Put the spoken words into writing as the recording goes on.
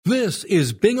This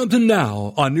is Binghamton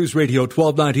Now on News Radio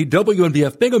 1290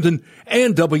 WNBF Binghamton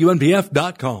and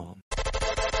WNBF.com.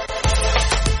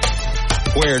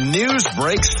 Where news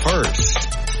breaks first.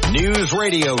 News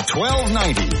Radio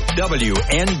 1290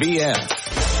 WNBF.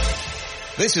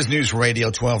 This is News Radio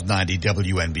 1290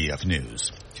 WNBF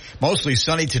News. Mostly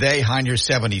sunny today, high near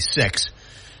 76.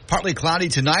 Partly cloudy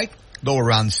tonight, low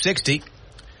around 60.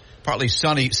 Partly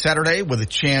sunny Saturday with a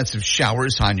chance of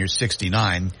showers, high near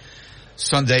 69.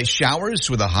 Sunday showers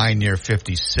with a high near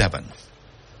 57.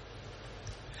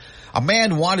 A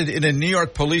man wanted in a New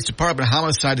York Police Department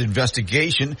homicide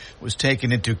investigation was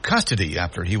taken into custody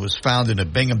after he was found in a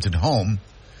Binghamton home.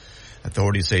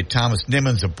 Authorities say Thomas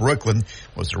Nimmons of Brooklyn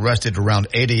was arrested around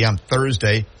 8 a.m.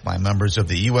 Thursday by members of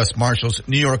the U.S. Marshals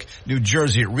New York, New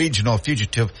Jersey Regional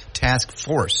Fugitive Task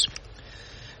Force.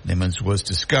 Nimmons was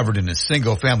discovered in a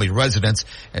single-family residence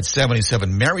at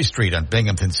 77 Mary Street on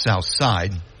Binghamton's South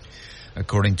Side.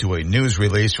 According to a news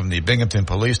release from the Binghamton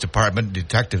Police Department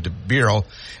Detective Bureau,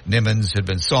 Nimmons had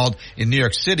been sold in New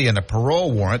York City on a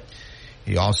parole warrant.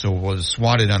 He also was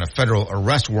wanted on a federal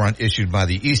arrest warrant issued by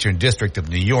the Eastern District of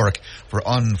New York for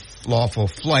unlawful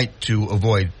flight to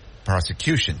avoid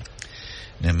prosecution.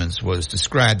 Nimmons was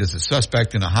described as a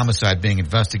suspect in a homicide being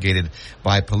investigated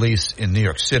by police in New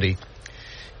York City.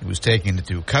 He was taken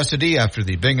into custody after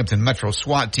the Binghamton Metro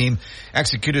SWAT team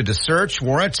executed a search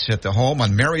warrant at the home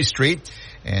on Mary Street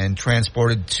and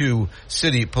transported to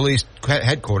city police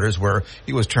headquarters where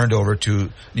he was turned over to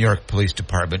New York Police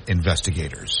Department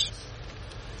investigators.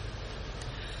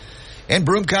 In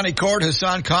Broome County Court,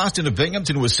 Hassan Costin of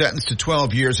Binghamton was sentenced to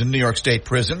 12 years in New York State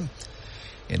prison.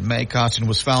 In May, Costin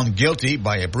was found guilty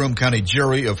by a Broome County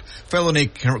jury of felony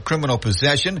criminal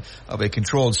possession of a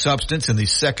controlled substance in the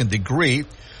second degree,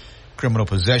 criminal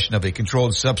possession of a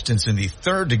controlled substance in the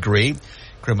third degree,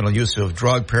 criminal use of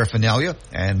drug paraphernalia,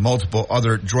 and multiple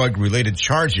other drug-related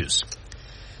charges.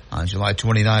 On July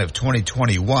 29 of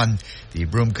 2021, the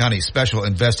Broome County Special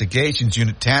Investigations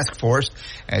Unit Task Force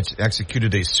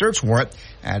executed a search warrant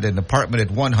at an apartment at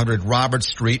 100 Roberts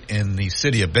Street in the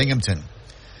city of Binghamton.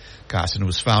 Costin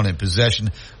was found in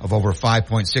possession of over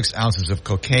 5.6 ounces of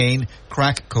cocaine,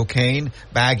 crack cocaine,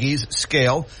 baggies,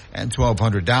 scale, and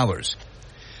 $1,200.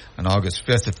 On August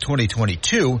 5th of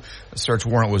 2022, a search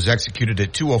warrant was executed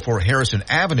at 204 Harrison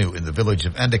Avenue in the village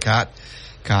of Endicott.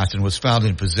 Costin was found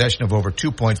in possession of over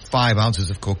 2.5 ounces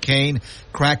of cocaine,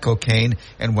 crack cocaine,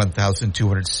 and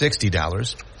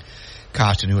 $1,260.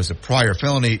 Costin, who has a prior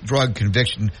felony drug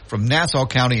conviction from Nassau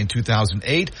County in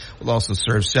 2008, will also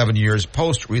serve 7 years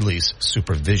post-release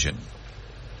supervision.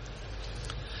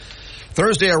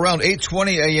 Thursday around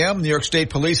 8:20 a.m., New York State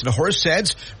Police in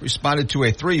Horseheads responded to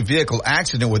a 3-vehicle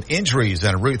accident with injuries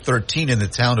on Route 13 in the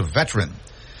town of Veteran.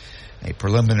 A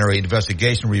preliminary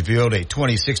investigation revealed a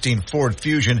 2016 Ford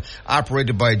Fusion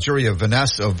operated by Julia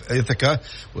Vanessa of Ithaca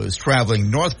was traveling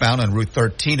northbound on Route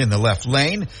 13 in the left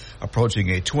lane, approaching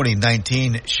a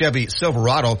 2019 Chevy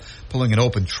Silverado, pulling an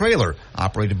open trailer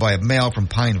operated by a male from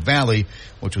Pine Valley,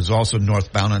 which was also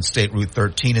northbound on State Route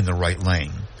 13 in the right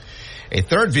lane. A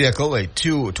third vehicle, a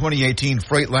 2018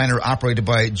 Freightliner operated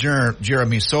by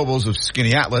Jeremy Sobels of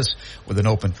Skinny Atlas with an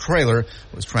open trailer,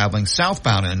 was traveling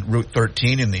southbound on Route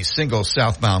 13 in the single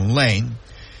southbound lane.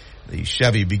 The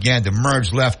Chevy began to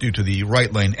merge left due to the right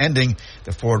lane ending.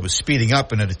 The Ford was speeding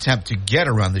up in an attempt to get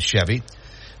around the Chevy.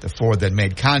 The Ford then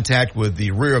made contact with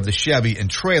the rear of the Chevy and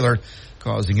trailer,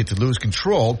 causing it to lose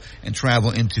control and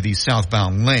travel into the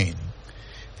southbound lane.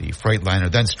 The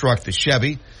Freightliner then struck the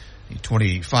Chevy. The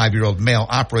 25-year-old male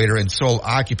operator and sole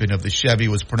occupant of the Chevy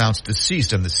was pronounced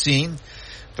deceased on the scene.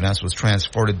 Vanessa was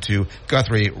transported to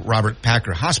Guthrie Robert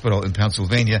Packer Hospital in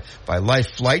Pennsylvania by Life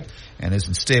Flight and is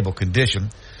in stable condition.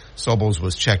 Sobels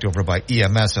was checked over by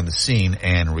EMS on the scene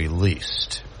and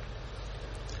released.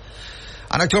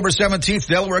 On October 17th,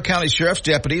 Delaware County Sheriff's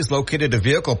deputies located a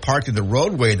vehicle parked in the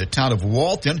roadway in the town of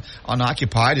Walton,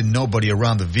 unoccupied and nobody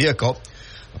around the vehicle.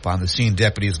 Upon the scene,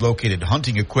 deputies located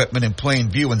hunting equipment in plain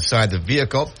view inside the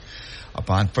vehicle.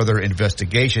 Upon further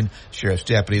investigation, sheriff's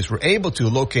deputies were able to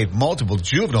locate multiple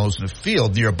juveniles in a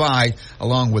field nearby,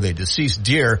 along with a deceased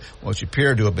deer, which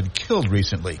appeared to have been killed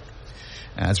recently.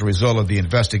 As a result of the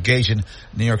investigation,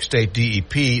 New York State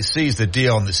DEP seized the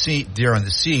deer on the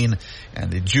scene,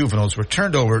 and the juveniles were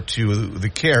turned over to the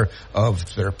care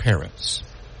of their parents.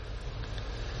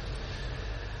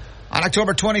 On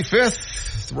October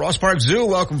 25th, the Ross Park Zoo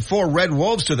welcomed 4 red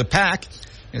wolves to the pack.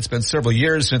 It's been several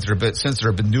years since there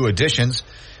have been new additions.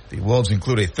 The wolves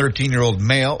include a 13-year-old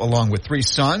male along with 3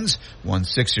 sons, one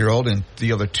 6-year-old and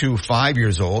the other 2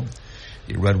 5-years-old.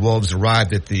 The red wolves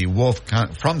arrived at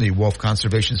from the Wolf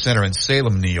Conservation Center in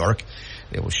Salem, New York.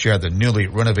 They will share the newly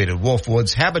renovated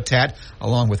Wolfwoods habitat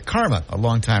along with Karma, a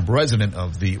longtime resident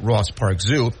of the Ross Park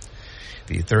Zoo.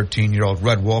 The 13-year-old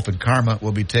red wolf and Karma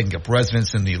will be taking up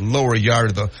residence in the lower yard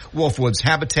of the Wolfwoods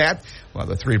habitat, while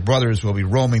the three brothers will be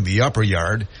roaming the upper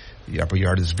yard. The upper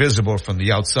yard is visible from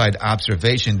the outside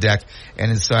observation deck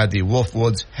and inside the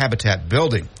Wolfwoods habitat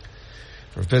building.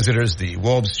 For visitors, the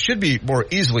wolves should be more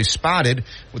easily spotted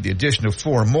with the addition of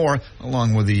 4 more,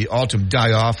 along with the autumn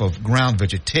die-off of ground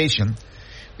vegetation.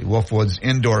 The Wolfwoods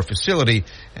indoor facility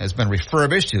has been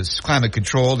refurbished, is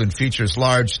climate-controlled, and features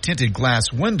large tinted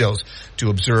glass windows to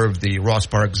observe the Ross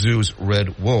Park Zoo's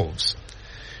red wolves.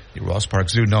 The Ross Park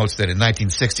Zoo notes that in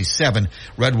 1967,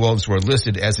 red wolves were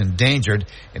listed as endangered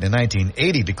and in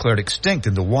 1980 declared extinct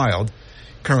in the wild.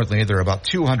 Currently, there are about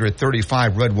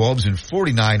 235 red wolves in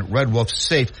 49 red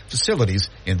wolf-safe facilities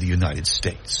in the United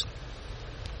States.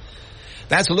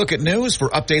 That's a look at news. For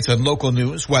updates on local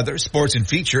news, weather, sports, and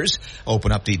features,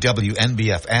 open up the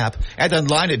WNBF app and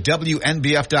online at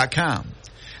WNBF.com.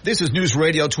 This is News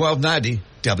Radio 1290,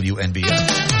 WNBF.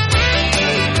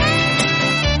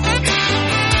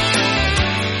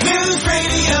 News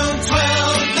Radio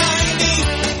 1290,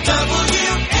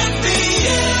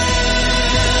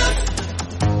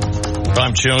 WNBF.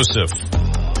 I'm Joseph.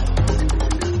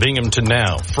 Binghamton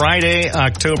Now. Friday,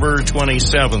 October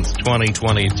 27th,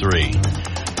 2023.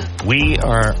 We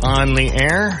are on the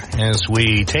air as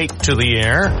we take to the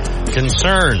air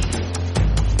concern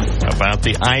about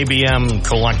the IBM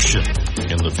collection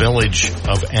in the village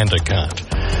of Endicott,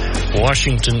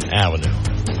 Washington Avenue.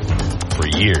 For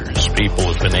years,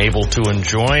 people have been able to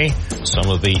enjoy some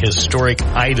of the historic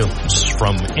items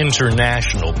from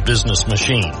international business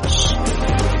machines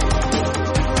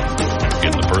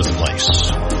in the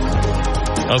birthplace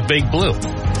of Big Blue.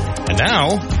 And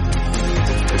now,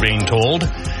 we're being told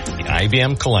the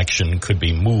IBM collection could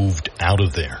be moved out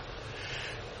of there.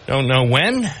 Don't know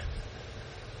when.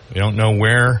 We don't know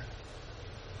where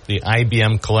the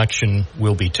IBM collection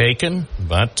will be taken,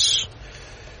 but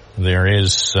there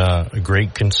is a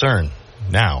great concern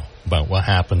now about what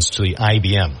happens to the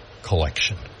IBM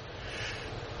collection.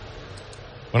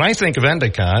 When I think of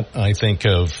Endicott, I think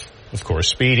of course,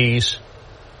 Speedy's,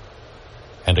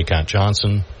 Endicott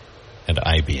Johnson, and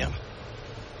IBM.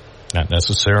 Not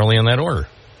necessarily in that order.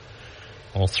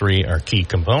 All three are key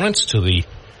components to the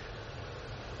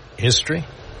history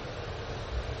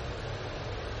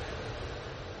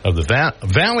of the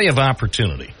Valley of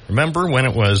Opportunity. Remember when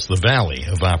it was the Valley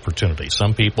of Opportunity?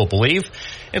 Some people believe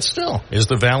it still is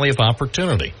the Valley of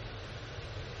Opportunity.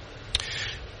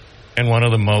 And one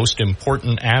of the most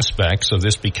important aspects of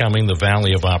this becoming the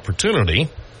Valley of Opportunity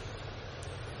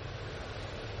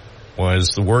was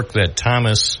the work that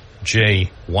Thomas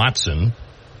J. Watson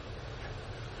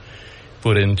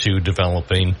put into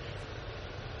developing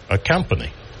a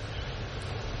company.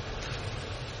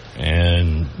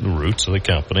 And the roots of the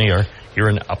company are here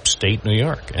in upstate New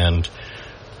York. And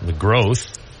the growth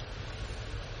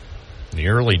in the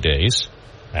early days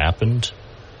happened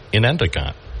in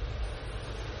Endicott.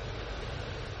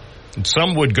 And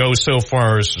some would go so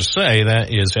far as to say that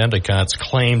is Endicott's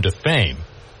claim to fame,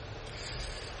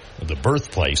 the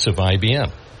birthplace of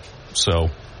IBM. So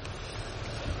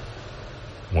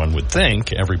one would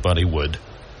think everybody would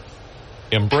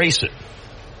embrace it.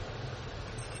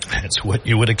 That's what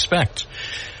you would expect.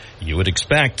 You would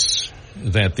expect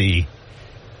that the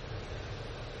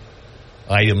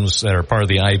items that are part of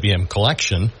the IBM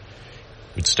collection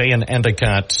would stay in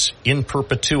Endicott in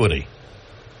perpetuity.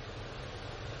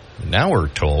 Now we're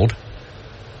told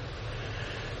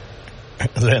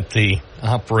that the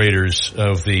operators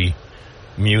of the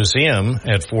museum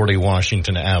at 40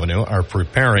 Washington Avenue are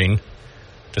preparing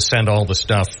to send all the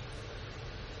stuff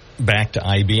back to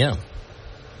IBM.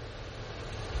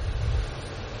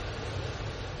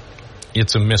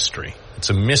 It's a mystery.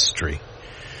 It's a mystery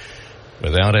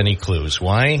without any clues.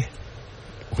 Why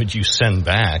would you send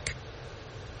back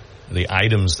the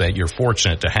items that you're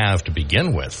fortunate to have to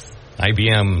begin with?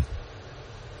 IBM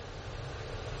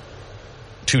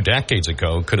 2 decades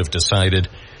ago could have decided,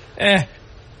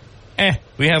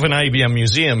 we have an IBM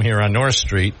museum here on North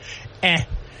Street.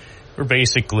 We're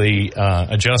basically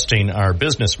adjusting our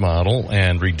business model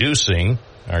and reducing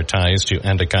our ties to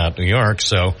Endicott, New York.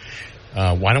 So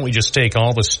why don't we just take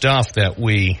all the stuff that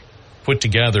we put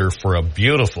together for a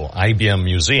beautiful IBM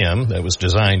museum that was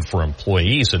designed for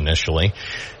employees initially?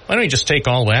 Why don't we just take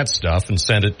all that stuff and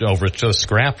send it over to the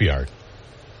scrapyard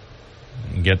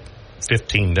and get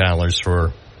 $15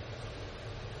 for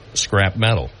scrap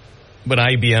metal? But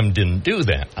IBM didn't do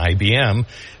that. IBM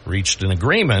reached an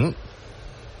agreement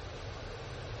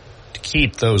to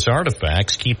keep those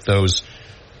artifacts, keep those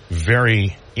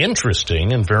very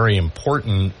interesting and very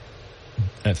important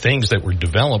things that were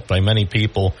developed by many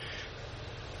people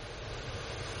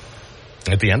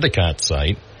at the Endicott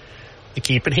site to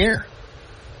keep it here.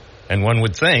 And one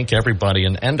would think everybody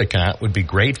in Endicott would be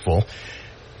grateful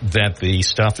that the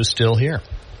stuff is still here.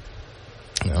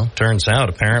 Well, turns out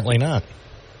apparently not.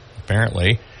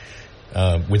 Apparently,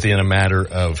 within a matter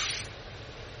of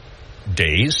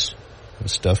days, the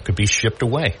stuff could be shipped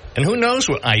away. And who knows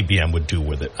what IBM would do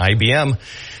with it. IBM,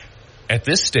 at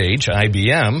this stage,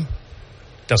 IBM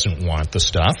doesn't want the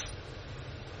stuff.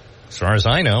 As far as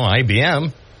I know,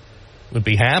 IBM would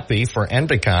be happy for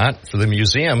Endicott, for the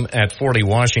museum at 40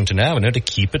 Washington Avenue, to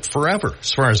keep it forever.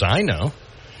 As far as I know,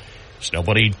 there's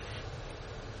nobody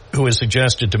who has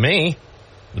suggested to me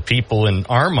the people in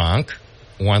Armonk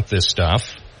want this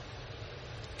stuff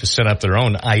to set up their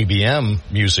own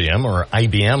IBM museum or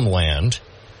IBM land.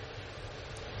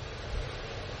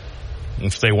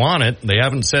 If they want it, they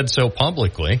haven't said so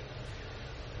publicly.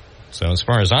 So as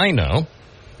far as I know,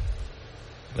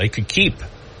 they could keep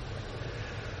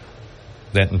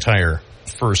that entire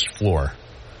first floor.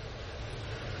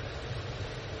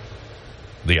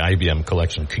 The IBM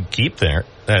collection could keep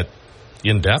that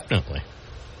indefinitely.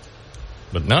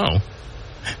 But no,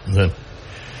 the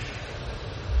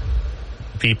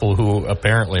people who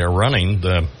apparently are running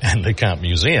the Endicott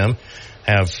Museum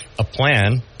have a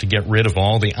plan to get rid of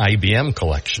all the IBM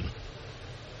collection.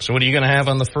 So what are you going to have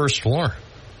on the first floor?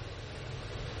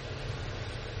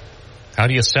 How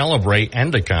do you celebrate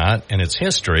Endicott and its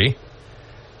history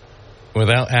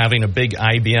without having a big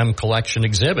IBM collection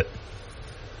exhibit?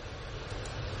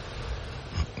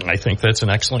 I think that's an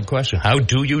excellent question. How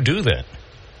do you do that?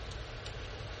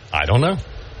 I don't know.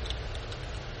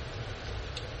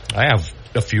 I have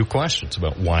a few questions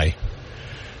about why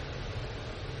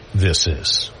this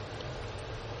is.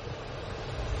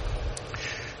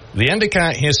 The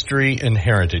Endicott History and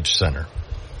Heritage Center.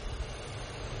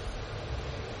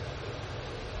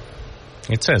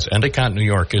 It says Endicott, New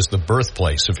York is the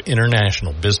birthplace of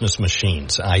international business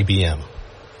machines, IBM,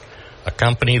 a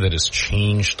company that has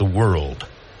changed the world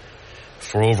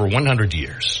for over 100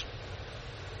 years.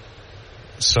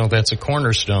 So that's a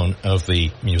cornerstone of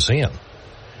the museum.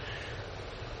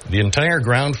 The entire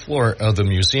ground floor of the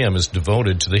museum is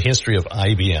devoted to the history of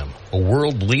IBM, a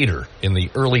world leader in the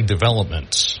early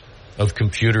developments of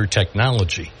computer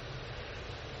technology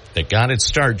that got its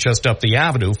start just up the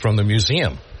avenue from the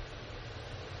museum.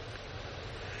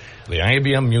 The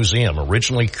IBM Museum,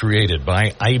 originally created by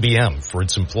IBM for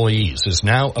its employees, is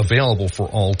now available for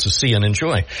all to see and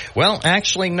enjoy. Well,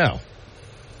 actually, no.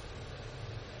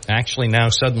 Actually, now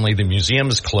suddenly the museum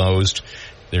is closed.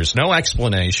 There's no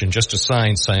explanation, just a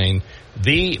sign saying,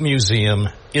 the museum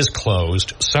is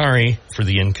closed. Sorry for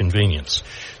the inconvenience.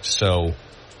 So,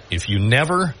 if you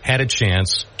never had a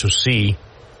chance to see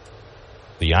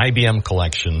the IBM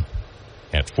collection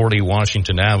at 40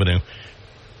 Washington Avenue,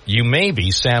 you may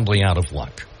be sadly out of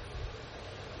luck.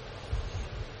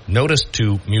 Notice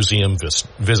to museum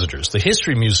visitors. The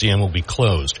History Museum will be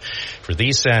closed for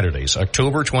these Saturdays,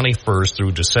 October 21st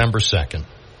through December 2nd.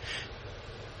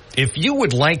 If you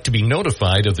would like to be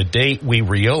notified of the date we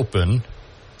reopen,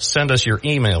 send us your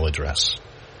email address.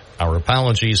 Our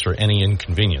apologies for any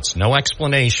inconvenience. No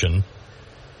explanation.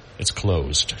 It's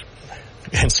closed.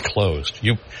 It's closed.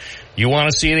 You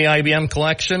want to see the IBM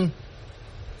collection?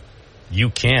 You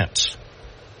can't.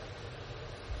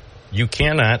 You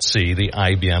cannot see the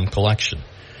IBM collection.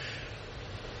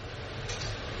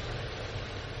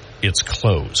 It's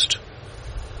closed.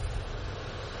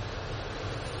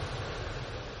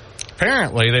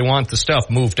 Apparently, they want the stuff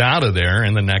moved out of there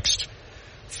in the next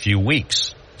few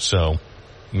weeks. So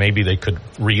maybe they could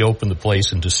reopen the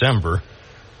place in December,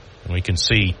 and we can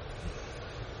see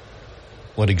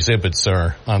what exhibits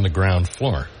are on the ground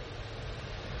floor.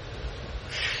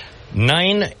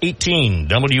 918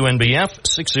 WNBF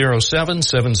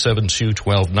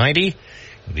 607-772-1290,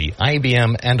 the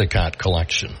IBM Endicott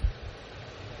collection.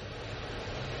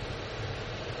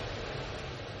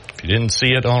 If you didn't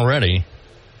see it already,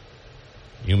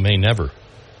 you may never,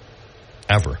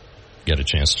 ever get a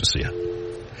chance to see it.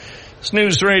 It's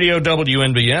News Radio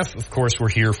WNBF. Of course, we're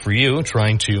here for you,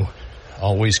 trying to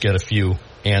always get a few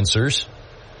answers.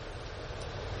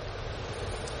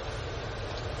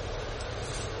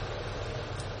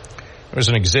 There was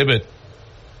an exhibit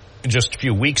just a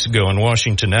few weeks ago on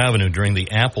Washington Avenue during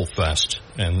the Apple Fest,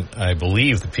 and I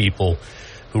believe the people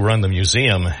who run the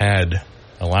museum had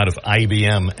a lot of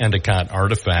IBM Endicott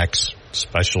artifacts,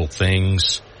 special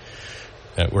things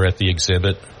that were at the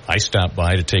exhibit. I stopped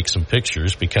by to take some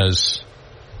pictures because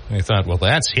I thought, well,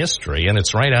 that's history, and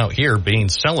it's right out here being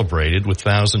celebrated with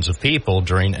thousands of people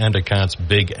during Endicott's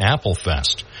Big Apple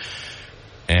Fest.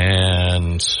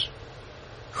 And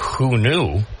who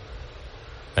knew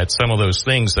that some of those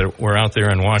things that were out there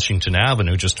on Washington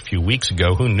Avenue just a few weeks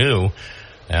ago, who knew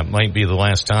that might be the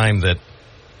last time that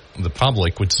the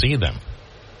public would see them?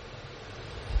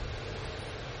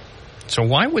 So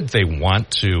why would they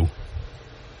want to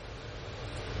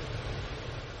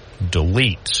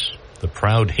delete the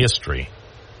proud history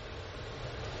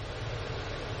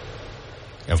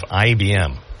of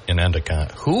IBM in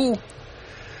Endicott? Who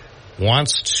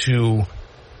wants to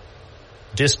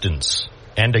distance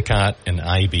Endicott and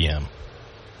IBM?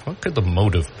 What could the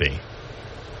motive be?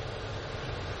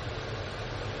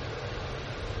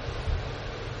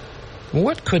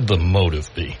 What could the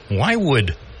motive be? Why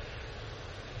would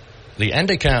the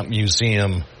Endicott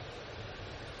Museum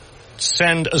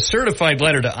send a certified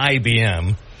letter to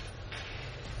IBM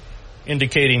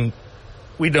indicating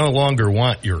we no longer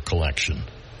want your collection?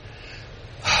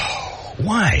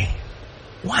 Why?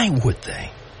 Why would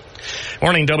they?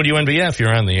 Morning, WNBF.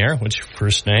 You're on the air. What's your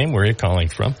first name? Where are you calling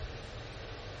from?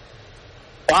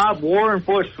 Bob Warren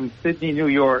Bush from Sydney, New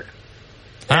York.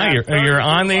 Hi, you're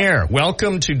on the air.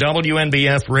 Welcome to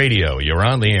WNBF Radio. You're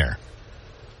on the air.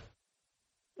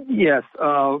 Yes,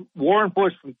 Warren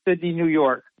Bush from Sydney, New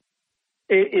York.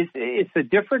 It's a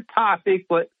different topic,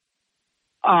 but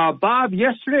Bob,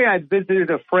 yesterday I visited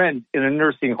a friend in a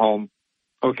nursing home,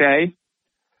 okay?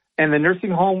 And the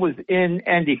nursing home was in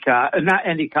Endicott, not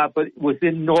Endicott, but was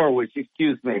in Norwich,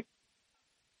 excuse me.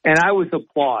 And I was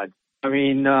applauded. I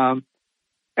mean,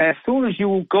 as soon as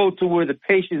you go to where the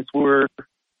patients were,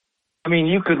 I mean,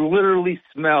 you could literally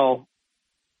smell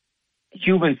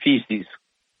human feces.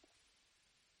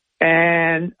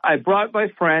 And I brought my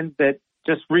friend that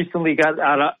just recently got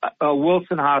out of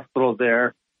Wilson Hospital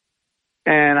there,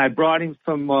 and I brought him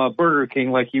some Burger King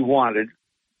like he wanted.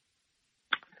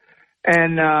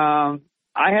 And I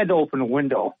had to open a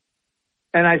window.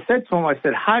 And I said to him, I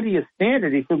said, how do you stand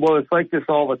it? He said, well, it's like this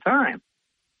all the time.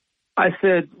 I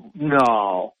said,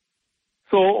 no.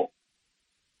 So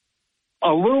a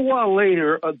little while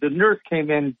later, the nurse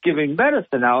came in giving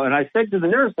medicine out, and I said to the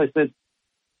nurse, I said,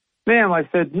 ma'am, I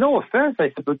said, no offense.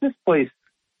 I said, but this place,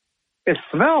 it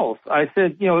smells. I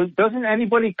said, you know, doesn't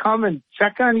anybody come and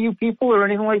check on you people or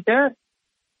anything like that?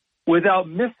 Without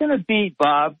missing a beat,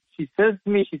 Bob, she says to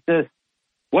me, she says,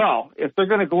 well, if they're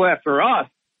going to go after us,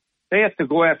 they have to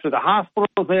go after the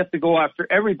hospitals. They have to go after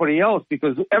everybody else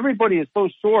because everybody is so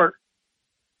short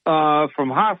from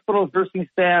hospitals, nursing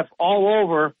staff, all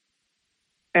over.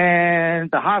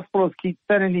 And the hospitals keep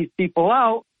sending these people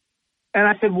out. And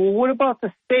I said, well, what about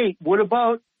the state? What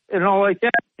about, and all like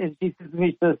that? And she says to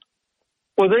me, she says,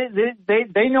 well,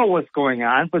 they know what's going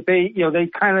on, but they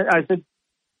kind of, I said,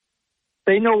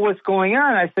 they know what's going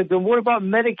on. I said, then what about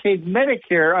Medicaid,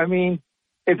 Medicare? I mean,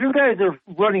 if you guys are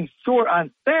running short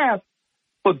on staff,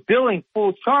 but billing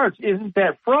full charge, isn't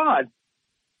that fraud?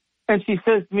 And she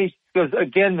says to me, she goes,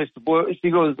 again, Mr. Boyle,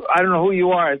 she goes, I don't know who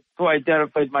you are. So I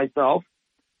identified myself.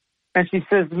 And she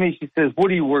says to me, she says, what,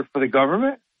 do you work for the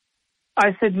government?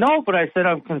 I said, no, but I said,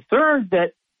 I'm concerned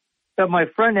that my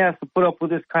friend has to put up with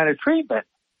this kind of treatment.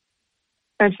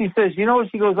 And she says, you know,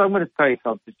 she goes, I'm going to tell you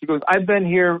something. She goes, I've been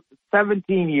here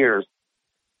 17 years.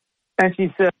 And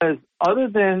she says, other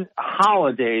than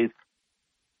holidays,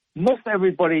 most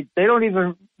everybody, they don't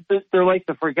even, they're like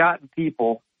the forgotten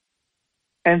people.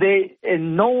 And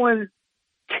no one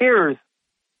cares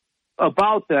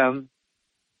about them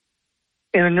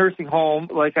in a nursing home,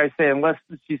 like I say, unless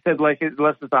it's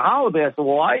a holiday. I said,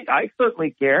 well, I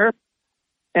certainly care.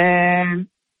 And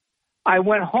I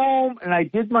went home and I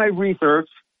did my research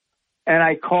and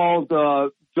I called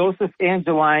Joseph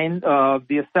Angeline,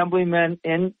 the assemblyman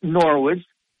in Norwich.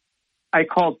 I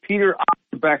called Peter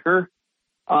Becker,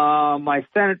 my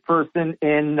Senate person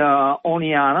in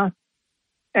Oneonta.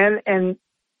 And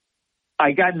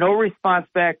I got no response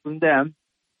back from them.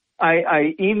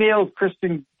 I emailed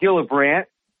Kristen Gillibrand,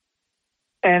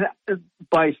 and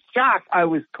by shock, I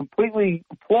was completely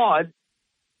applauded.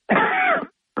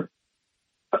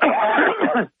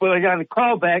 But I got a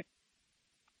call back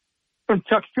from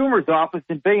Chuck Schumer's office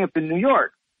in Binghamton, New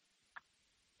York.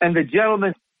 And the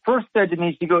gentleman first said to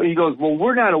me, he goes, well,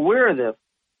 we're not aware of this.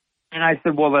 And I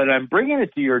said, well, then I'm bringing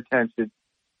it to your attention.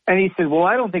 And he said, well,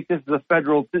 I don't think this is a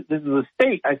federal, this is a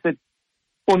state. I said,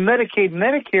 well, Medicaid,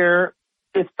 Medicare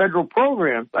is federal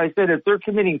programs. I said, if they're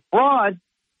committing fraud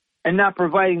and not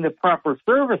providing the proper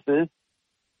services,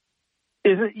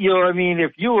 isn't, you know what I mean?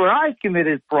 If you or I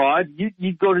committed fraud,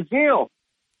 you'd go to jail.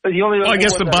 The only well, I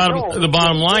guess the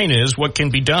bottom line is what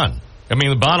can be done. I mean,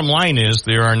 the bottom line is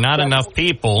there are not enough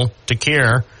people to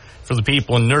care for the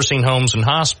people in nursing homes and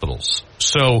hospitals.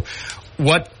 So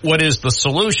what is the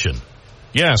solution?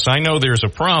 Yes, I know there's a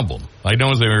problem. I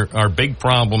know there are big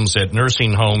problems at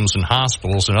nursing homes and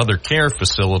hospitals and other care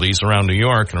facilities around New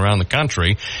York and around the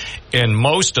country. And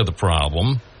most of the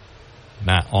problem,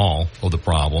 not all of the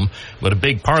problem, but a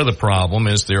big part of the problem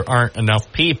is there aren't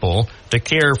enough people to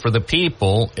care for the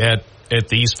people at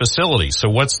these facilities. So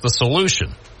what's the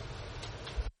solution?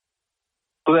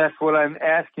 Well, that's what I'm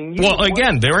asking you. Well,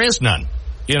 again, there is none.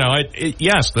 You know,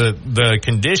 yes, the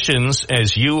conditions,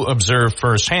 as you observe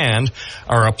firsthand,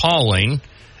 are appalling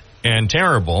and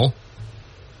terrible,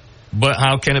 but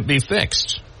how can it be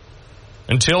fixed?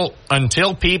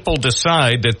 Until people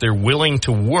decide that they're willing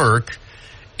to work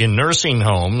in nursing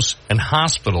homes and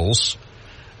hospitals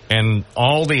and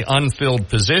all the unfilled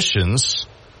positions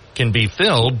can be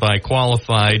filled by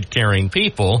qualified, caring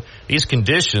people, these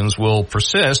conditions will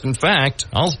persist. In fact,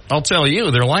 I'll tell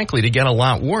you, they're likely to get a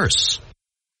lot worse.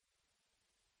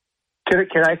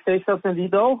 Can I say something to you,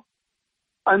 though?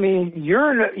 I mean,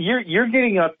 you're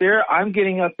getting up there. I'm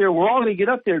getting up there. We're all going to get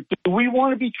up there. Do we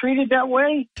want to be treated that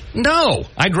way? No.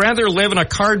 I'd rather live in a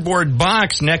cardboard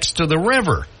box next to the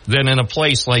river than in a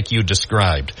place like you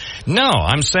described. No,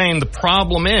 I'm saying the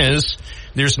problem is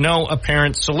there's no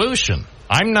apparent solution.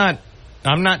 I'm not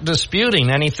disputing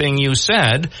anything you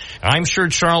said. I'm sure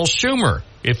Charles Schumer,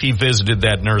 if he visited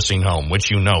that nursing home,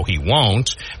 which you know he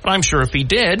won't, but I'm sure if he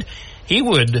did, he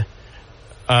would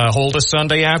hold a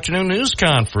Sunday afternoon news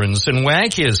conference and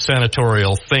wag his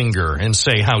senatorial finger and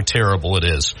say how terrible it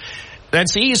is.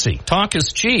 That's easy. Talk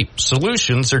is cheap.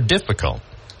 Solutions are difficult.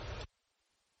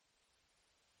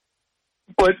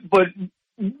 But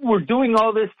we're doing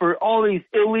all this for all these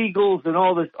illegals and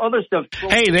all this other stuff.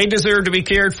 Hey, they deserve to be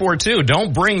cared for, too.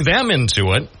 Don't bring them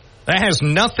into it. That has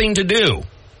nothing to do.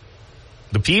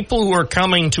 The people who are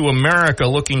coming to America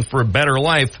looking for a better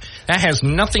life, that has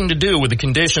nothing to do with the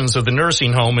conditions of the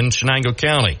nursing home in Shenango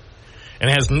County. And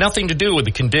it has nothing to do with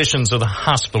the conditions of the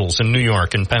hospitals in New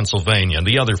York and Pennsylvania and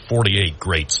the other 48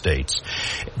 great states.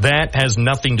 That has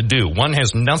nothing to do. One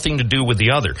has nothing to do with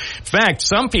the other. In fact,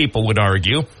 some people would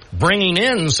argue bringing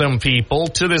in some people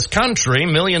to this country,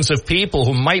 millions of people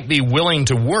who might be willing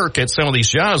to work at some of these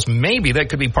jobs, maybe that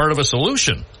could be part of a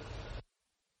solution.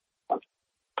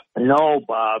 No,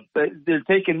 Bob. They're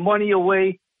taking money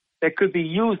away that could be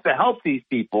used to help these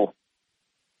people.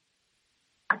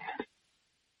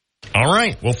 All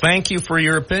right. Well, thank you for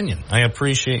your opinion. I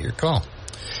appreciate your call.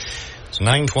 It's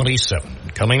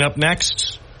 9:27. Coming up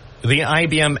next, the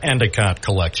IBM Endicott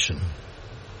collection.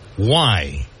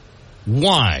 Why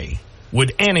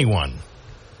would anyone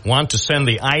want to send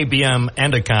the IBM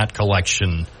Endicott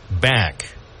collection back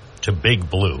to Big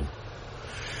Blue?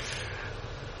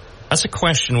 That's a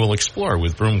question we'll explore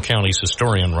with Broome County's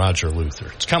historian Roger Luther.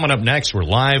 It's coming up next. We're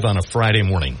live on a Friday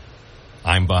morning.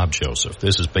 I'm Bob Joseph.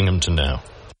 This is Binghamton Now.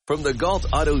 From the Galt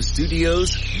Auto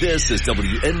Studios, this is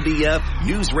WNBF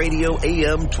News Radio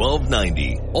AM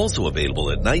 1290. Also available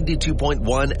at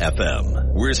 92.1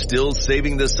 FM. We're still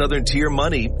saving the Southern Tier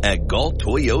money at Galt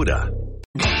Toyota.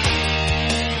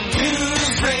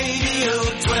 News Radio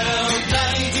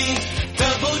 1290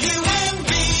 WNBF.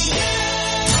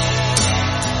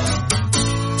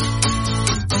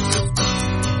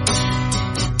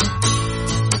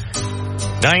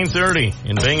 9:30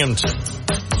 in Binghamton.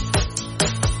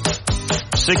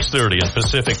 6:30 in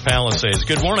Pacific Palisades.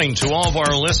 Good morning to all of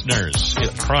our listeners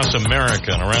across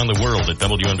America and around the world at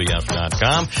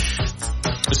WNBF.com.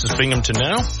 This is Binghamton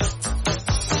Now.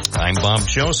 I'm Bob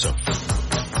Joseph.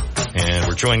 And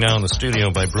we're joined now in the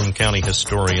studio by Broome County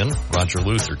historian Roger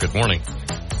Luther. Good morning.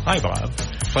 Hi, Bob.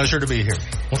 Pleasure to be here.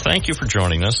 Well, thank you for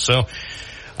joining us. So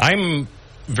I'm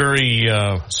very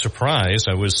surprised.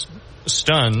 I was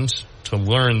stunned to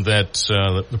learn that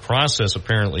the process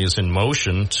apparently is in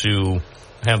motion to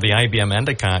have the IBM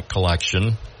Endicott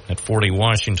collection at 40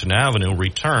 Washington Avenue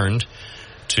returned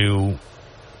to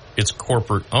its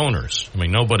corporate owners. I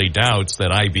mean, nobody doubts that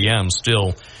IBM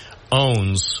still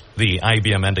owns the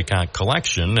IBM Endicott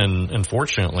collection, and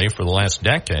unfortunately for the last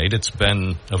decade, it's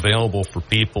been available for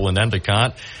people in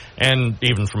Endicott and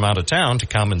even from out of town to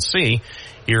come and see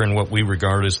here in what we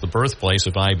regard as the birthplace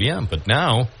of IBM. But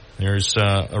now there's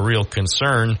a real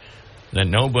concern that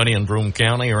nobody in Broome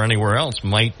County or anywhere else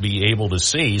might be able to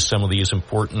see some of these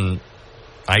important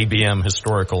IBM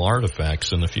historical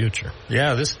artifacts in the future.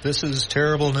 Yeah, this is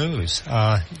terrible news.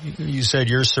 You said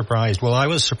you're surprised. Well, I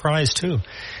was surprised too.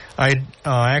 I'd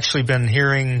actually been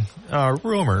hearing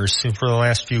rumors for the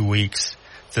last few weeks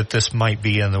that this might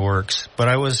be in the works, but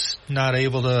I was not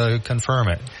able to confirm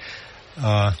it.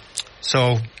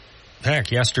 So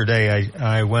heck, yesterday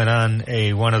I went on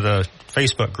one of the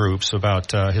Facebook groups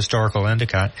about historical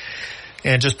Endicott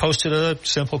and just posted a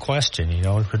simple question,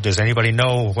 does anybody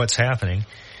know what's happening?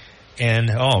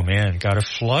 And, oh man, got a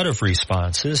flood of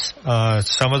responses.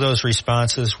 Some of those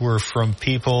responses were from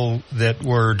people that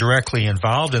were directly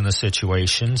involved in the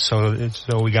situation, so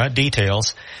we got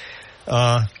details.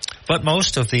 But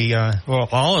most of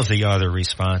all of the other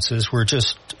responses were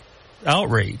just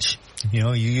outrage.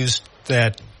 You used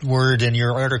that word in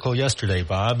your article yesterday,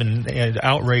 Bob, and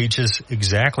outrage is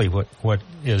exactly what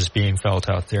is being felt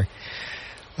out there.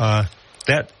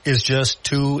 That is just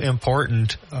too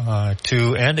important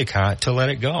to Endicott to let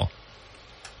it go.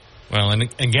 Well, and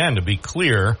again, to be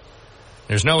clear,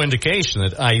 there's no indication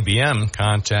that IBM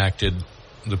contacted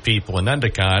the people in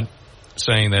Endicott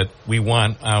saying that we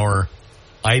want our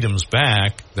items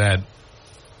back, that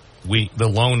the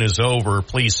loan is over,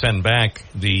 please send back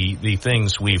the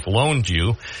things we've loaned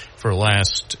you for the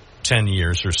last 10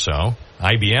 years or so.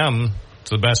 IBM,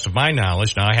 to the best of my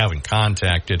knowledge, now I haven't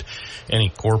contacted any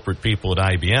corporate people at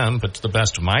IBM, but to the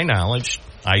best of my knowledge,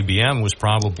 IBM was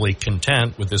probably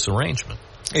content with this arrangement.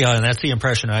 Yeah, and that's the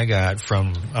impression I got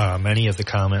from many of the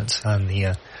comments on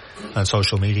on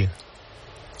social media.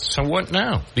 So what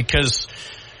now? Because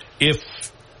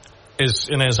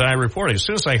as I reported, as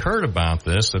soon as I heard about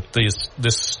this, that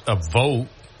this vote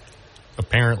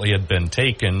apparently had been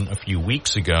taken a few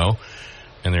weeks ago,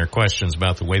 and there are questions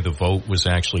about the way the vote was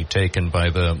actually taken by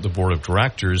the board of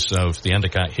directors of the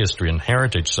Endicott History and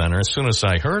Heritage Center. As soon as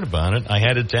I heard about it, I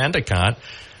headed to Endicott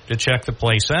to check the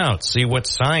place out, see what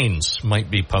signs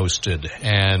might be posted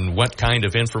and what kind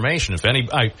of information, if any.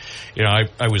 I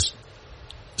was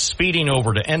speeding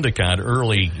over to Endicott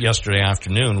early yesterday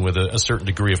afternoon with a certain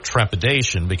degree of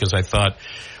trepidation, because I thought,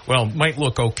 well, it might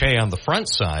look okay on the front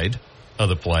side of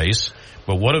the place,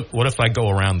 but what if I go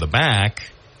around the back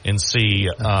and see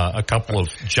a couple of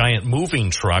giant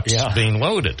moving trucks being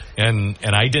loaded? And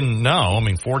I didn't know. I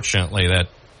mean, fortunately,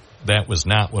 that was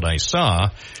not what I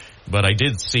saw. But I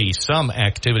did see some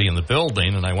activity in the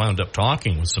building, and I wound up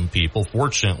talking with some people.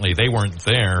 Fortunately, they weren't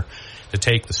there to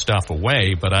take the stuff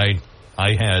away, but I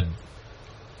had,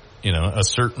 a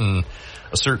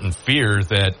certain fear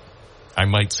that I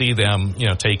might see them,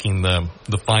 taking the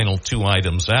final two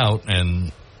items out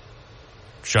and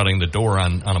shutting the door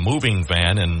on a moving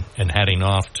van and heading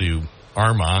off to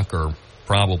Armonk, or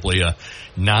probably a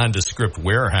nondescript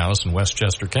warehouse in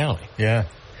Westchester County. Yeah.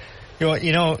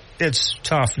 It's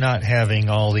tough not having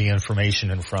all the information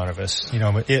in front of us.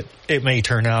 It may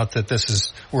turn out that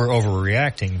we're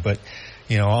overreacting, but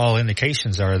all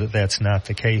indications are that that's not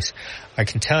the case. I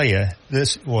can tell you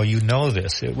this,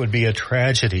 this, it would be a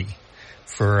tragedy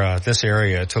for this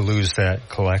area to lose that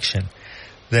collection.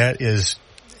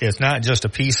 It's not just a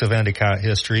piece of Endicott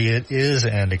history, it is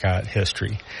Endicott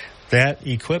history. That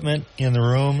equipment in the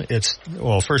room,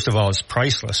 first of all, it's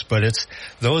priceless, but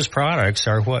those products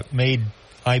are what made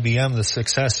IBM the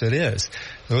success it is.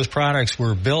 Those products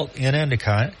were built in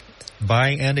Endicott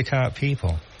by Endicott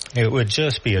people. It would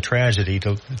just be a tragedy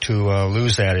to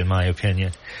lose that, in my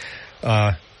opinion.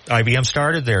 IBM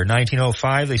started there.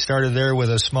 1905, they started there with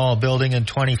a small building and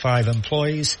 25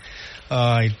 employees.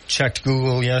 I checked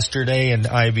Google yesterday, and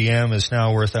IBM is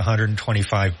now worth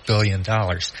 $125 billion.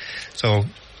 So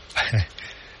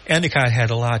Endicott had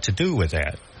a lot to do with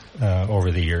that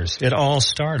over the years. It all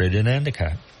started in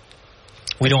Endicott.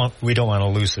 We don't want to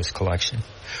lose this collection.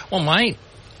 Well, my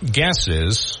guess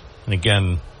is, and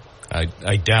again,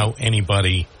 I doubt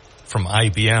anybody from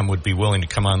IBM would be willing to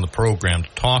come on the program to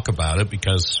talk about it,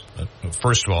 because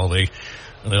first of all,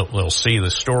 they'll see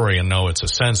the story and know it's a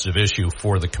sensitive issue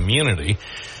for the community,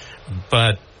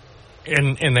 but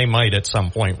and they might at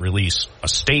some point release a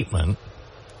statement.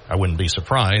 I wouldn't be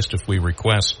surprised if we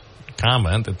request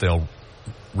comment that they'll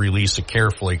release a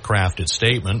carefully crafted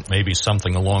statement, maybe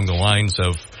something along the lines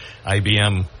of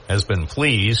IBM has been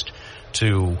pleased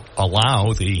to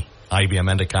allow the IBM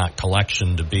Endicott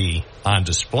collection to be on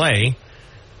display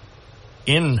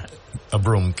in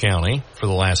Broome County for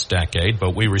the last decade,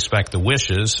 but we respect the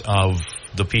wishes of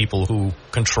the people who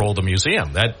control the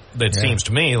museum. That seems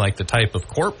to me like the type of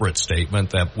corporate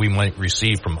statement that we might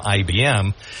receive from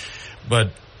IBM.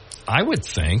 But I would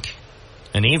think,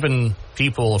 and even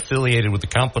people affiliated with the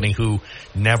company who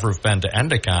never have been to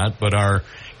Endicott but are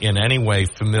in any way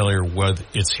familiar with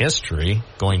its history,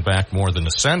 going back more than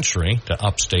a century to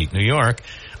upstate New York,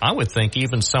 I would think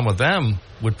even some of them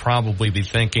would probably be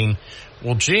thinking,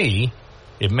 well, gee,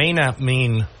 it may not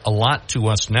mean a lot to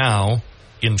us now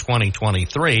in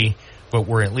 2023, but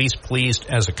we're at least pleased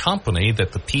as a company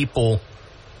that the people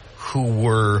who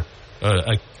were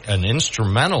an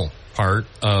instrumental part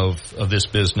of this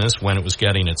business when it was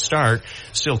getting its start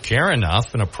still care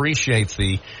enough and appreciate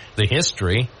the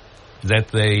history that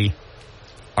they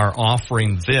are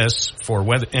offering this for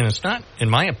whether, and it's not, in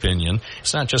my opinion,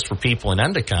 it's not just for people in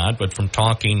Endicott, but from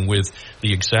talking with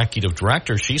the executive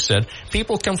director, she said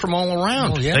people come from all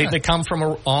around. Oh, yeah. They come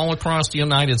from all across the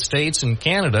United States and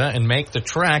Canada and make the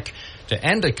trek to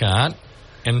Endicott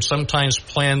and sometimes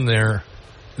plan their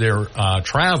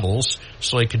travels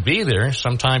so they could be there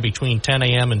sometime between 10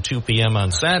 a.m. and 2 p.m.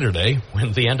 on Saturday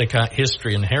when the Endicott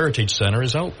History and Heritage Center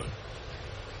is open.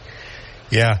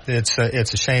 Yeah, it's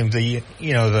a shame.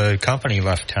 The company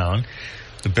left town.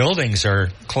 The buildings are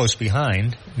close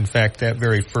behind. In fact, that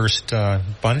very first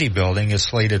Bundy building is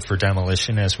slated for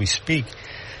demolition as we speak.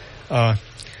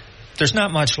 There's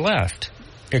not much left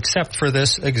except for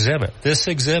this exhibit. This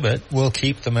exhibit will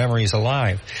keep the memories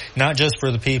alive, not just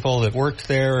for the people that worked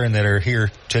there and that are here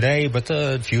today, but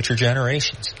the future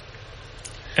generations.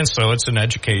 And so it's an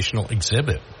educational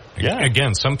exhibit. Yeah.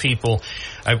 Again, some people,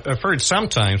 I've heard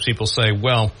sometimes people say,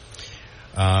 well,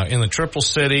 in the Triple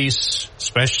Cities,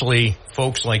 especially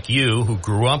folks like you who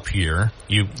grew up here,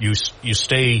 you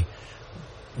stay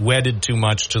wedded too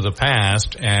much to the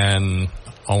past and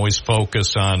always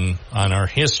focus on our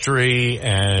history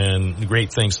and the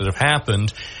great things that have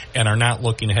happened and are not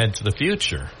looking ahead to the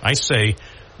future. I say,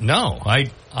 no,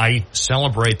 I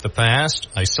celebrate the past,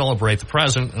 I celebrate the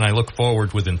present, and I look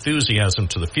forward with enthusiasm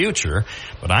to the future.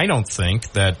 But I don't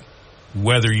think that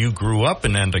whether you grew up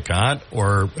in Endicott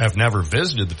or have never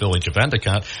visited the village of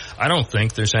Endicott, I don't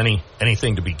think there's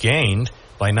anything to be gained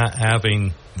by not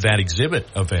having that exhibit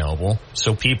available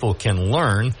so people can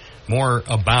learn more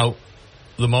about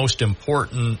the most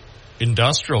important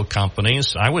industrial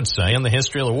companies, I would say, in the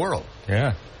history of the world.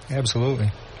 Yeah,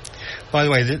 absolutely. By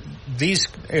the way, these,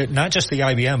 not just the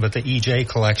IBM, but the EJ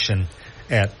collection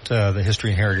at the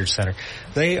History and Heritage Center,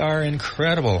 they are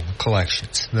incredible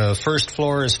collections. The first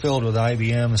floor is filled with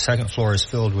IBM. The second floor is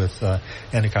filled with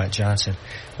Endicott Johnson.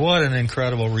 What an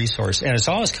incredible resource. And it's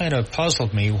always kind of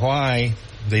puzzled me why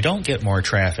they don't get more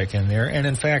traffic in there. And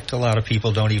in fact, a lot of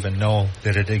people don't even know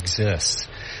that it exists.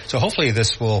 So hopefully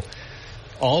this will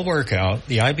all work out.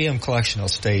 The IBM collection will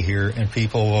stay here and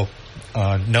people will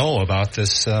know about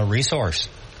this resource.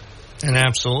 And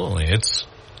absolutely,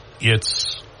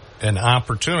 it's an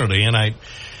opportunity, and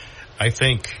I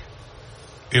think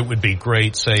it would be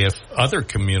great, say, if other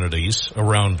communities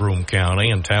around Broome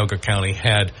County and Tioga County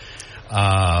had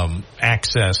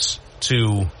access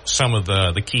to some of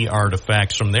the key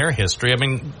artifacts from their history. I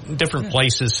mean, different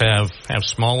places have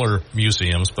smaller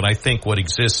museums, but I think what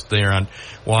exists there on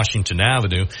Washington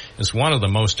Avenue is one of the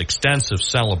most extensive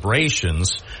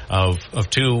celebrations of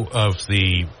two of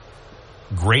the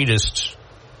greatest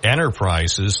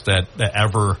enterprises that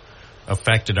ever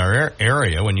affected our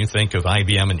area. When you think of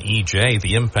IBM and EJ,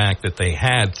 the impact that they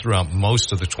had throughout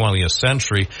most of the 20th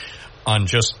century on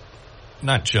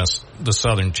not just the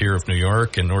southern tier of New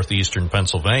York and northeastern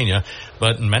Pennsylvania,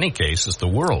 but in many cases the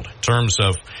world, in terms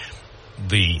of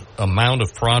the amount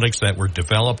of products that were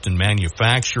developed and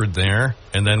manufactured there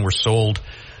and then were sold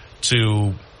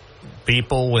to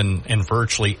people in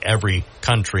virtually every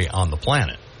country on the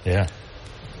planet. Yeah.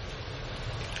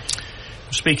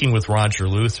 Speaking with Roger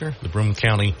Luther, the Broome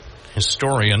County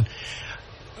historian,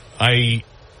 I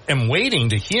am waiting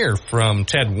to hear from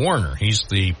Ted Warner. He's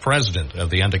the president of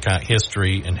the Endicott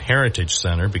History and Heritage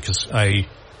Center, because I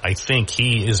think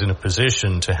he is in a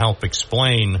position to help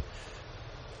explain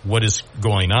what is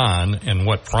going on and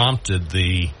what prompted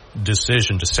the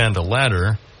decision to send a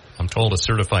letter. I'm told a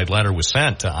certified letter was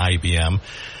sent to IBM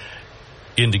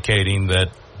indicating that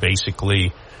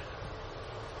basically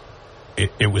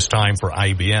it was time for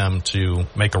IBM to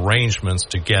make arrangements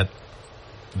to get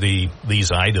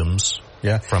these items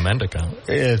from Endicott.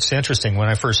 It's interesting. When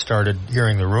I first started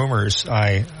hearing the rumors,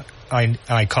 I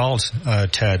called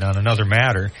Ted on another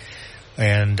matter,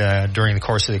 and during the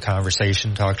course of the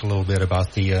conversation, talked a little bit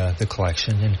about the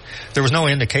collection, and there was no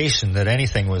indication that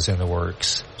anything was in the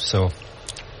works. So,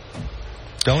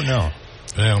 don't know.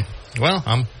 Yeah. Well,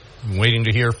 I'm waiting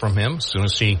to hear from him. As soon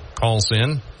as he calls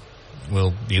in,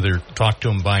 we'll either talk to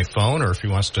him by phone, or if he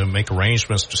wants to make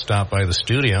arrangements to stop by the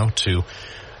studio to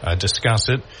discuss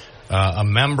it. A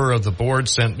member of the board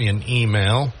sent me an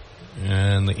email,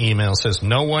 and the email says,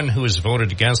 no one who has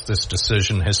voted against this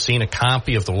decision has seen a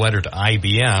copy of the letter to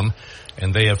IBM,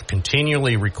 and they have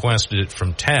continually requested it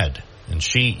from Ted. And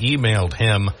she emailed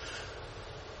him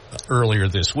earlier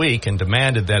this week and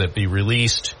demanded that it be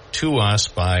released to us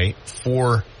by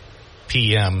 4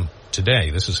 p.m.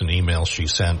 today. This is an email she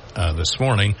sent this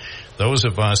morning. Those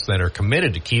of us that are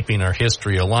committed to keeping our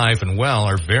history alive and well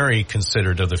are very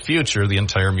considerate of the future of the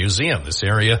entire museum. This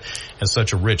area has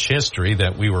such a rich history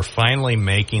that we were finally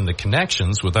making the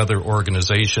connections with other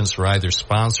organizations for either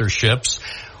sponsorships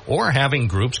or having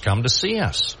groups come to see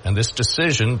us. And this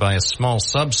decision by a small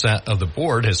subset of the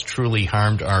board has truly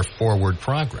harmed our forward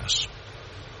progress.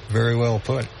 Very well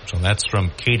put. So that's from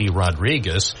Katie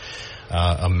Rodriguez,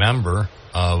 a member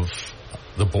of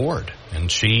the board.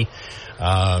 And she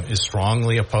is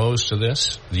strongly opposed to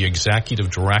this. The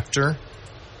executive director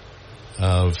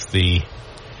of the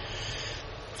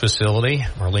facility,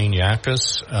 Marlene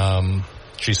Yakas,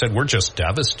 she said, we're just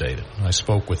devastated. I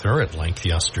spoke with her at length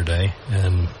yesterday,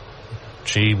 and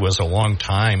she was a long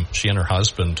time. She and her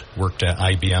husband worked at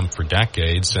IBM for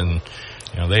decades, and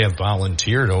they have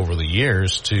volunteered over the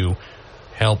years to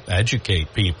help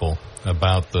educate people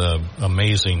about the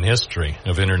amazing history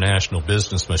of international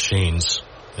business machines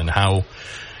and how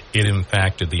it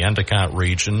impacted the Endicott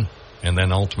region and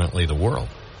then ultimately the world.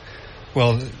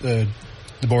 Well, the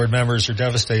board members are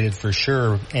devastated for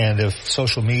sure, and if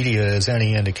social media is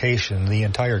any indication, the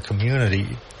entire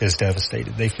community is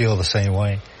devastated. They feel the same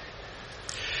way.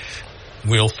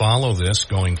 We'll follow this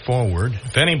going forward.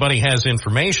 If anybody has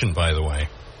information, by the way,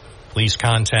 please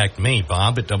contact me,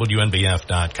 Bob at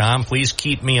WNBF.com. Please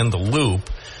keep me in the loop,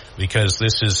 because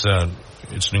this is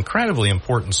it's an incredibly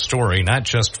important story, not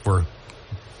just for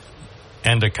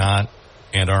Endicott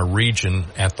and our region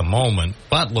at the moment,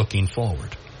 but looking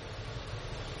forward.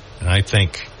 And I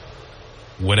think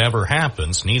whatever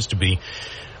happens needs to be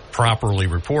properly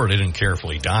reported and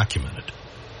carefully documented.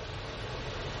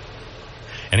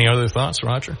 Any other thoughts,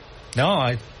 Roger? No,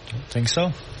 I don't think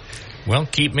so. Well,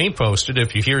 keep me posted.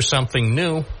 If you hear something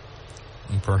new,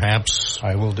 perhaps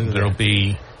I will do there'll that.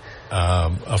 be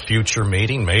a future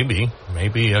meeting, maybe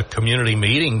a community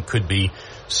meeting could be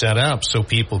set up so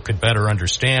people could better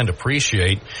understand,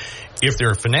 appreciate if there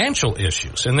are financial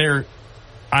issues. And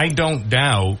I don't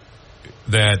doubt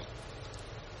that,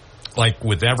 like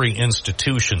with every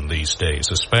institution these days,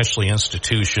 especially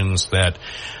institutions that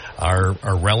are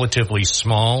relatively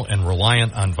small and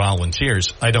reliant on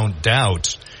volunteers, I don't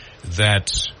doubt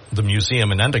that the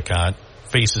museum in Endicott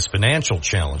faces financial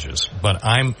challenges, but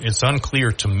it's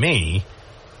unclear to me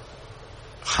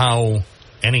how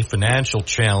any financial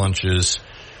challenges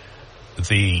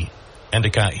the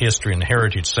Endicott History and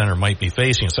Heritage Center might be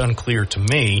facing. It's unclear to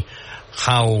me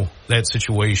how that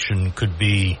situation could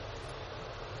be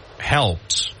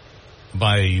helped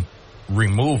by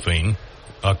removing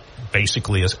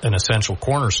basically an essential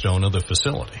cornerstone of the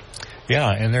facility. Yeah,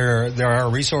 and there are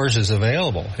resources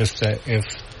available. If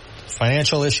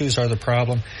financial issues are the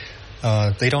problem,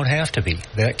 they don't have to be.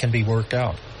 That can be worked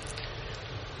out.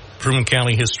 Truman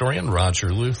County historian Roger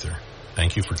Luther,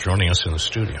 thank you for joining us in the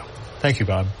studio. Thank you,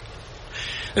 Bob.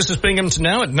 This is Binghamton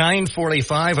Now at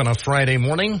 9:45 on a Friday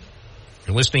morning.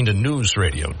 You're listening to News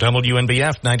Radio,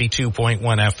 WNBF 92.1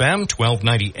 FM,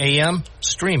 1290 AM,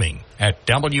 streaming at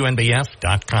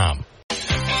WNBF.com.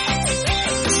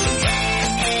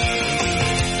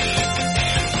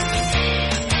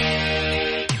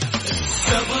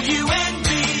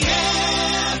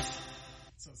 WNBF.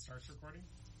 So it starts recording?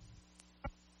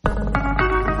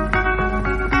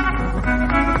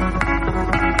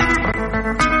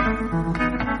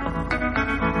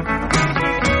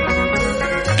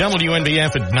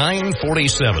 WNBF at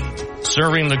 9:47,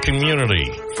 serving the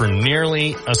community for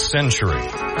nearly a century.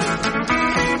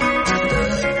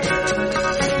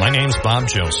 My name's Bob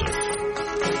Joseph.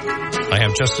 I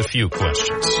have just a few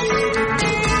questions.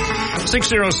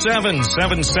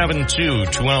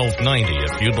 607-772-1290.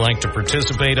 If you'd like to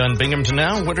participate on Binghamton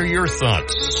Now, what are your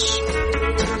thoughts?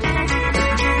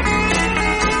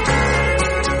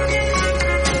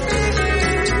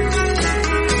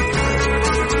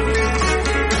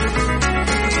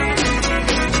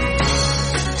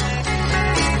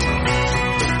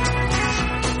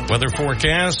 Weather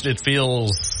forecast, it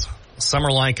feels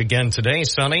summer-like again today.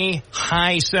 Sunny,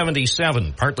 high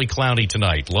 77, partly cloudy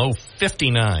tonight, low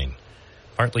 59.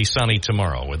 Partly sunny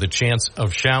tomorrow with a chance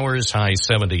of showers, high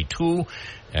 72.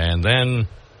 And then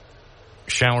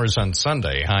showers on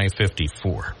Sunday, high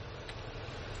 54.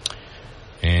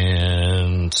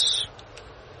 And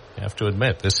I have to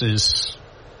admit, this is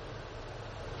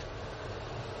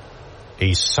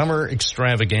a summer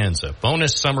extravaganza.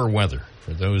 Bonus summer weather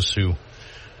for those who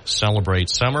celebrate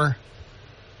summer.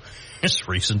 It's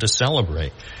reason to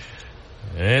celebrate.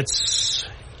 It's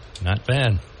not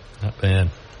bad. Not bad.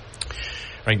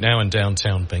 Right now in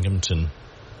downtown Binghamton,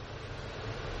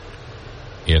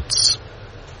 it's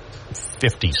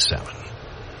 57.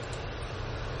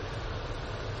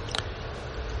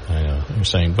 You're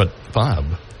saying, but Bob,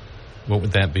 what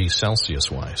would that be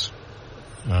Celsius-wise?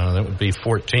 That would be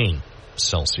 14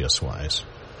 Celsius-wise.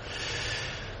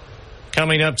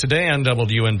 Coming up today on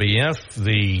WNBF,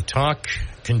 the talk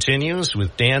continues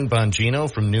with Dan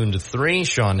Bongino from noon to 3,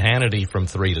 Sean Hannity from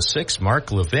 3 to 6,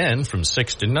 Mark Levin from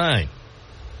 6 to 9.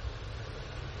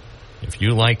 If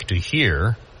you like to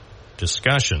hear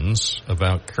discussions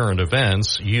about current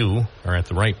events, you are at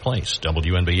the right place.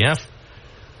 WNBF,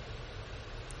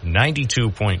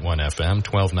 92.1 FM,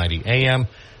 1290 AM.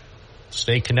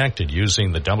 Stay connected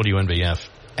using the WNBF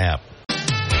app.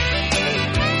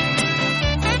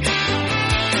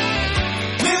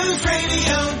 News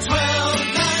Radio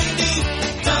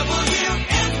 1290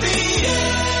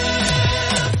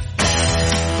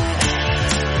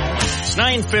 WNBF. It's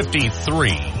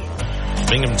 9:53.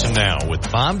 Binghamton Now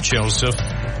with Bob Joseph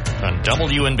on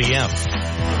WNBF.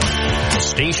 A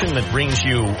station that brings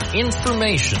you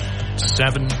information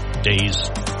 7 days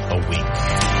a week.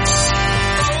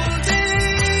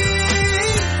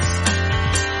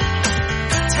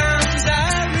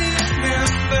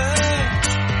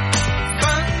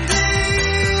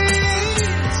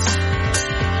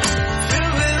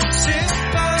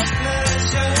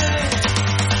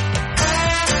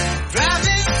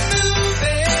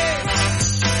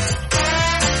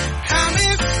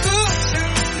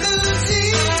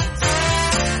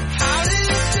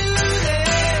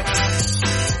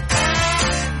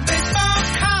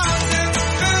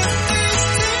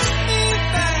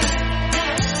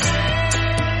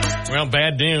 Well,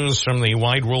 bad news from the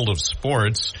wide world of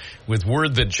sports with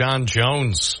word that John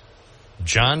Jones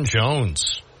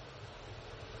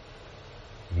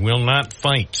will not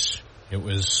fight. It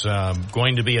was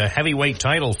going to be a heavyweight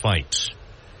title fight.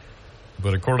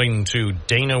 But according to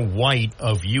Dana White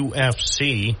of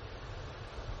UFC,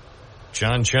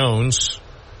 John Jones,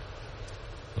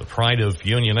 the pride of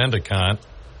Union Endicott,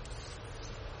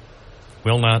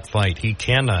 will not fight. He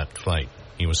cannot fight.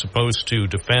 He was supposed to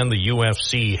defend the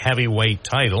UFC heavyweight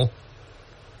title.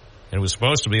 It was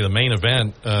supposed to be the main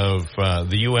event of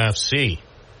the UFC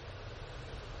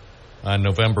on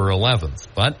November 11th.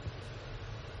 But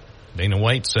Dana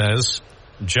White says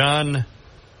John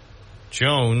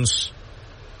Jones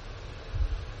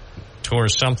tore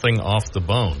something off the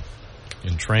bone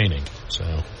in training.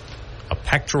 So, a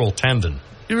pectoral tendon.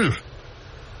 I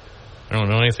don't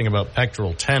know anything about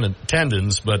pectoral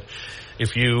tendons, but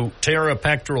if you tear a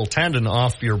pectoral tendon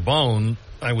off your bone,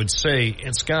 I would say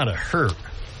it's got to hurt.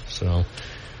 So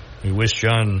we wish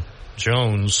John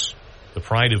Jones, the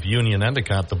pride of Union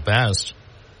Endicott, the best.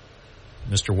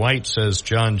 Mr. White says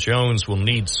John Jones will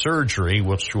need surgery,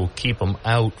 which will keep him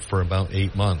out for about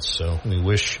 8 months. So we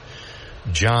wish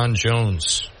John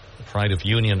Jones, the pride of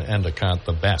Union Endicott,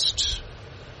 the best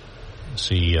as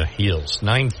he heals.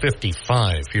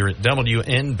 9:55 here at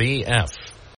WNBF.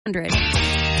 100.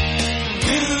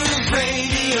 News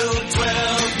Radio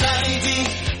 1290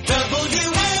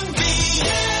 WNBF.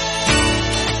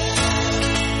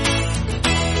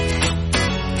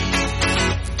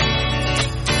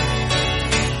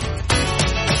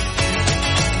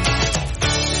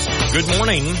 Good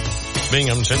morning,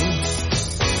 Binghamton,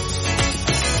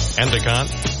 Endicott,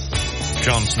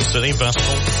 Johnson City,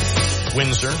 Vestal,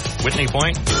 Windsor, Whitney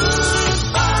Point,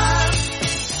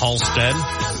 Halstead,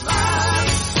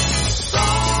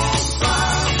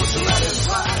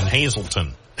 and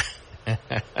Hazleton.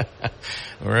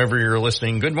 Wherever you're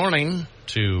listening, good morning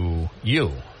to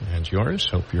you and yours.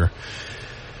 Hope you're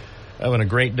having a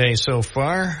great day so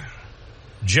far.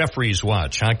 Jeffries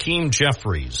Watch. Hakeem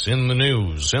Jeffries in the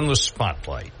news, in the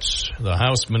spotlight. The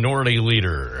House Minority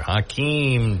Leader,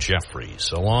 Hakeem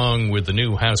Jeffries, along with the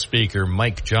new House Speaker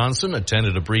Mike Johnson,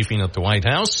 attended a briefing at the White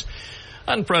House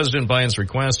on President Biden's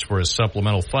request for a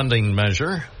supplemental funding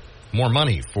measure, more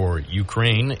money for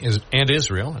Ukraine and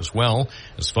Israel, as well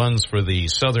as funds for the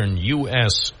southern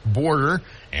U.S. border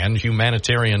and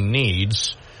humanitarian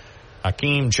needs.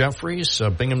 Hakeem Jeffries, a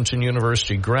Binghamton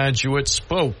University graduate,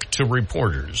 spoke to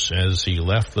reporters as he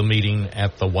left the meeting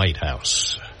at the White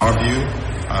House. Our view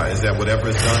is that whatever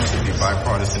is done should be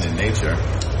bipartisan in nature.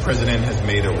 The President has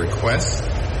made a request.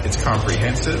 It's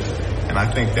comprehensive, and I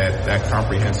think that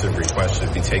comprehensive request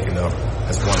should be taken up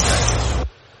as one package.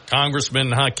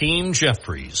 Congressman Hakeem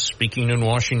Jeffries speaking in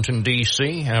Washington,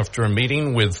 D.C. after a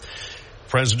meeting with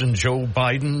President Joe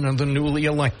Biden and the newly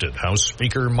elected House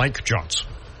Speaker Mike Johnson.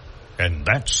 And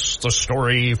that's the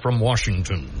story from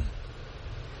Washington.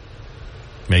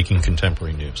 Making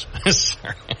contemporary news.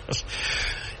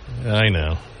 I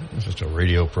know. It's just a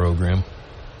radio program.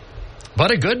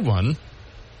 But a good one.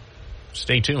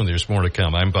 Stay tuned. There's more to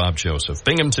come. I'm Bob Joseph.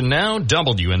 Binghamton Now,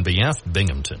 WNBF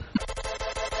Binghamton.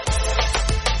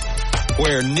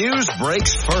 where news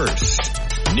breaks first.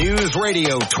 News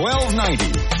Radio 1290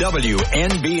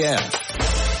 WNBF.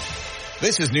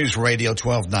 This is News Radio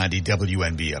 1290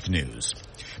 WNBF News.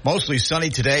 Mostly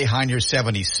sunny today, high near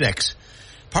 76.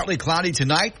 Partly cloudy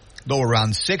tonight, low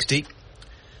around 60.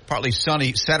 Partly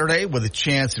sunny Saturday with a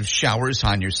chance of showers,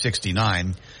 high near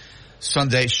 69.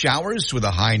 Sunday showers with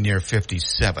a high near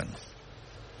 57.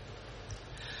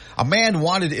 A man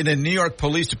wanted in a New York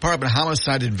Police Department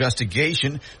homicide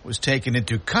investigation was taken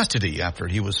into custody after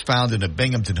he was found in a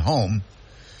Binghamton home.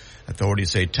 Authorities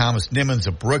say Thomas Nimmons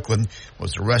of Brooklyn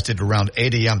was arrested around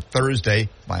 8 a.m. Thursday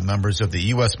by members of the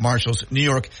U.S. Marshals New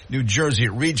York, New Jersey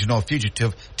Regional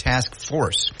Fugitive Task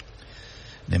Force.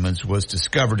 Nimmons was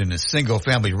discovered in a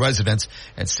single-family residence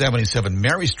at 77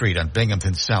 Mary Street on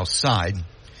Binghamton's south side.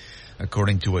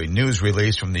 According to a news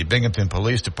release from the Binghamton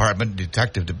Police Department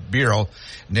Detective Bureau,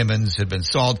 Nimmons had been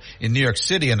sold in New York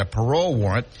City on a parole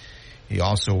warrant. He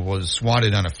also was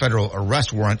wanted on a federal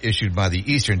arrest warrant issued by the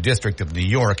Eastern District of New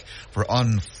York for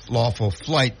unlawful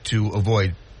flight to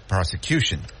avoid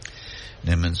prosecution.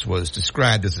 Nimmons was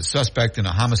described as a suspect in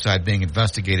a homicide being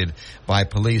investigated by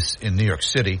police in New York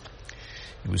City.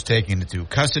 He was taken into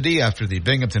custody after the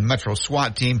Binghamton Metro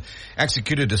SWAT team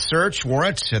executed a search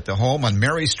warrant at the home on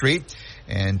Mary Street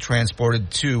and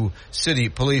transported to city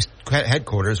police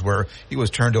headquarters, where he was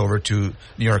turned over to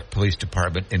New York Police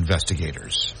Department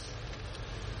investigators.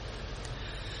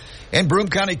 In Broome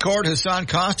County Court, Hassan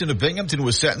Costin of Binghamton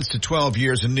was sentenced to 12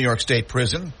 years in New York State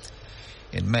Prison.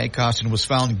 In May, Costin was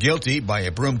found guilty by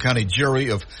a Broome County jury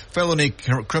of felony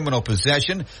criminal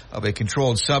possession of a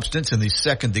controlled substance in the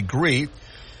second degree,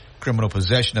 criminal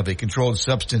possession of a controlled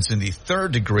substance in the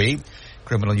third degree,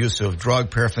 criminal use of drug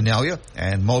paraphernalia,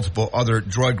 and multiple other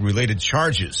drug-related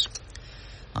charges.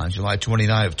 On July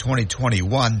 29 of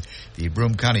 2021, the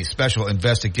Broome County Special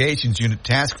Investigations Unit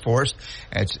Task Force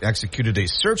executed a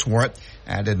search warrant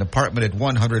at an apartment at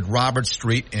 100 Roberts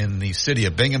Street in the city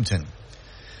of Binghamton.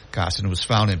 Costin was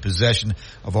found in possession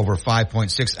of over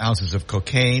 5.6 ounces of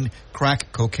cocaine,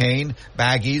 crack cocaine,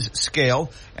 baggies,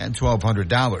 scale, and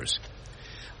 $1,200.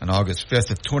 On August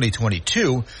 5th of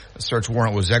 2022, a search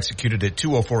warrant was executed at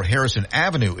 204 Harrison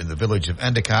Avenue in the village of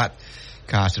Endicott.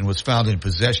 Costin was found in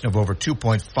possession of over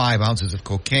 2.5 ounces of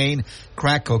cocaine,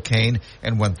 crack cocaine,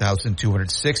 and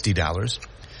 $1,260.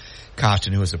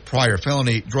 Costin, who has a prior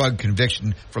felony drug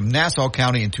conviction from Nassau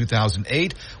County in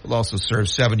 2008, will also serve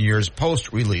 7 years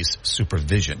post-release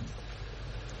supervision.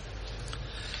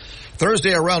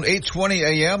 Thursday around 8:20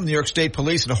 a.m., New York State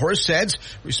Police and Horseheads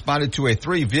responded to a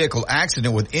 3-vehicle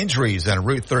accident with injuries on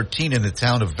Route 13 in the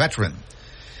town of Veteran.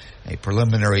 A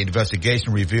preliminary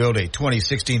investigation revealed a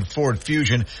 2016 Ford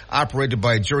Fusion operated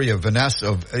by a jury of Vanessa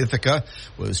of Ithaca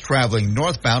was traveling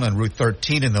northbound on Route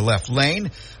 13 in the left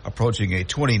lane, approaching a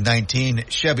 2019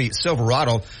 Chevy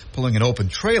Silverado, pulling an open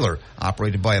trailer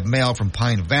operated by a male from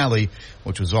Pine Valley,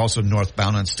 which was also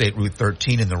northbound on State Route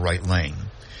 13 in the right lane.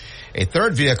 A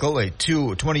third vehicle, a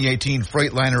 2018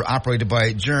 Freightliner operated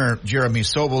by Jeremy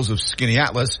Sobels of Skinny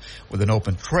Atlas with an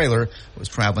open trailer, was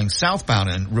traveling southbound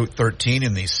on Route 13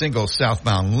 in the single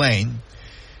southbound lane.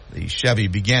 The Chevy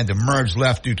began to merge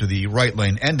left due to the right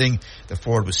lane ending. The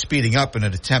Ford was speeding up in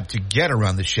an attempt to get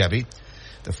around the Chevy.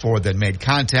 The Ford then made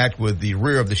contact with the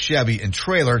rear of the Chevy and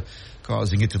trailer,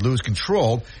 causing it to lose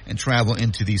control and travel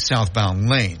into the southbound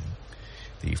lane.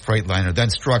 The Freightliner then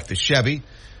struck the Chevy.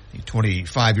 The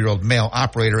 25-year-old male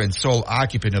operator and sole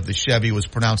occupant of the Chevy was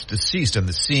pronounced deceased on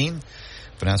the scene.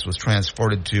 Vanessa was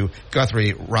transported to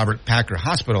Guthrie Robert Packer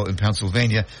Hospital in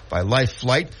Pennsylvania by Life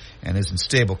Flight and is in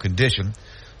stable condition.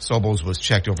 Sobels was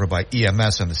checked over by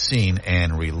EMS on the scene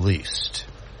and released.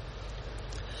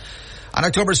 On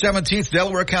October 17th,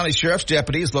 Delaware County Sheriff's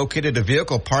deputies located a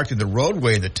vehicle parked in the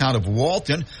roadway in the town of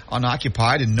Walton,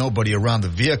 unoccupied and nobody around the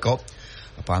vehicle.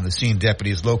 Upon the scene,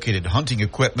 deputies located hunting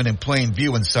equipment in plain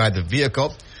view inside the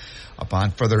vehicle.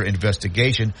 Upon further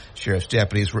investigation, sheriff's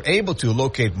deputies were able to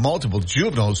locate multiple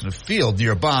juveniles in a field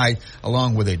nearby,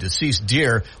 along with a deceased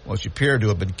deer, which appeared to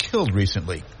have been killed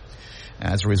recently.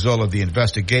 As a result of the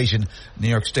investigation, New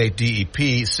York State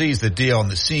DEP seized the deer on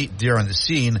the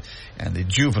scene, and the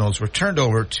juveniles were turned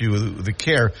over to the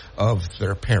care of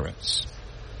their parents.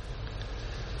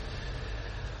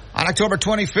 On October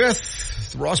 25th,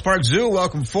 the Ross Park Zoo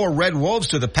welcomed 4 red wolves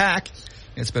to the pack.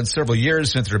 It's been several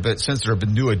years since there have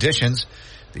been new additions.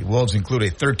 The wolves include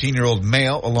a 13-year-old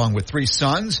male along with 3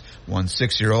 sons, one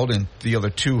 6-year-old and the other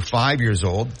 2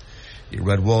 5-years-old. The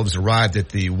red wolves arrived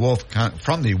at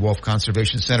from the Wolf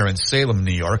Conservation Center in Salem,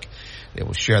 New York. They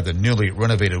will share the newly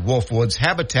renovated Wolfwoods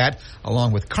habitat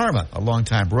along with Karma, a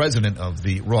longtime resident of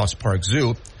the Ross Park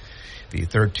Zoo. The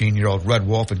 13-year-old red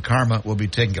wolf and Karma will be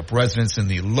taking up residence in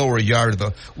the lower yard of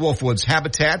the Wolfwoods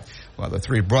habitat, while the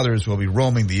three brothers will be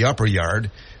roaming the upper yard.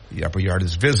 The upper yard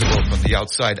is visible from the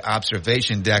outside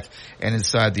observation deck and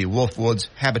inside the Wolfwoods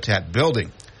habitat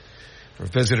building. For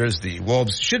visitors, the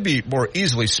wolves should be more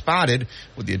easily spotted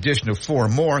with the addition of 4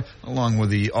 more, along with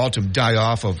the autumn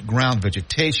die-off of ground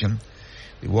vegetation.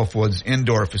 The Wolfwoods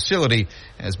indoor facility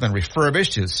has been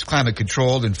refurbished, is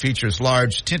climate-controlled, and features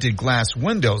large tinted glass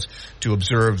windows to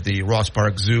observe the Ross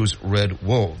Park Zoo's red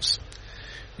wolves.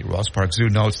 The Ross Park Zoo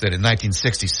notes that in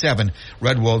 1967,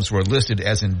 red wolves were listed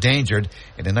as endangered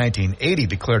and in 1980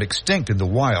 declared extinct in the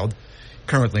wild.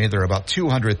 Currently, there are about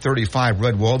 235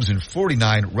 red wolves in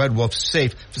 49 red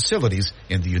wolf-safe facilities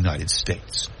in the United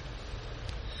States.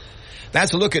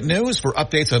 That's a look at news. For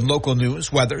updates on local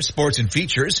news, weather, sports, and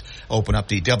features, open up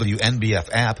the WNBF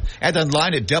app and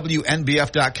online at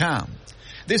WNBF.com.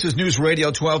 This is News Radio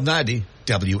 1290,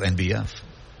 WNBF.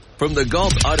 From the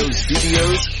Galt Auto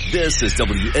Studios, this is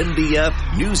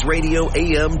WNBF News Radio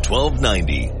AM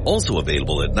 1290. Also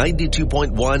available at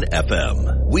 92.1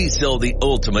 FM. We sell the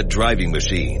ultimate driving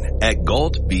machine at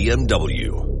Galt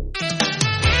BMW.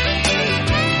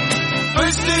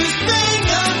 First is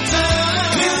Binghamton.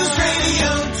 News Radio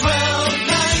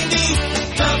 1290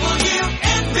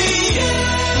 WNBF.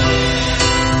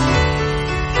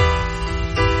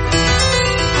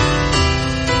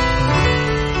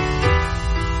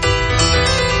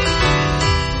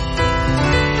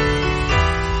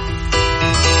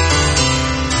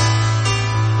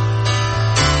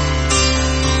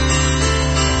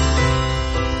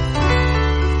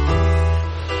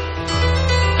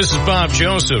 This is Bob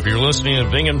Joseph. You're listening to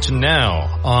Binghamton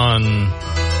Now on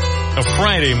a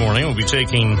Friday morning. We'll be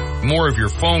taking more of your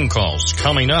phone calls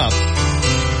coming up.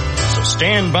 So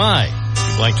stand by.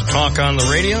 If you'd like to talk on the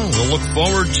radio, we'll look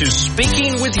forward to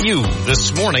speaking with you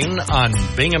this morning on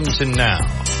Binghamton Now.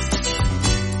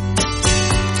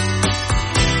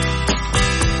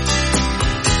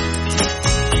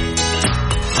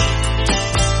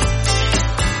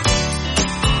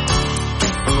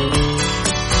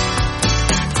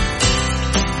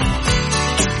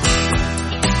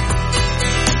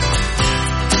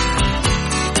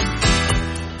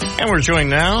 And we're joined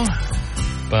now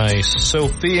by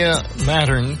Sophia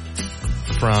Mattern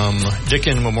from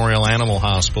Dickin Memorial Animal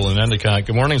Hospital in Endicott.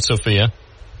 Good morning, Sophia.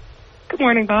 Good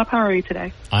morning, Bob. How are you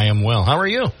today? I am well. How are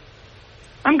you?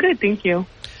 I'm good, thank you.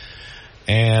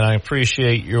 And I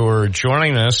appreciate your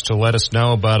joining us to let us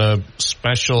know about a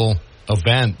special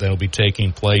event that will be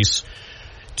taking place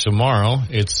tomorrow.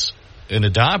 It's an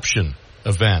adoption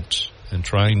event and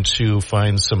trying to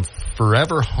find some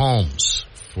forever homes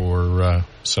for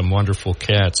some wonderful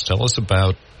cats. Tell us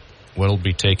about what will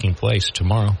be taking place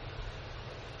tomorrow.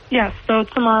 Yes, so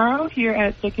tomorrow here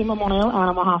at Dickin Memorial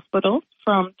Animal Hospital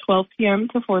from 12 p.m.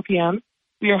 to 4 p.m.,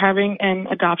 we are having an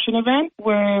adoption event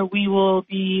where we will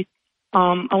be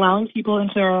allowing people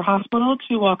into our hospital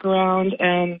to walk around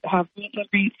and have meet and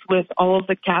greets with all of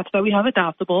the cats that we have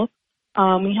adoptable.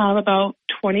 We have about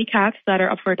 20 cats that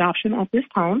are up for adoption at this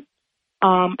time.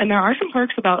 And there are some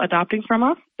perks about adopting from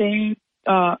us.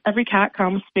 Every cat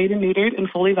comes spayed and neutered and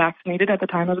fully vaccinated at the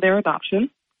time of their adoption.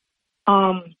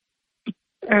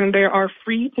 And they are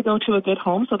free to go to a good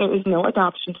home, so there is no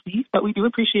adoption fee, but we do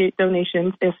appreciate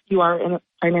donations if you are in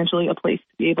financially a place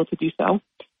to be able to do so.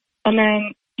 And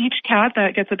then each cat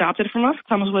that gets adopted from us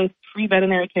comes with free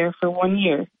veterinary care for 1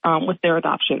 year with their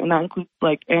adoption, and that includes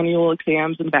like annual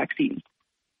exams and vaccines.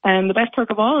 And the best perk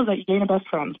of all is that you gain a best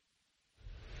friend.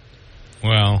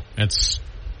 Well,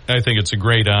 I think it's a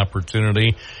great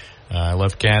opportunity. I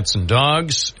love cats and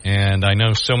dogs, and I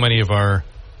know so many of our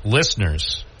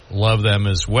listeners love them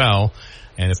as well.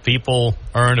 And if people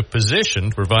are in a position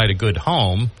to provide a good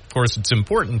home, of course, it's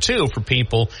important, too, for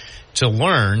people to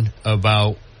learn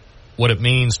about what it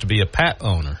means to be a pet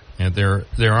owner. And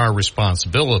there are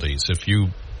responsibilities. If you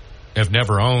have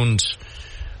never owned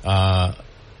a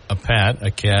pet,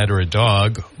 a cat or a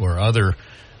dog or other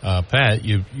pet,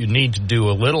 you need to do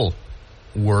a little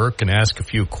work and ask a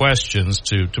few questions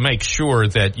to make sure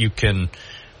that you can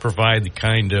provide the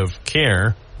kind of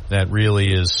care that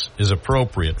really is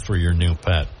appropriate for your new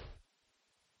pet.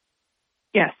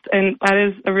 Yes, and that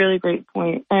is a really great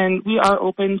point. And we are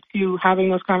open to having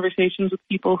those conversations with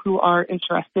people who are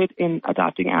interested in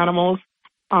adopting animals,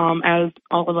 as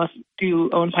all of us do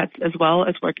own pets as well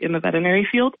as work in the veterinary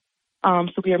field.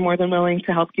 So we are more than willing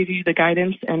to help give you the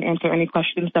guidance and answer any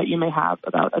questions that you may have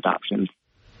about adoptions.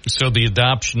 So the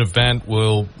adoption event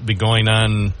will be going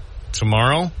on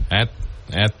tomorrow at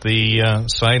the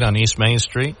site on East Main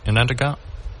Street in Endicott?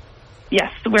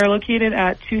 Yes, we're located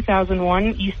at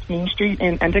 2001 East Main Street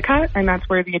in Endicott, and that's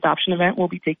where the adoption event will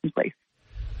be taking place.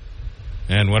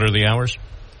 And what are the hours?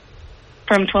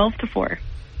 From 12 to 4.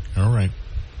 All right.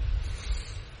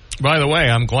 By the way,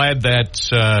 I'm glad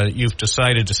that you've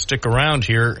decided to stick around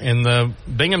here in the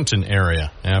Binghamton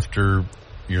area after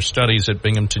your studies at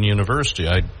Binghamton University.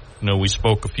 I know we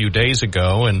spoke a few days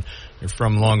ago, and you're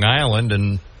from Long Island,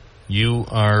 and you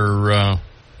are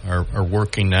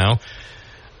working now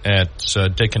at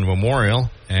Dickin Memorial,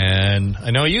 and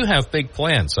I know you have big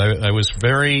plans. I was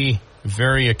very,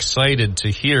 very excited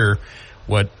to hear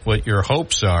what your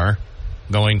hopes are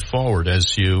going forward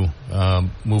as you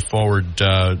move forward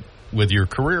with your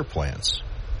career plans.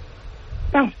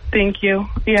 Oh, thank you.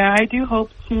 Yeah, I do hope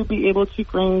to be able to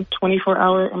bring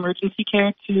 24-hour emergency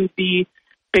care to the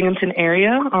Binghamton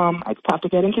area. I just have to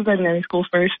get into veterinary school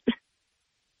first.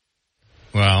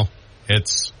 Well,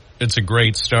 it's a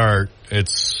great start.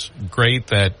 It's great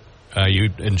that you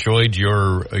enjoyed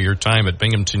your time at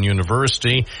Binghamton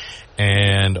University,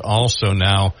 and also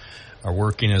now are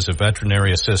working as a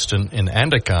veterinary assistant in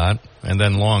Endicott, and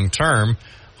then long term,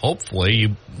 hopefully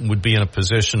you would be in a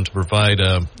position to provide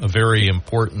a very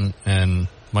important and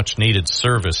much needed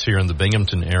service here in the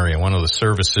Binghamton area. One of the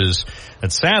services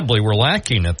that sadly we're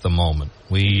lacking at the moment.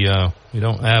 We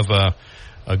don't have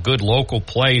a good local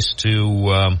place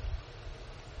to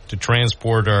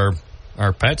transport our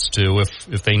pets to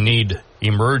if they need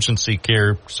emergency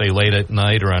care, say late at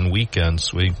night or on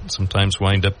weekends. We sometimes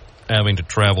wind up having to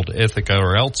travel to Ithaca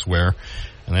or elsewhere,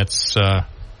 and that's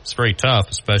it's very tough,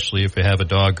 especially if you have a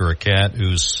dog or a cat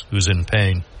who's in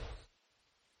pain.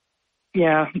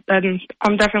 Yeah, and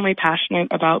I'm definitely passionate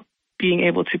about being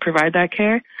able to provide that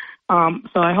care.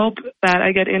 So I hope that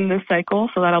I get in this cycle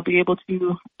so that I'll be able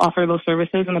to offer those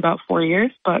services in about 4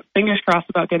 years. But fingers crossed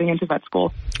about getting into vet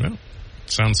school. Well,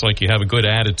 sounds like you have a good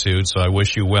attitude, so I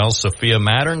wish you well. Sophia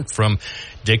Mattern from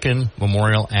Dickin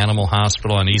Memorial Animal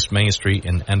Hospital on East Main Street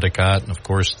in Endicott. And, of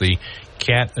course, the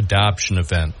cat adoption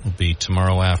event will be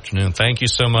tomorrow afternoon. Thank you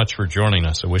so much for joining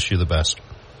us. I wish you the best.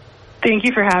 Thank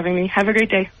you for having me. Have a great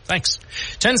day. Thanks.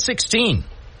 10:16.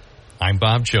 I'm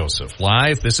Bob Joseph.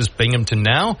 Live, this is Binghamton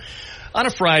Now. On a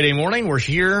Friday morning, we're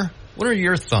here. What are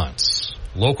your thoughts?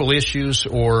 Local issues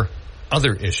or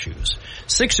other issues?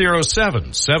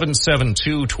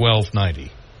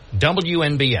 607-772-1290.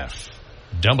 WNBF.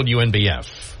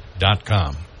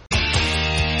 WNBF.com.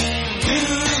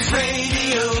 News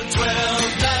Radio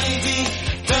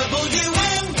 1290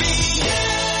 WNBF.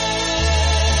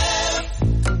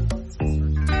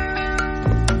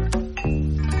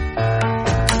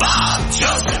 Bob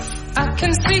Joseph. I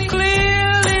can see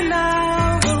clearly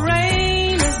now the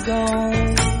rain is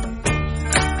gone.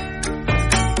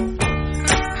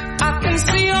 I can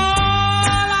see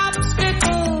all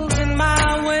obstacles in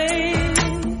my way.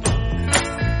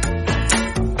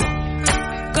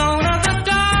 Gone are the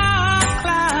dark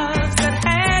clouds that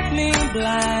had me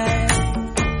blind.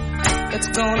 It's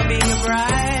gonna be a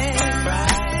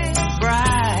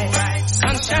bright,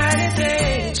 sunshiny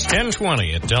day.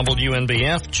 10:20 at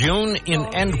WNBF. June in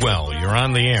Endwell, you're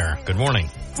on the air. Good morning.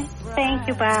 Thank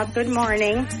you, Bob. Good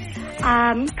morning.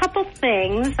 Couple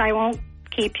things. I won't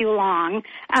keep you long.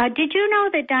 Did you know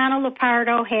that Donald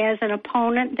Lupardo has an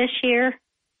opponent this year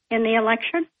in the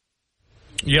election?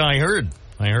 Yeah, I heard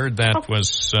that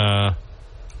was,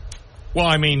 well,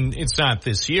 I mean, it's not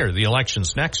this year. The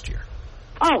election's next year.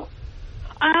 Oh,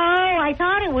 I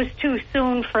thought it was too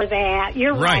soon for that.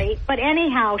 You're right. But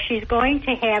anyhow, she's going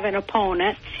to have an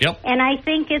opponent. Yep. And I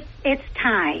think it's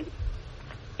time.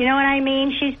 You know what I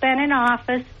mean? She's been in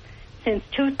office since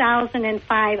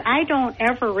 2005. I don't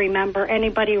ever remember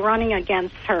anybody running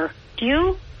against her. Do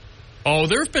you? Oh,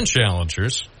 there have been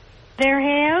challengers. There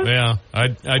have? Yeah, I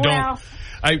don't. Well,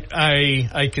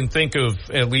 I can think of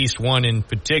at least one in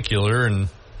particular, and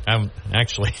I'm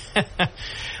actually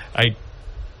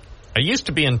I used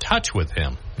to be in touch with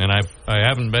him, and I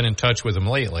haven't been in touch with him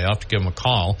lately. I'll have to give him a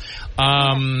call.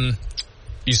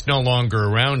 He's no longer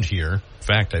around here. In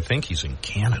fact, I think he's in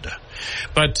Canada.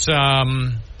 But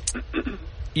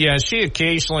yeah, she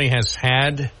occasionally has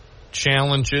had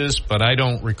challenges, but I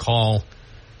don't recall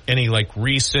any like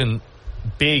recent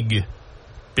big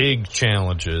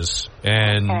challenges.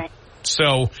 And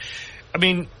so, I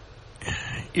mean,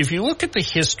 if you look at the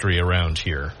history around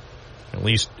here, at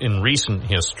least in recent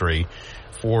history,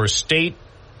 for state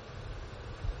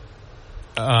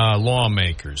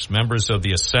lawmakers, members of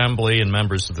the Assembly and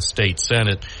members of the state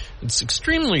Senate, it's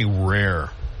extremely rare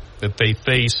that they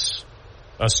face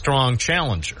a strong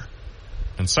challenger.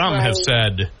 And some have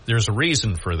said there's a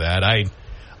reason for that.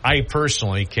 I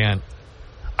personally can't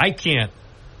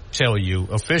tell you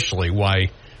officially why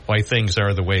things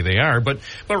are the way they are. But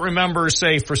remember,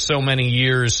 say, for so many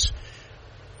years,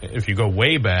 if you go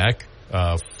way back,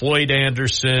 Floyd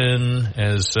Anderson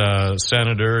as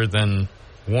senator, then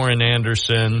Warren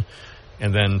Anderson,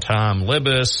 and then Tom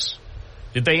Libous.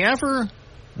 Did they ever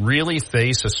really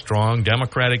face a strong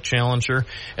Democratic challenger?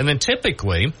 And then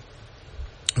typically,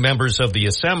 members of the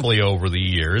Assembly over the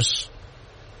years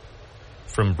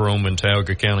from Broome and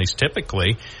Tioga counties,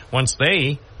 typically, once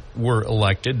they were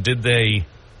elected, did they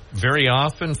very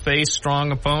often face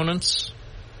strong opponents?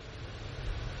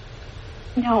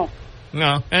 No.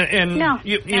 No, and no,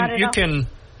 you can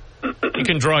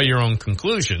draw your own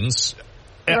conclusions.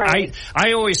 Right.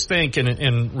 I always think,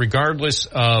 and regardless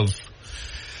of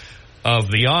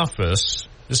the office,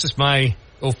 this is my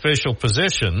official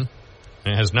position.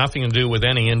 It has nothing to do with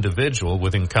any individual,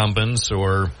 with incumbents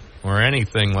or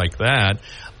anything like that.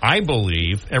 I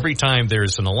believe every time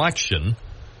there's an election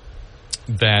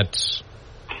that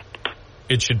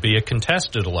it should be a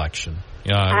contested election.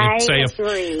 I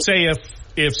agree. Say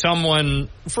if someone,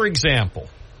 for example,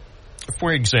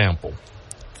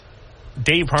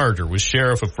 Dave Harder was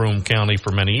sheriff of Broome County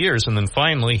for many years, and then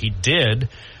finally he did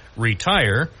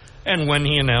retire. And when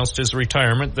he announced his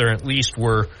retirement, there at least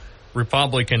were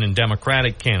Republican and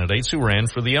Democratic candidates who ran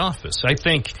for the office. I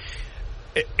think,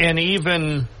 and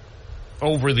even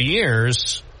over the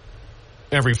years,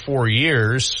 every 4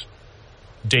 years,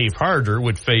 Dave Harder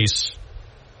would face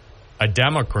a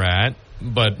Democrat,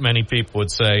 but many people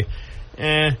would say,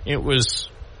 it was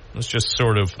just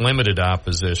sort of limited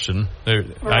opposition.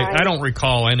 Right. I don't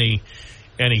recall any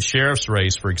sheriff's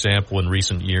race, for example, in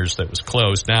recent years that was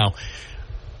close. Now,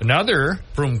 another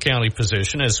Broome County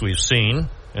position, as we've seen,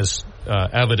 as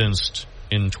evidenced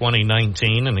in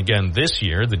 2019 and again this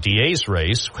year, the DA's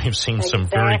race, we've seen some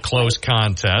very close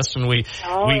contests, and we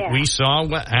saw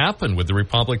what happened with the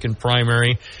Republican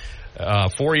primary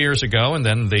 4 years ago, and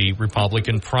then the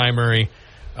Republican primary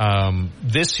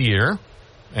this year,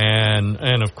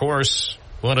 and of course,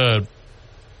 what an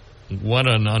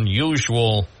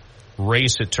unusual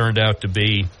race it turned out to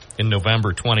be in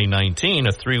November 2019,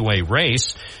 a three-way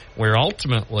race where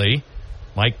ultimately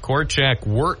Mike Korchak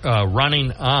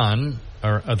running on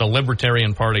the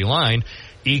Libertarian Party line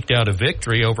eked out a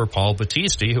victory over Paul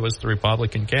Battisti, who was the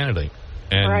Republican candidate.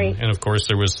 And of course,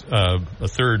 there was a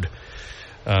third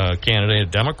candidate,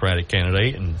 a Democratic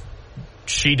candidate, and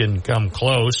she didn't come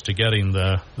close to getting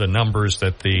the numbers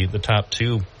that the top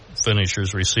two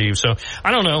finishers received. So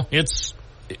I don't know. It's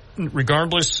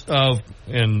regardless of,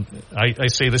 and I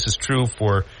say this is true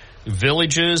for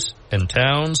villages and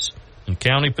towns and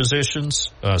county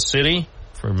positions, city,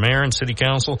 for mayor and city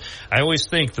council. I always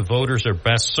think the voters are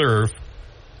best served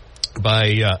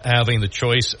by having the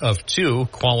choice of two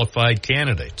qualified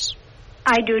candidates.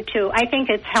 I do too. I think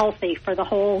it's healthy for the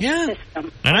whole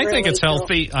system. And I think it's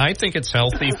healthy. I think it's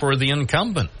healthy for the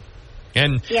incumbent.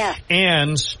 And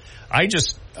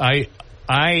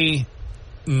I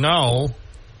know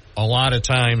a lot of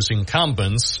times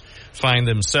incumbents find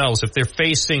themselves, if they're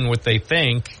facing what they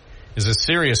think is a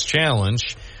serious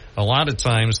challenge, a lot of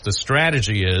times the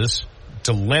strategy is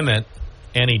to limit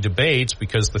any debates,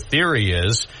 because the theory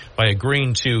is by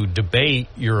agreeing to debate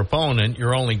your opponent,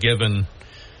 you're only giving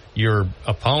your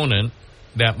opponent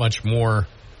that much more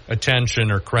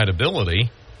attention or credibility,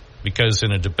 because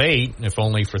in a debate, if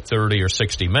only for 30 or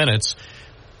 60 minutes,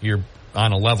 you're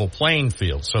on a level playing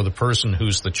field. So the person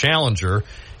who's the challenger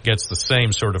gets the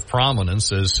same sort of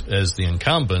prominence as the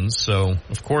incumbent. So,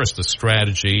 of course, the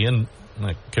strategy, and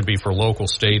it could be for local,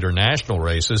 state, or national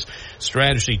races,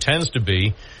 strategy tends to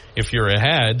be, if you're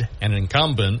ahead and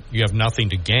incumbent, you have nothing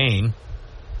to gain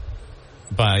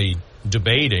by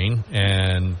debating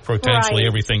and potentially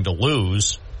everything to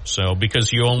lose. So,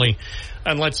 because you only,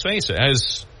 and let's face it,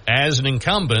 as an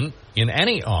incumbent in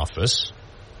any office,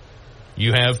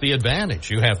 you have the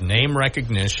advantage. You have name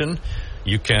recognition.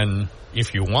 You can,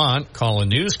 if you want, call a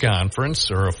news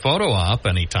conference or a photo op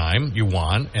anytime you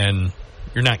want, and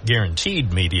you're not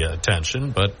guaranteed media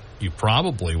attention, but you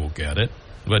probably will get it.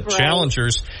 But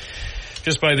challengers,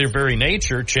 just by their very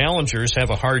nature, challengers have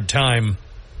a hard time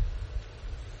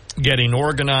getting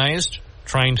organized,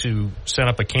 trying to set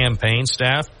up a campaign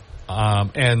staff,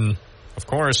 and, of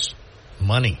course,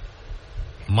 money.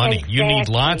 Exactly. You need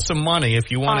lots of money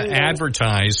if you want to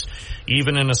advertise,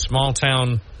 even in a small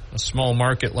town, a small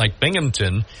market like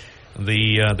Binghamton,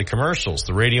 the commercials,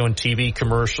 the radio and TV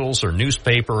commercials or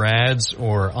newspaper ads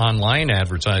or online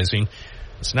advertising.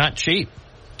 It's not cheap.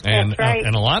 And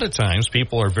a lot of times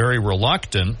people are very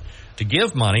reluctant to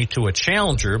give money to a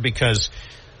challenger, because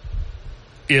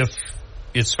if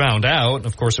it's found out,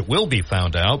 of course it will be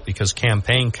found out because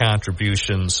campaign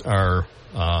contributions are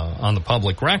on the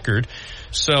public record.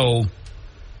 So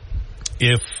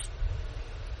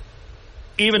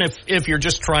even if you're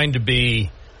just trying to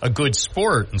be a good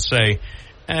sport and say,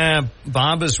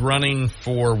 Bob is running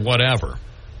for whatever.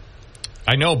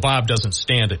 I know Bob doesn't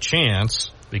stand a chance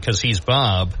because he's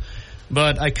Bob,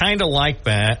 but I kind of like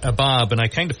Bob, and I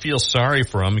kind of feel sorry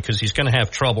for him because he's going to have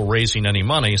trouble raising any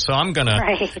money. So I'm going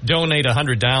to donate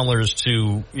 $100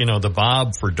 to, the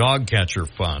Bob for Dog Catcher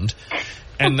Fund.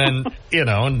 And then,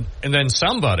 and then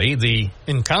somebody, the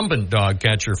incumbent dog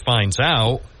catcher, finds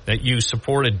out that you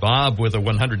supported Bob with a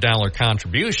 $100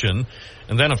 contribution.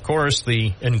 And then, of course,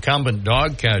 the incumbent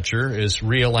dog catcher is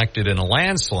reelected in a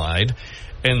landslide.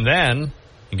 And then,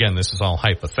 again, this is all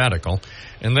hypothetical,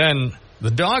 and then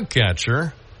the dog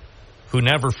catcher, who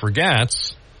never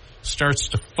forgets, starts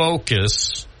to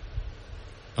focus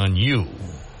on you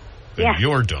and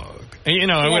your dog.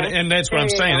 And, and that's what I'm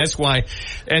saying. That's why,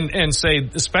 and say,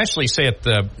 especially say at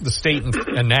the state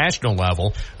and national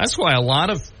level, that's why a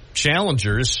lot of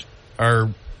challengers are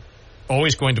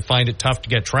always going to find it tough to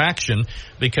get traction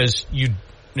because you,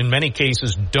 in many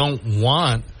cases, don't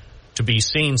want to be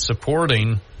seen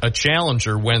supporting a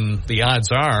challenger when the odds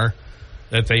are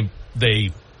that they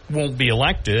won't be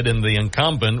elected and the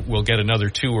incumbent will get another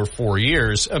 2 or 4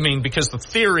 years. I mean, because the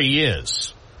theory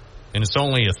is, and it's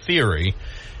only a theory,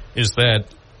 is that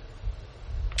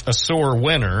a sore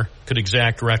winner could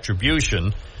exact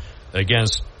retribution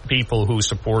against people who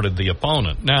supported the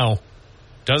opponent. Now,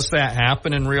 does that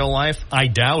happen in real life? I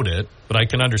doubt it, but I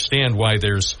can understand why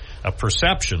there's a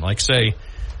perception. Like, say,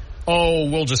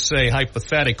 we'll just say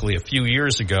hypothetically a few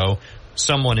years ago,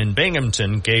 someone in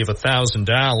Binghamton gave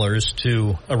 $1,000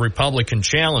 to a Republican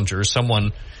challenger,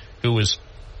 someone who was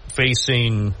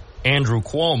facing Andrew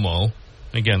Cuomo.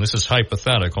 Again, this is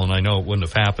hypothetical, and I know it wouldn't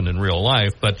have happened in real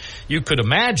life, but you could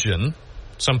imagine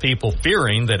some people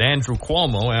fearing that Andrew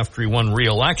Cuomo, after he won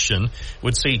re-election,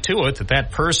 would see to it that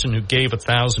that person who gave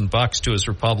 $1,000 to his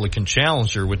Republican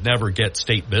challenger would never get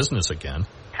state business again.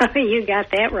 You got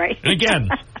that right. And again,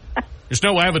 there's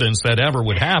no evidence that ever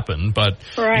would happen, but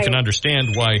you can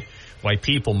understand why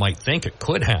people might think it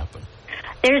could happen.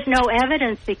 There's no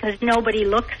evidence because nobody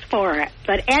looks for it.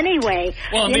 But anyway...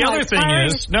 Well, and the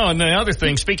other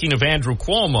thing, speaking of Andrew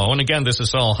Cuomo, and again, this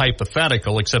is all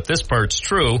hypothetical, except this part's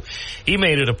true, he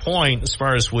made it a point, as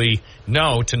far as we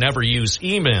know, to never use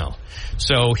email.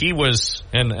 So he was,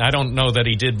 and I don't know that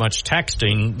he did much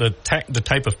texting, the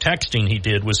type of texting he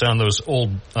did was on those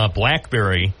old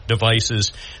BlackBerry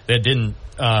devices that didn't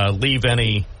leave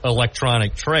any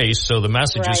electronic trace, so the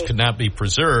messages could not be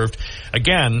preserved.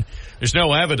 Again, there's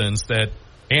no evidence that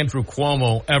Andrew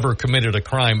Cuomo ever committed a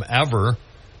crime ever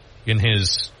in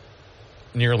his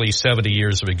nearly 70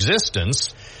 years of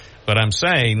existence. But I'm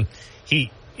saying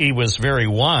he was very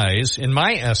wise, in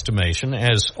my estimation,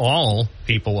 as all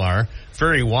people are,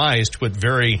 very wise to put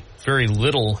very, very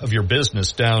little of your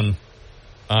business down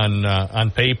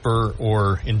on paper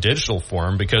or in digital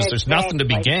form because there's nothing to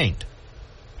be gained.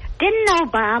 Didn't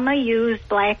Obama use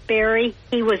BlackBerry?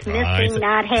 He was missing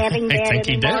not having that I think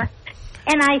anymore. He did.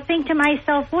 And I think to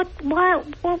myself, what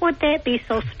would that be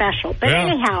so special? But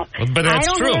anyhow, but that's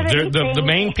true. The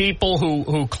main people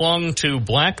who clung to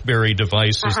BlackBerry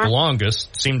devices the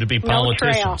longest seem to be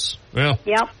politicians. No trail.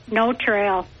 Yep, no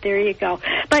trail. There you go.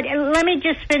 But let me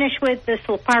just finish with this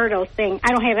Lupardo thing.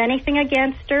 I don't have anything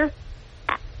against her.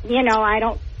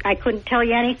 I couldn't tell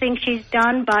you anything she's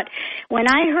done. But when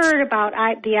I heard about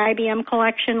the IBM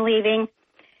collection leaving,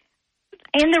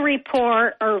 in the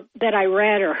report or that I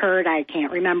read or heard, I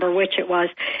can't remember which it was,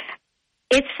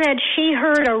 it said she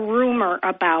heard a rumor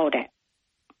about it.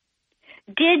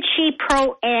 Did she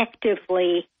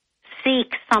proactively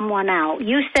seek someone out?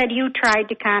 You said you tried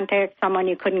to contact someone,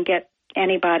 you couldn't get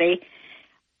anybody,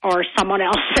 or someone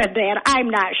else said that. I'm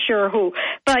not sure who.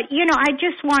 But, I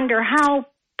just wonder how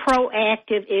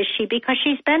proactive is she, because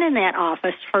she's been in that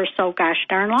office for so gosh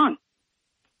darn long.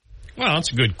 Well,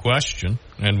 that's a good question,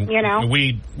 and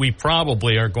we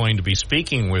probably are going to be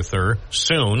speaking with her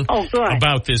soon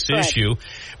about this issue.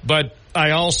 But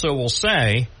I also will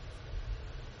say,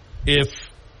 the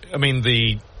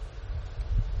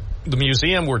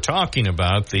museum we're talking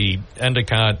about, the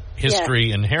Endicott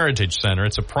History and Heritage Center,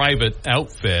 it's a private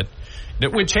outfit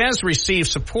which has received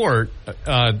support.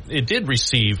 It did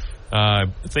receive, I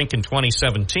think in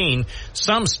 2017,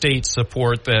 some state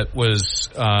support that was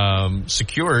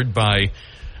secured by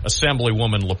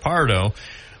Assemblywoman Lupardo.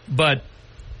 But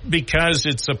because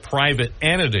it's a private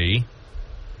entity,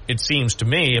 it seems to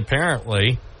me,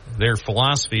 apparently, their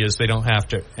philosophy is they don't have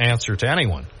to answer to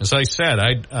anyone. As I said,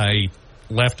 I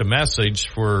left a message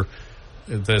for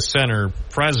the center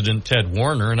president, Ted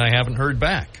Warner, and I haven't heard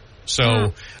back. So,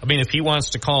 I mean, if he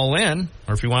wants to call in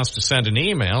or if he wants to send an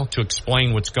email to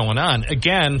explain what's going on,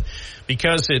 again,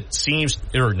 because it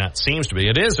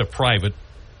is a private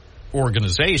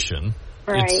organization.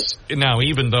 Right. Now,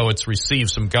 even though it's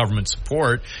received some government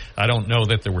support, I don't know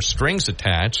that there were strings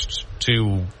attached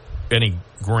to any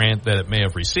grant that it may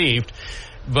have received.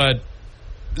 But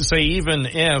say even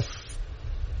if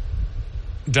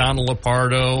Donald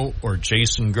Lepardo or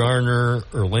Jason Garner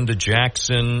or Linda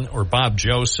Jackson or Bob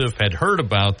Joseph had heard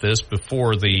about this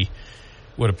before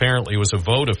what apparently was a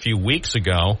vote a few weeks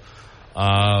ago,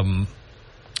 and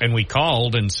we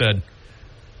called and said,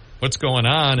 what's going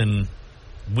on? And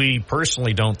we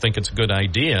personally don't think it's a good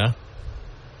idea.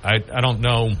 I don't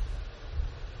know.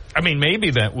 I mean,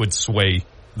 maybe that would sway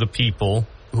the people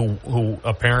who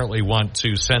apparently want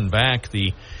to send back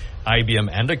the IBM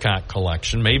Endicott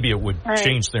collection. Maybe it would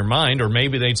change their mind, or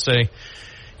maybe they'd say,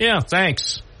 yeah,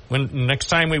 thanks. When next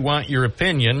time we want your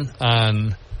opinion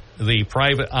on the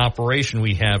private operation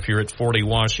we have here at 40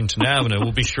 Washington Avenue,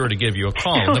 we'll be sure to give you a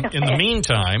call. In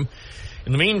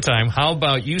the meantime, how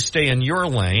about you stay in your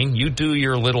lane, you do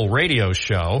your little radio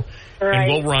show,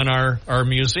 and we'll run our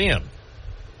museum.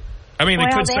 I mean,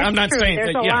 I'm not saying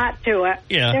there's a lot to it.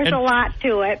 Yeah, there's a lot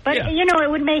to it, but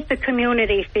it would make the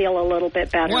community feel a little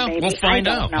bit better. Well, maybe. We'll find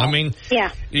out. Know. I mean,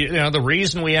 the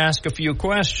reason we ask a few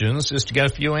questions is to get a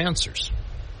few answers.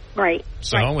 Right.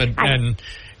 So, and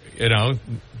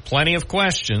plenty of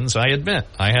questions. I admit,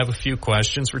 I have a few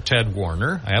questions for Ted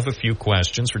Warner. I have a few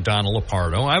questions for Donald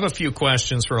Lepardo. I have a few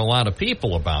questions for a lot of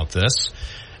people about this,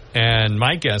 and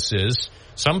my guess is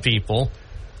some people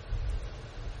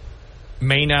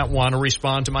may not want to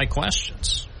respond to my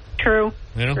questions. True.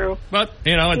 True. But,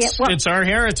 it's our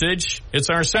heritage. It's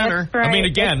our center. Right. I mean,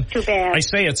 again, too bad. I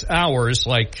say it's ours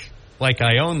like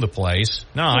I own the place.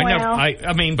 No,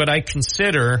 I mean, but I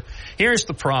consider, here's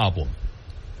the problem.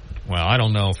 Well, I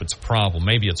don't know if it's a problem.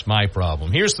 Maybe it's my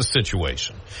problem. Here's the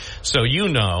situation. So you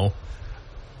know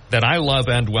that I love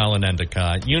Endwell and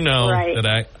Endicott. You know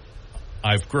that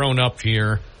I've grown up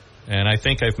here, and I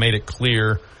think I've made it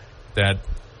clear that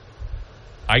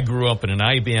I grew up in an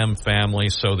IBM family,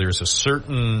 so there's a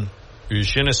certain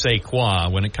je ne sais quoi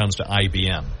when it comes to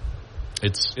IBM.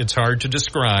 It's hard to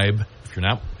describe.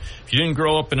 If you didn't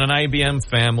grow up in an IBM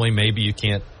family, maybe you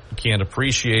can't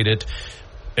appreciate it.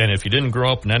 And if you didn't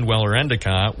grow up in Endwell or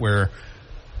Endicott, where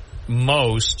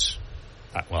most,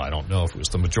 well, I don't know if it was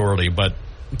the majority, but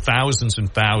thousands and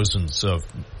thousands of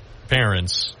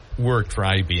parents worked for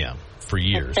IBM for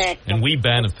years, and we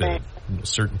benefited from a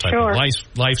certain type of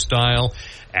lifestyle,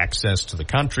 access to the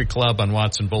country club on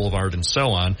Watson Boulevard, and so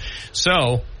on.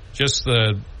 So just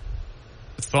the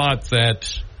thought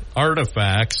that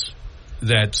artifacts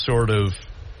that sort of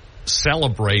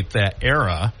celebrate that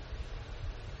era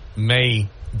may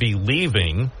be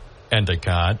leaving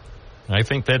Endicott, I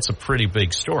think that's a pretty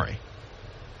big story.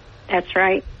 That's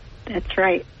right.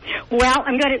 Well,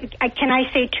 can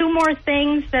I say two more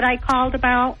things that I called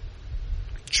about?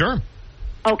 Sure.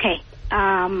 Okay.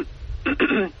 Well,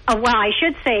 I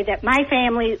should say that my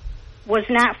family was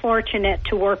not fortunate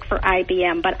to work for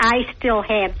IBM, but I still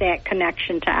have that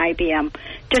connection to IBM.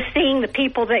 Just seeing the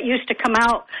people that used to come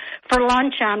out for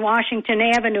lunch on Washington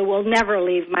Avenue will never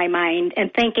leave my mind,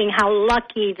 and thinking how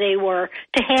lucky they were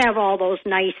to have all those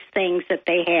nice things that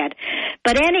they had.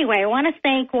 But anyway, I want to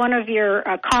thank one of your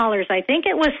callers, I think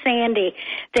it was Sandy,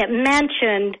 that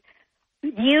mentioned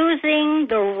using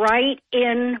the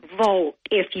write-in vote.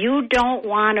 If you don't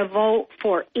want to vote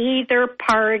for either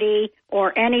party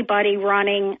or anybody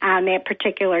running on that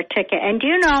particular ticket. And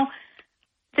you know,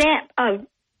 that a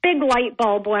big light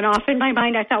bulb went off in my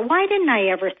mind. I thought, why didn't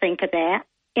I ever think of that?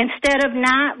 Instead of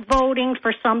not voting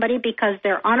for somebody because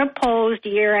they're unopposed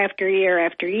year after year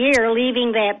after year,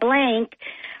 leaving that blank,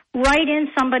 write in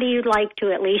somebody you'd like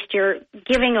to. At least you're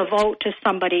giving a vote to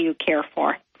somebody you care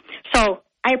for. So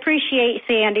I appreciate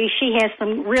Sandy. She has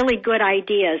some really good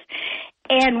ideas.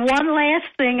 And one last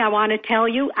thing I want to tell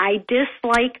you, I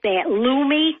dislike that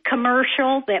Lumi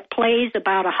commercial that plays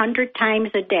about 100 times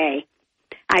a day.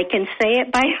 I can say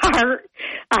it by heart.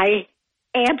 I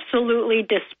absolutely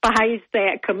despise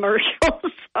that commercial. So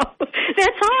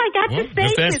that's all I got to say today.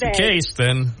 If that's the case,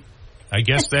 then I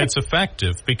guess that's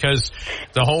effective, because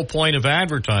the whole point of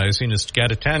advertising is to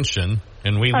get attention,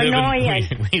 and we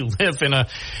live in a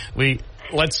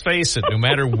let's face it, no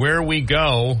matter where we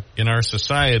go in our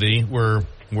society, we're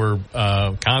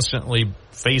constantly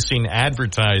facing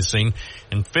advertising,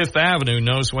 and Fifth Avenue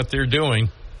knows what they're doing.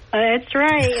 That's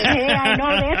right. Hey, I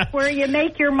know that's where you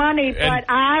make your money, but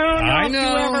I don't know if you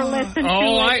ever listen to it.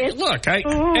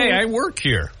 I work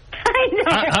here. I know.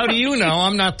 How do you know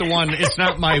I'm not the one? It's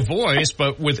not my voice,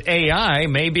 but with AI,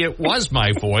 maybe it was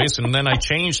my voice, and then I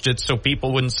changed it so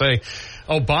people wouldn't say,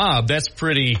 "Oh, Bob, that's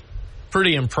pretty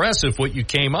impressive what you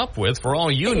came up with." For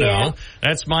all you know,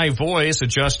 that's my voice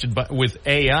adjusted with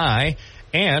AI,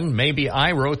 and maybe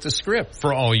I wrote the script.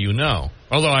 For all you know,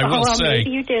 although I will say,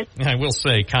 maybe you did. I will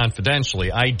say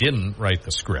confidentially, I didn't write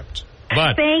the script.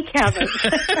 But thank heaven.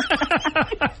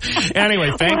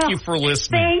 Anyway, thank you for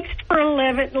listening. Thanks for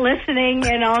listening,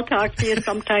 and I'll talk to you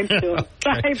sometime soon.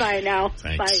 Okay. Bye now.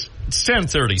 Thanks. Bye. It's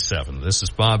 10:37. This is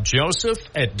Bob Joseph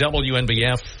at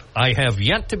WNBF. I have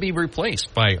yet to be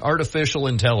replaced by artificial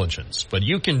intelligence, but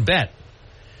you can bet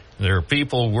there are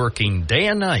people working day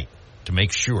and night to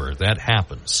make sure that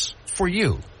happens for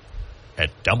you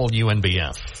at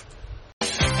WNBF.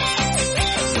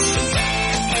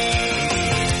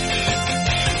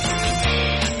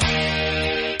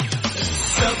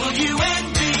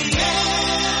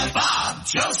 WNBF, Bob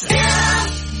Joseph.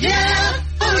 Yeah,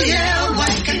 oh yeah,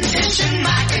 what condition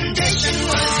my condition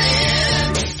was in.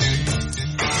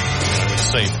 I would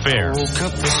say fair. Woke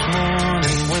up this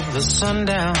morning with the sun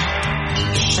down,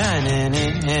 shining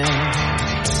in.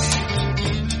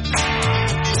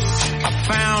 I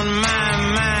found my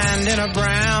mind in a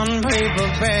brown paper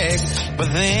bag,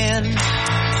 but then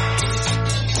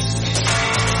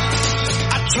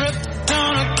I tripped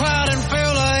on a cloud and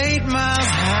fell 8 miles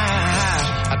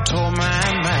high. I tore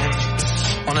my mind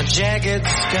on a jagged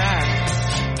sky.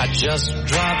 I just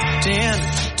dropped in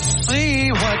to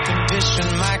see what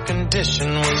condition my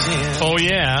condition was in. Oh,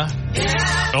 yeah.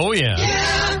 Oh, yeah.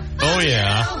 Oh,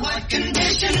 yeah. What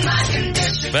condition my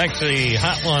condition. Back to the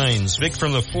hotlines. Vic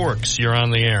from the Forks, you're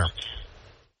on the air.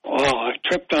 Oh, I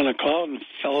tripped on a cloud and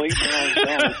fell 8 miles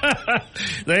down.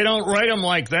 They don't write them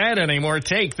like that anymore.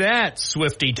 Take that,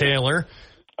 Swifty Taylor.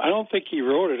 I don't think he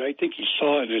wrote it. I think he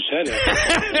saw it in his head.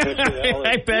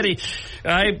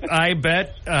 I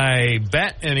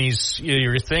bet, and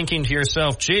you're thinking to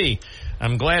yourself, gee,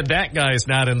 I'm glad that guy's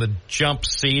not in the jump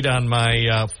seat on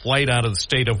my flight out of the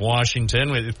state of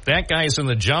Washington. If that guy's in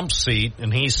the jump seat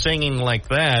and he's singing like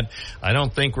that, I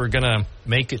don't think we're going to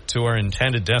make it to our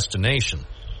intended destination.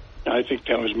 I think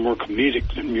that was more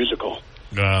comedic than musical.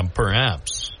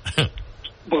 Perhaps.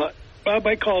 But, Bob,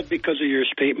 I called because of your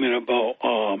statement about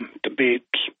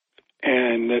debates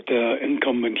and that the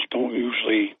incumbents don't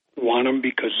usually want them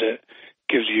because it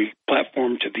gives you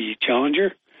platform to the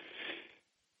challenger.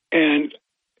 And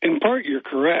in part, you're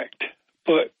correct,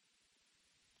 but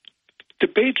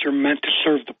debates are meant to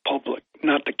serve the public,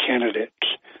 not the candidates.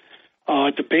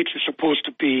 Debates are supposed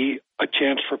to be a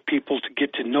chance for people to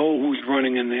get to know who's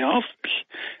running in the office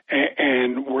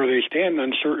and where they stand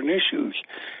on certain issues.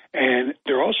 And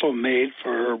they're also made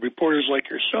for reporters like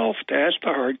yourself to ask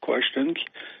the hard questions,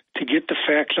 to get the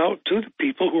facts out to the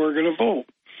people who are going to vote,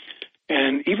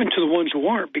 and even to the ones who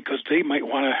aren't, because they might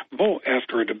want to vote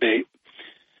after a debate.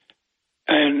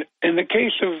 And in the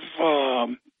case of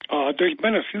there's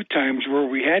been a few times where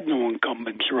we had no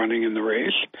incumbents running in the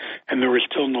race, and there was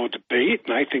still no debate,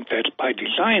 and I think that's by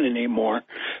design anymore,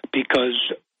 because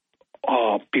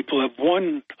people have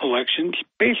won elections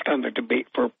based on the debate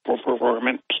for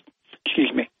performance.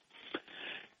 Excuse me.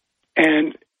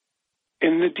 And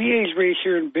in the DA's race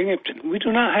here in Binghamton, we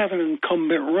do not have an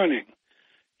incumbent running,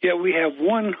 yet we have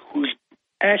one who's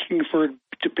asking for a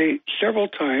debate several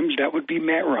times. That would be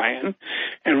Matt Ryan,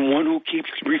 and one who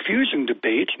keeps refusing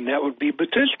debates, and that would be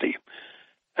Battisti.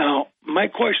 Now, my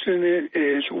question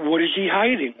is, what is he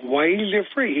hiding? Why is he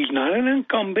afraid? He's not an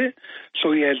incumbent,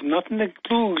 so he has nothing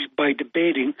to lose by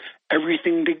debating,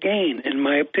 everything to gain, in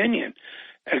my opinion,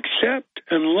 except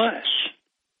unless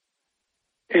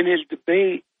in his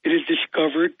debate it is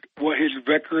discovered what his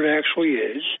record actually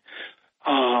is,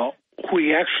 who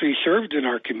he actually served in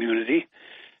our community,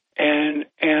 and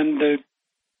the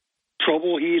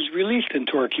trouble he's released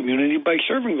into our community by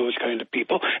serving those kind of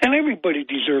people. And everybody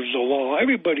deserves the law.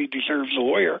 Everybody deserves a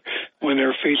lawyer when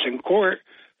they're facing court.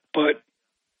 But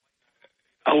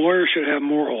a lawyer should have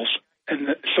morals,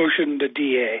 and so shouldn't the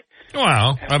DA.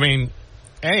 Well, I mean,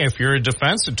 hey, if you're a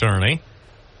defense attorney,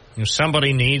 if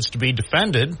somebody needs to be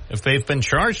defended, if they've been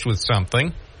charged with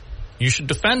something, you should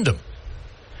defend them.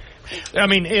 I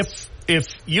mean, if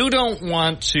you don't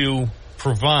want to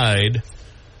provide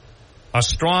a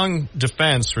strong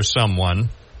defense for someone,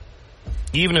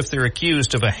 even if they're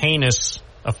accused of a heinous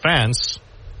offense,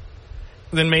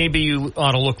 then maybe you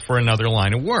ought to look for another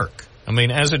line of work. I mean,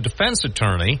 as a defense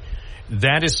attorney,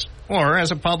 that is, or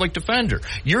as a public defender,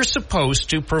 you're supposed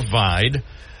to provide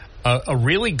a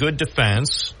really good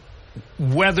defense,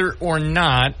 whether or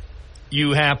not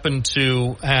you happen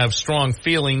to have strong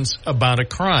feelings about a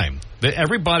crime. That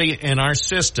everybody in our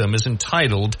system is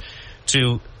entitled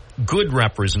to good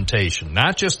representation,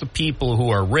 not just the people who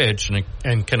are rich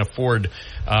and can afford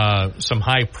some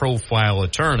high-profile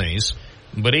attorneys,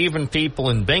 but even people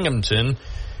in Binghamton,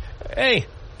 hey,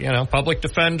 public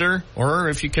defender, or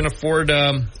if you can afford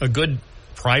a good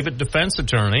private defense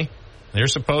attorney, they're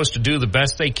supposed to do the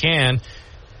best they can,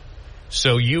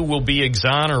 so you will be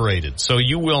exonerated. So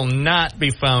you will not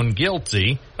be found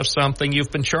guilty of something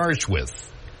you've been charged with.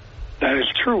 That is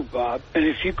true, Bob. And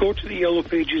if you go to the yellow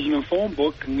pages in the phone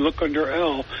book and look under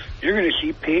L, you're going to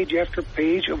see page after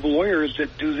page of lawyers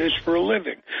that do this for a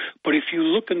living. But if you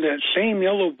look in that same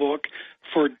yellow book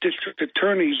for district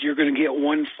attorneys, you're going to get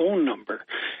one phone number.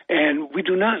 And we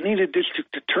do not need a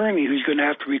district attorney who's going to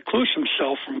have to recluse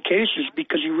himself from cases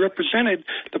because he represented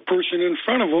the person in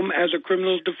front of him as a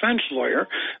criminal defense lawyer,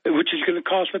 which is going to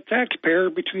cost the taxpayer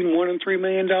between $1 and $3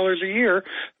 million a year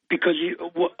because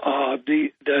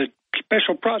the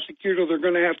special prosecutor they're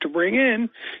going to have to bring in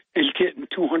is getting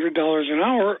 $200 an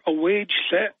hour, a wage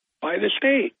set by the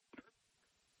state.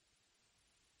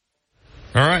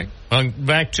 All right.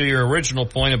 Back to your original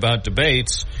point about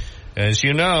debates. As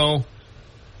you know,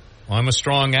 I'm a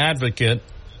strong advocate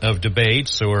of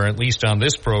debates, or at least on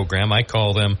this program, I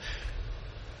call them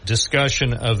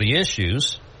discussion of the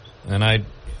issues. And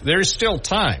there's still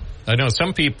time. I know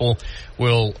some people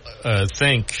will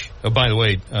think, oh, by the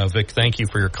way, Vic, thank you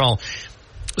for your call.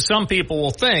 Some people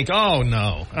will think, oh,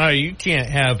 no, you can't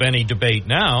have any debate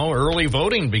now. Early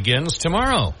voting begins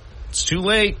tomorrow. It's too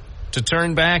late to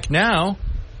turn back now.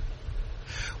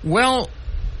 Well,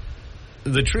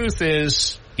 the truth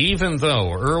is, even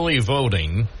though early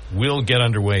voting will get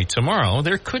underway tomorrow,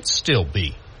 there could still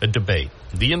be a debate.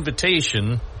 The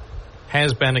invitation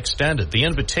has been extended. The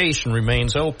invitation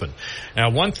remains open. Now,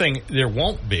 one thing there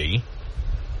won't be,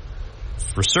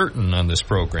 for certain on this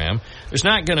program, there's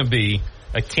not going to be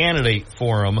a candidate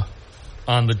forum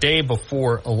on the day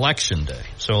before Election Day.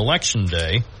 So Election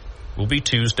Day will be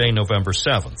Tuesday, November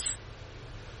 7th.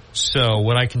 So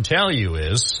what I can tell you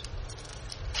is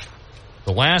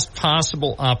the last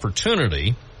possible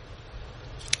opportunity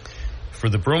for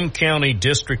the Broome County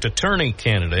District Attorney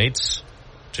candidates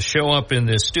to show up in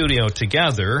this studio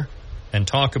together and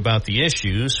talk about the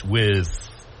issues with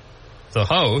the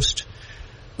host,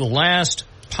 the last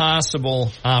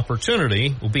possible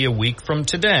opportunity will be a week from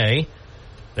today.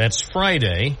 That's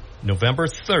Friday, November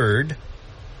 3rd,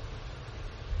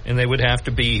 and they would have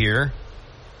to be here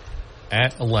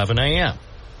at 11 a.m.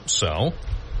 So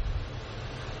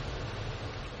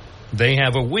they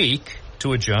have a week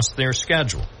to adjust their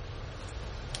schedule.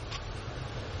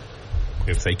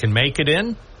 If they can make it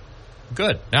in,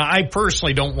 good. Now, I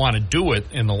personally don't want to do it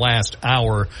in the last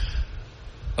hour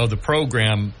of the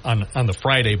program on the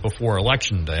Friday before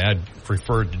Election Day. I'd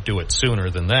prefer to do it sooner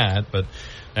than that, but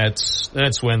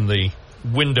that's when the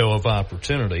window of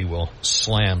opportunity will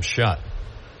slam shut.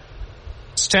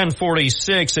 It's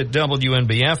 10:46 at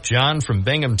WNBF. John from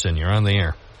Binghamton, you're on the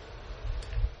air.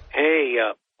 Hey,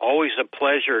 always a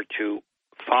pleasure to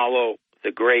follow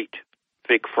the great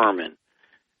Vic Furman.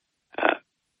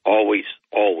 Always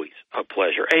a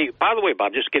pleasure. Hey, by the way,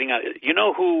 Bob, just getting out, you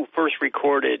know who first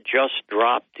recorded Just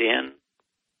Dropped In?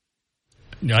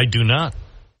 I do not.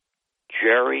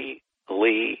 Jerry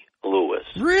Lee Lewis.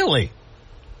 Really?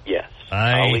 Yes.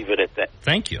 I'll leave it at that.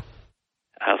 Thank you.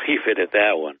 I'll leave it at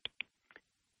that one.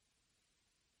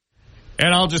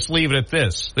 And I'll just leave it at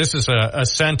this. This is a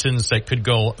sentence that could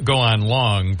go on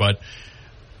long, but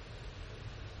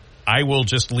I will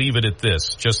just leave it at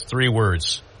this. Just 3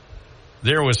 words.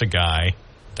 There was a guy, ...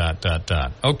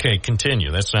 Okay,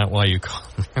 continue. That's not why you call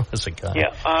him. There was a guy.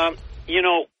 Yeah,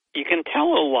 you can tell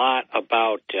a lot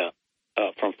about,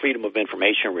 from Freedom of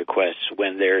Information requests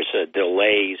when there's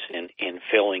delays in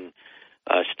filling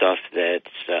stuff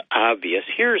that's obvious.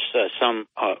 Here's some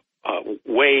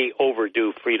way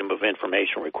overdue Freedom of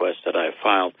Information requests that I've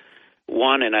filed.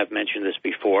 One, and I've mentioned this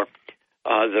before,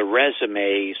 the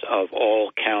resumes of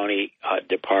all county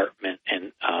department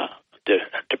and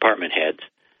department heads.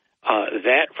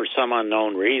 That, for some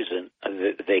unknown reason,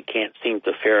 they can't seem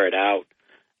to ferret out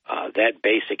that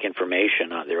basic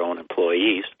information on their own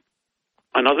employees.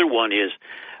 Another one is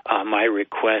my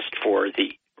request for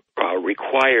the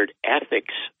required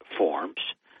ethics forms.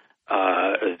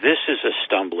 This is a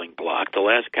stumbling block. The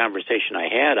last conversation I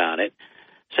had on it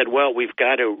said, well, we've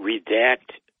got to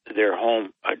redact their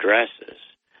home addresses.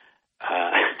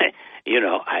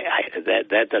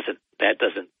 That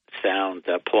doesn't sound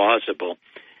plausible.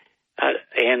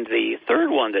 And the third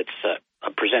one that's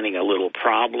presenting a little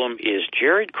problem is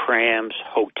Jared Cram's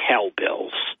hotel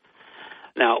bills.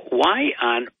 Now, why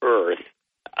on earth,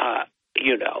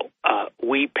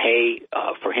 we pay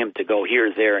for him to go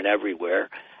here, there, and everywhere,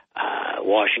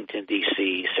 Washington,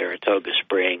 D.C., Saratoga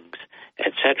Springs,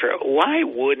 etc. Why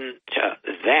wouldn't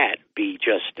that be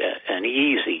just an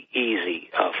easy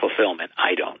fulfillment?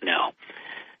 I don't know.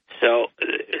 So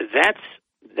that's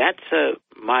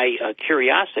my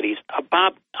curiosities.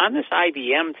 Bob, on this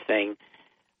IBM thing,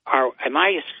 am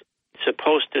I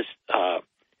supposed to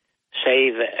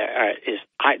say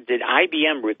that did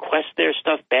IBM request their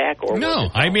stuff back? Or no,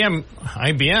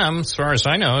 IBM, as far as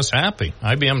I know, is happy.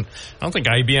 I don't think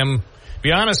IBM, to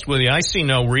be honest with you, I see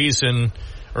no reason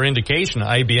or indication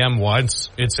IBM wants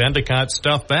its Endicott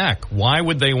stuff back. Why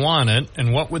would they want it,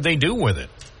 and what would they do with it?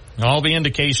 All the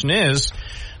indication is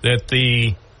that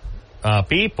the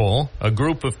a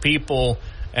group of people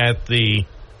at the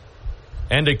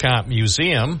Endicott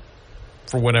Museum,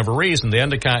 for whatever reason, the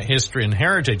Endicott History and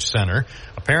Heritage Center,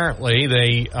 apparently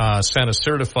they sent a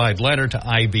certified letter to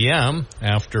IBM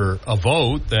after a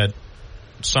vote that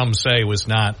some say was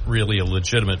not really a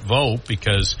legitimate vote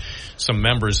because some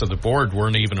members of the board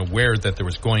weren't even aware that there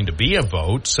was going to be a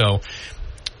vote. So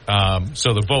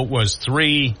the vote was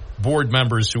 3 board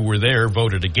members who were there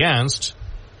voted against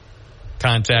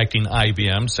contacting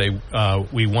IBM, say,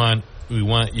 we want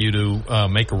you to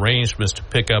make arrangements to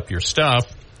pick up your stuff.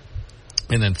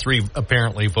 And then 3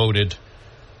 apparently voted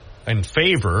in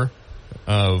favor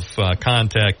of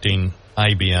contacting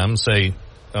IBM, say,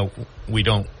 we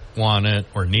don't want it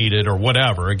or need it or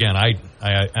whatever. Again, I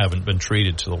haven't been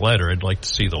treated to the letter. I'd like to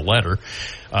see the letter.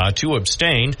 2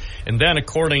 abstained. And then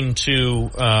according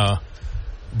to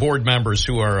board members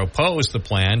who are opposed to the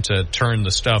plan to turn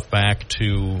the stuff back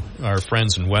to our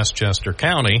friends in Westchester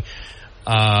County,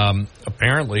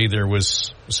 apparently there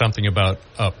was something about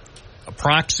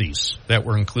proxies that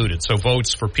were included. So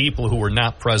votes for people who were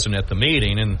not present at the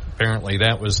meeting, and apparently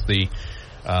that was the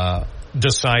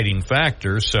deciding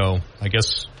factor. So I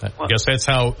guess that's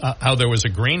how there was a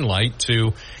green light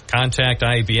to contact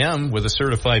IBM with a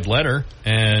certified letter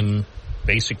and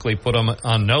basically put them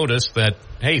on notice that,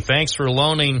 hey, thanks for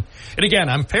loaning. And again,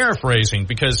 I'm paraphrasing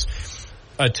because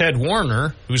Ted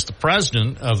Warner, who's the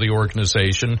president of the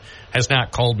organization, has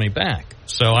not called me back.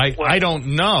 So I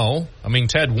don't know. I mean,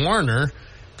 Ted Warner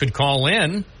could call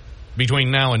in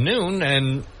between now and noon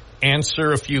and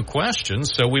answer a few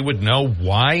questions so we would know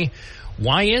why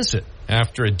is it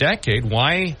after a decade,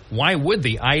 why would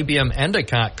the IBM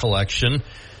Endicott collection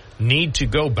need to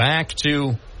go back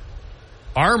to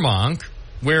Armonk,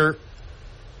 where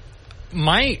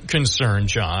my concern,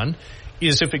 John,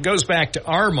 is if it goes back to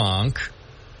Armonk,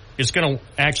 it's going to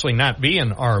actually not be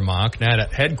in Armonk, not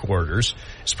at headquarters.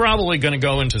 It's probably going to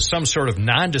go into some sort of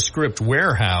nondescript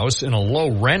warehouse in a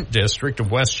low-rent district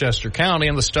of Westchester County,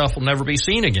 and the stuff will never be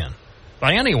seen again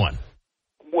by anyone.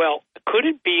 Well, could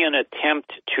it be an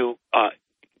attempt to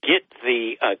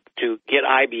get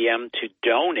IBM to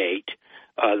donate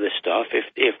the stuff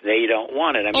if they don't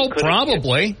want it? I mean,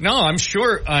 probably. No, I'm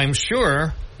sure.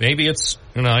 Maybe it's,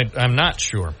 I'm not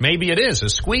sure. Maybe it is a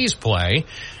squeeze play.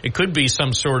 It could be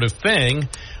some sort of thing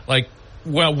like,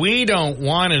 well, we don't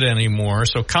want it anymore,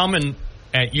 so come in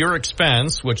at your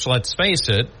expense, which, let's face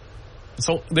it,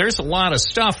 so there's a lot of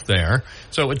stuff there.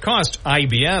 So it would cost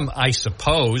IBM, I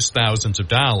suppose, thousands of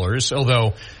dollars,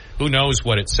 although who knows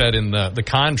what it said in the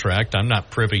contract. I'm not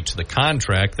privy to the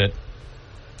contract that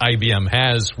IBM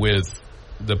has with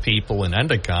the people in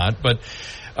Endicott, but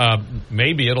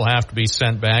maybe it'll have to be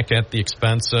sent back at the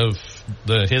expense of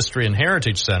the History and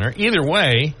Heritage Center. Either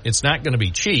way, it's not going to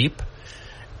be cheap,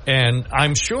 and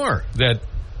I'm sure that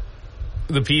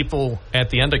the people at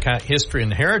the Endicott History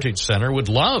and Heritage Center would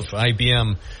love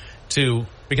IBM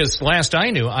because last I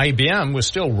knew, IBM was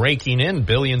still raking in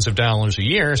billions of dollars a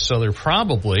year, so there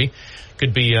probably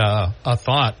could be a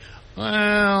thought,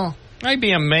 well,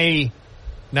 IBM may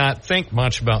not think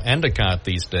much about Endicott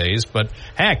these days, but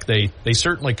heck, they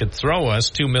certainly could throw us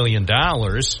 $2 million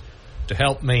to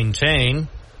help maintain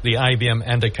the IBM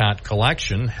Endicott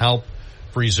collection, help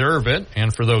preserve it,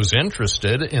 and for those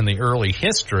interested in the early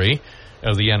history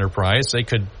of the enterprise, they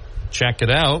could check it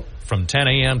out from 10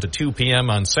 a.m. to 2 p.m.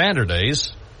 on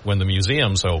Saturdays when the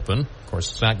museum's open. Of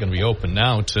course, it's not going to be open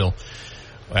now till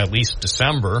at least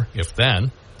December, if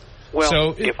then. Well,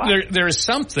 so there is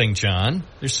something, John.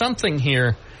 There's something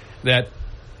here that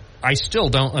I still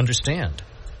don't understand.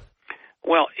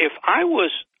 Well, if I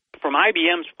was, from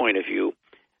IBM's point of view,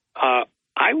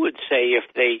 I would say if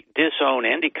they disown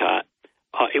Endicott,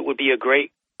 it would be a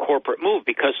great corporate move,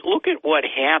 because look at what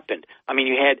happened. I mean,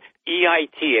 you had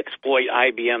EIT exploit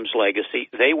IBM's legacy.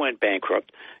 They went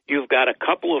bankrupt. You've got a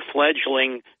couple of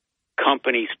fledgling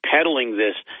companies peddling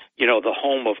this, the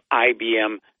home of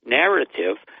IBM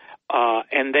narrative,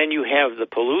 and then you have the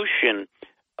pollution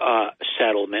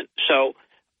settlement. So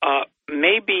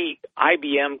maybe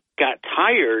IBM got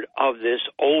tired of this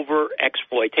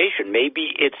over-exploitation.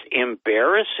 Maybe it's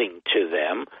embarrassing to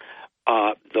them,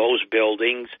 those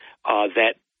buildings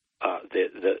that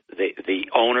the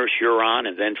owners, Huron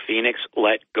and then Phoenix,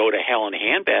 let go to hell in a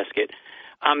handbasket.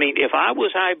 I mean, if I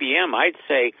was IBM, I'd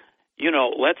say,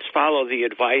 let's follow the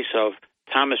advice of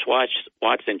Thomas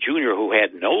Watson Jr., who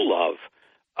had no love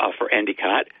for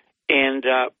Endicott, and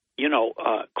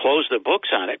close the books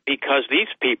on it, because these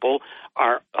people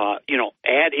are,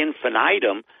 ad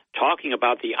infinitum talking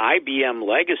about the IBM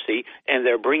legacy, and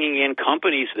they're bringing in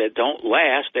companies that don't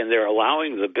last, and they're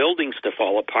allowing the buildings to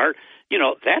fall apart.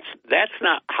 That's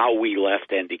not how we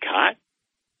left Endicott.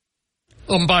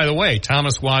 Oh, and by the way,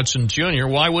 Thomas Watson Jr.,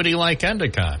 why would he like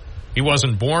Endicott? He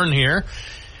wasn't born here,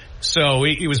 so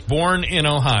he was born in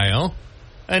Ohio,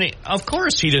 and of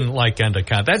course he didn't like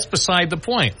Endicott. That's beside the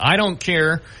point. I don't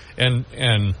care, and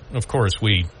of course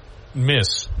we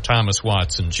miss Thomas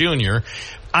Watson Jr.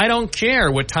 I don't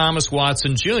care what Thomas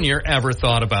Watson Jr. ever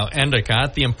thought about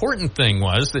Endicott. The important thing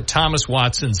was that Thomas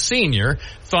Watson Sr.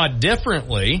 thought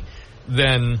differently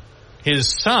than his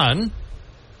son,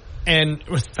 and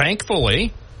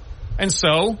thankfully, and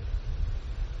so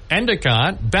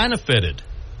Endicott benefited.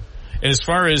 And as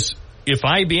far as if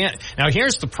IBM, now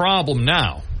here's the problem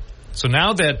now. So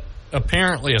now that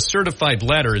apparently a certified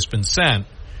letter has been sent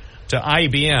to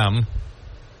IBM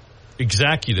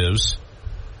executives,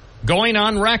 going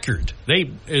on record,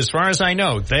 as far as I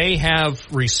know, they have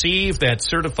received that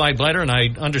certified letter, and I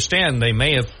understand they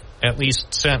may have at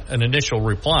least sent an initial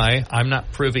reply. I'm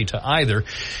not privy to either.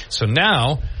 So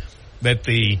now that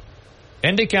the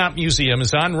Endicott Museum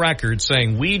is on record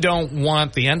saying we don't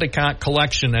want the Endicott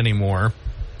collection anymore,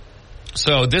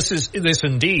 so this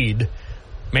indeed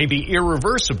may be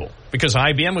irreversible, because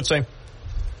IBM would say,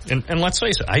 and let's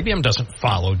face it, IBM doesn't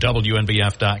follow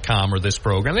WNBF.com or this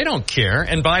program. They don't care.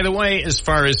 And by the way, as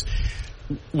far as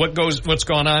what's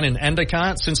gone on in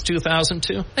Endicott since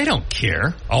 2002, they don't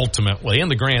care, ultimately, in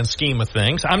the grand scheme of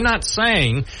things. I'm not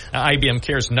saying IBM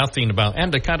cares nothing about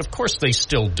Endicott. Of course they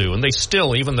still do. And they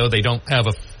still, even though they don't have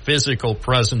a physical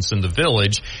presence in the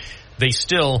village, they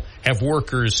still have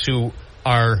workers who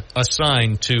are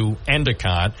assigned to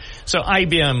Endicott. So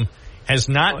IBM has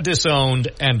not disowned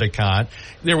Endicott.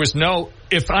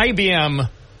 If IBM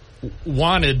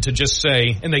wanted to just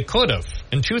say, and they could have,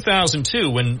 in 2002,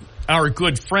 when our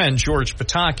good friend George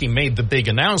Pataki made the big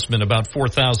announcement about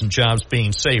 4,000 jobs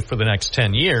being saved for the next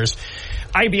 10 years,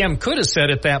 IBM could have said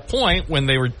at that point, when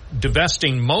they were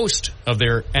divesting most of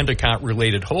their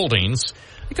Endicott-related holdings,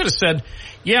 they could have said,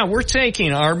 yeah, we're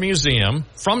taking our museum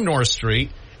from North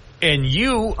Street, and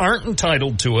you aren't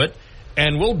entitled to it,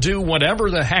 and we'll do whatever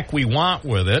the heck we want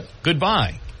with it.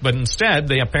 Goodbye. But instead,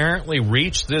 they apparently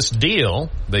reached this deal.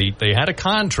 They had a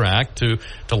contract to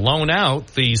loan out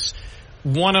these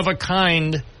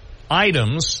one-of-a-kind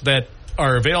items that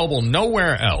are available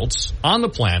nowhere else on the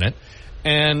planet,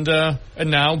 and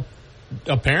now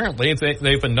apparently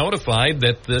they've been notified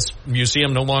that this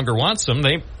museum no longer wants them.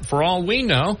 For all we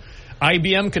know,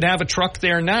 IBM could have a truck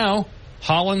there now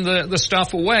hauling the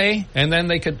stuff away, and then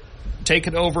they could take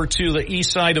it over to the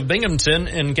east side of Binghamton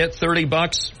and get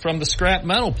 $30 from the scrap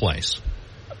metal place.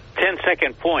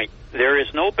 10-second point. There is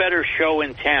no better show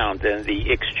in town than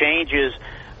the exchanges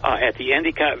at the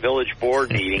Endicott Village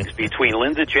board meetings between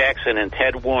Linda Jackson and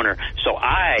Ted Warner. So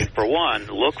I, for one,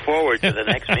 look forward to the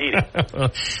next meeting.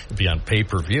 It'll be on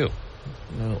pay-per-view.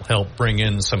 It'll help bring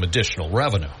in some additional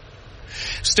revenue.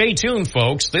 Stay tuned,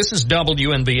 folks. This is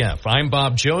WNBF. I'm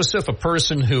Bob Joseph, a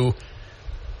person who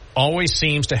always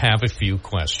seems to have a few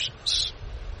questions.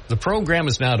 The program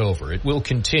is not over. It will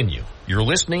continue. You're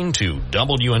listening to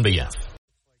WNBF.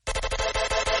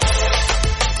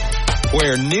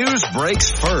 Where news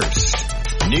breaks first.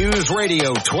 News Radio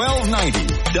 1290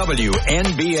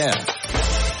 WNBF.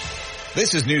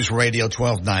 This is News Radio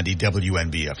 1290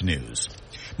 WNBF News.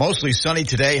 Mostly sunny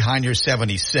today, high near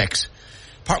 76.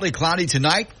 Partly cloudy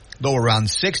tonight, low around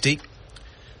 60.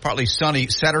 Partly sunny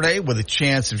Saturday with a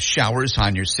chance of showers,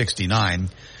 high near 69.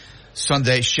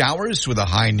 Sunday showers with a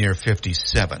high near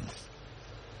 57.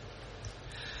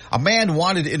 A man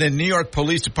wanted in a New York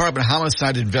Police Department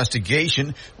homicide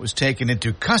investigation was taken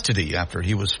into custody after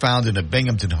he was found in a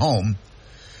Binghamton home.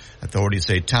 Authorities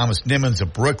say Thomas Nimmons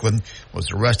of Brooklyn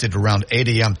was arrested around 8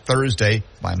 a.m. Thursday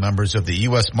by members of the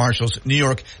U.S. Marshals New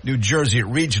York, New Jersey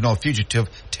Regional Fugitive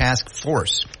Task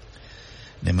Force.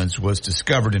 Nimmons was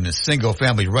discovered in a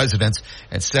single-family residence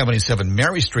at 77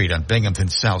 Mary Street on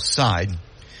Binghamton's south side.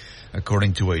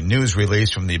 According to a news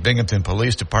release from the Binghamton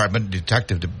Police Department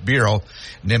Detective Bureau,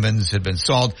 Nimmons had been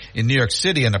sold in New York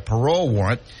City on a parole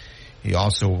warrant. He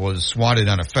also was swatted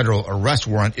on a federal arrest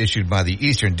warrant issued by the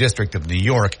Eastern District of New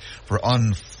York for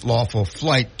unlawful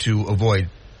flight to avoid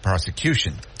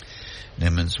prosecution.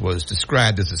 Nimmons was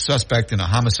described as a suspect in a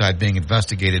homicide being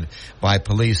investigated by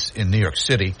police in New York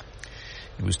City.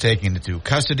 He was taken into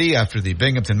custody after the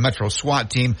Binghamton Metro SWAT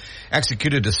team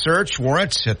executed a search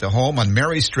warrant at the home on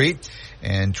Mary Street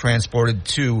and transported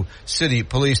to city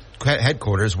police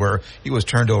headquarters, where he was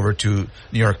turned over to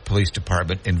New York Police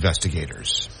Department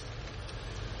investigators.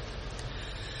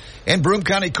 In Broome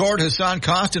County Court, Hassan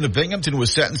Costin of Binghamton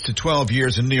was sentenced to 12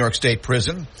 years in New York State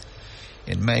Prison.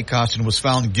 In May, Costin was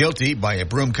found guilty by a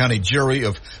Broome County jury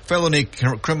of felony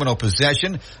criminal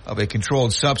possession of a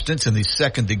controlled substance in the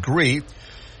second degree,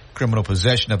 criminal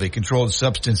possession of a controlled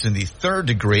substance in the third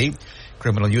degree,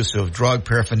 criminal use of drug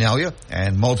paraphernalia,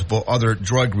 and multiple other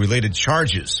drug-related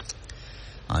charges.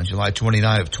 On July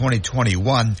 29 of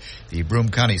 2021, the Broome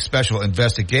County Special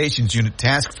Investigations Unit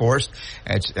Task Force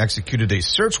executed a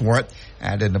search warrant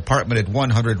at an apartment at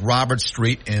 100 Roberts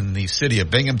Street in the city of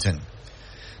Binghamton.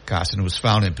 Costin was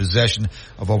found in possession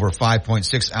of over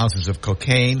 5.6 ounces of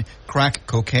cocaine, crack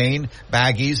cocaine,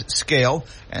 baggies, scale,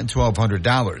 and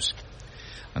 $1,200.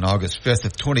 On August 5th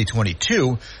of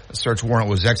 2022, a search warrant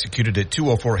was executed at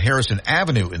 204 Harrison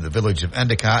Avenue in the village of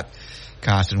Endicott.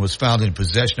 Costin was found in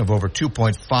possession of over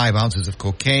 2.5 ounces of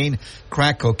cocaine,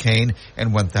 crack cocaine,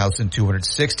 and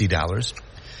 $1,260.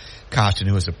 Costin,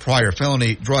 who has a prior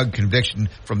felony drug conviction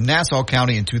from Nassau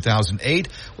County in 2008,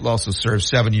 will also serve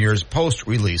 7 years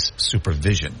post-release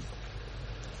supervision.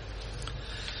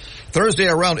 Thursday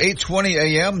around 8:20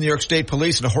 a.m., New York State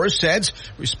Police and Horseheads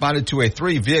responded to a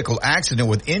 3-vehicle accident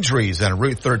with injuries on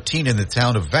Route 13 in the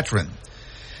town of Veteran.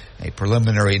 A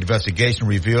preliminary investigation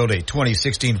revealed a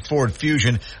 2016 Ford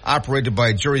Fusion operated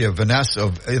by Juria Vanessa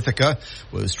of Ithaca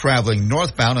was traveling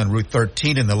northbound on Route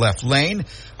 13 in the left lane,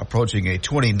 approaching a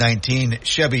 2019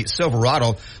 Chevy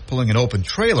Silverado, pulling an open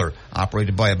trailer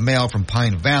operated by a male from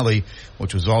Pine Valley,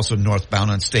 which was also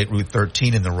northbound on State Route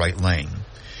 13 in the right lane.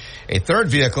 A third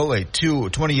vehicle, a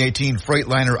 2018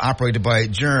 Freightliner operated by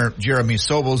Jeremy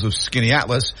Sobels of Skinny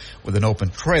Atlas with an open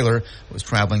trailer, was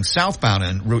traveling southbound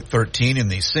on Route 13 in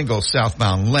the single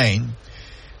southbound lane.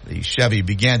 The Chevy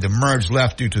began to merge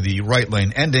left due to the right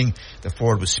lane ending. The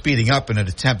Ford was speeding up in an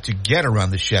attempt to get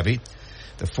around the Chevy.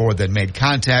 The Ford then made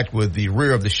contact with the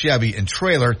rear of the Chevy and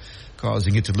trailer,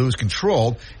 causing it to lose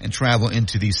control and travel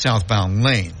into the southbound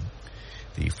lane.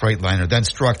 The Freightliner then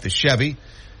struck the Chevy.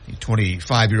 The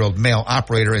 25-year-old male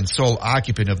operator and sole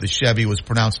occupant of the Chevy was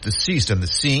pronounced deceased on the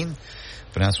scene.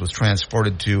 Vanessa was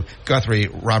transported to Guthrie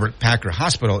Robert Packer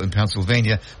Hospital in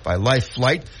Pennsylvania by life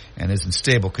flight and is in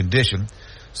stable condition.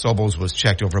 Sobels was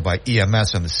checked over by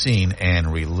EMS on the scene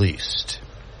and released.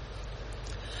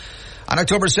 On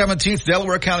October 17th,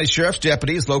 Delaware County Sheriff's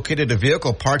deputies located a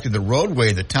vehicle parked in the roadway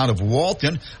in the town of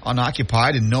Walton,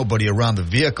 unoccupied and nobody around the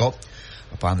vehicle.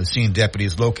 Upon the scene,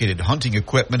 deputies located hunting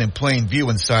equipment in plain view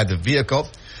inside the vehicle.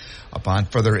 Upon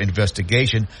further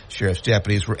investigation, sheriff's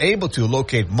deputies were able to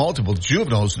locate multiple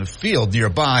juveniles in a field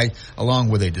nearby, along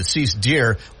with a deceased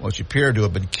deer, which appeared to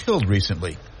have been killed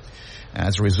recently.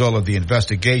 As a result of the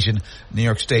investigation, New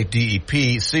York State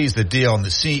DEP seized the deer on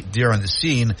the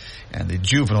scene, and the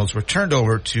juveniles were turned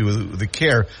over to the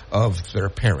care of their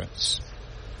parents.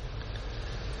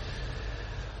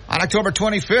 On October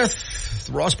 25th,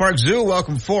 the Ross Park Zoo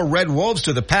welcomed 4 red wolves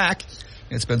to the pack.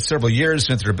 It's been several years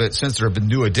since there have been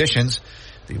new additions.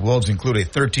 The wolves include a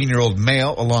 13-year-old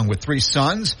male along with 3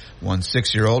 sons, one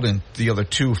 6-year-old and the other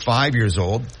 2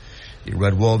 5-years-old. The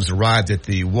red wolves arrived at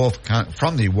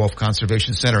from the Wolf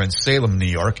Conservation Center in Salem, New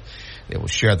York. They will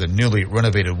share the newly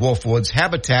renovated Wolf Woods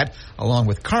habitat along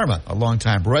with Karma, a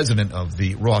longtime resident of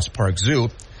the Ross Park Zoo.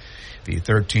 The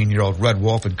 13-year-old red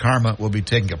wolf and Karma will be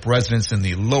taking up residence in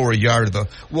the lower yard of the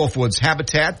Wolf Woods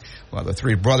habitat, while the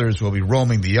 3 brothers will be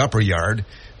roaming the upper yard.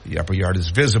 The upper yard is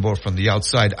visible from the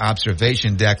outside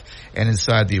observation deck and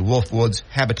inside the Wolf Woods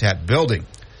habitat building.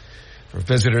 For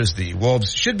visitors, the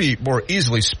wolves should be more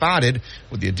easily spotted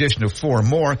with the addition of 4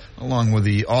 more, along with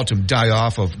the autumn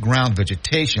die-off of ground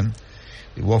vegetation.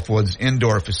 The Wolf Woods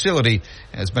indoor facility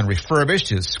has been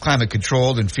refurbished, is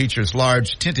climate-controlled, and features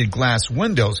large tinted glass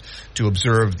windows to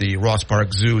observe the Ross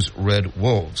Park Zoo's red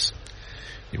wolves.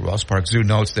 The Ross Park Zoo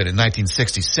notes that in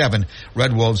 1967,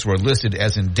 red wolves were listed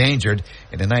as endangered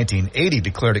and in 1980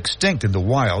 declared extinct in the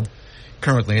wild.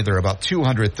 Currently, there are about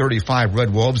 235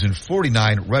 red wolves in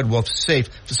 49 red wolf safe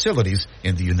facilities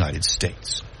in the United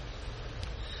States.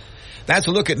 That's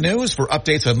a look at news. For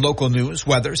updates on local news,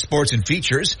 weather, sports, and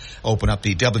features, open up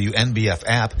the WNBF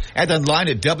app and online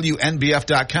at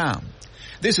WNBF.com.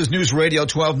 This is News Radio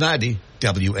 1290,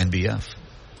 WNBF.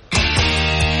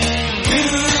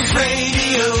 News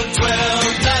Radio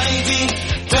 1290,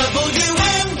 WNBF.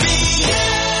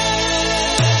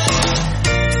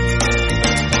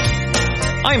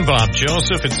 I'm Bob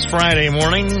Joseph. It's Friday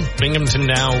morning. Binghamton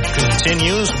Now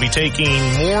continues. We'll be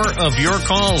taking more of your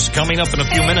calls coming up in a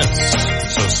few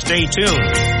minutes. So stay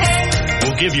tuned.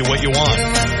 We'll give you what you want.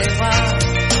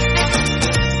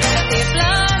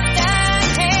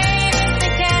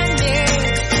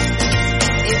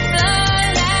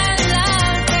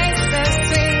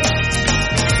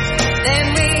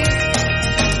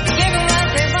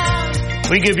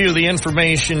 We give you the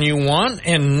information you want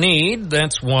and need.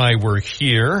 That's why we're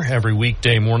here every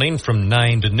weekday morning from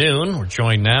 9 to noon. We're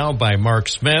joined now by Mark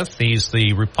Smith. He's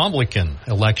the Republican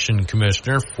election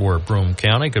commissioner for Broome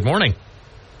County. Good morning.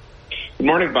 Good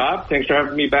morning, Bob. Thanks for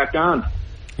having me back on.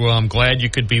 Well, I'm glad you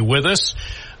could be with us.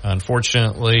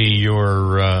 Unfortunately,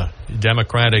 your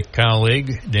Democratic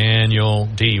colleague, Daniel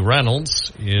D.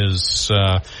 Reynolds, is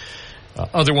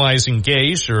otherwise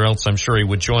engaged, or else I'm sure he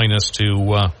would join us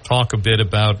to talk a bit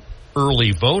about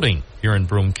early voting here in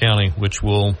Broome County, which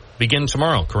will begin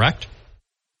tomorrow, correct?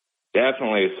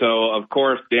 Definitely. So, of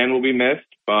course, Dan will be missed,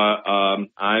 but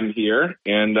I'm here.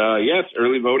 And, yes,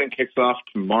 early voting kicks off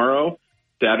tomorrow,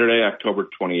 Saturday, October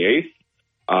 28th.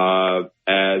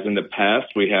 As in the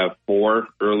past, we have 4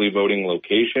 early voting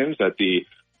locations at the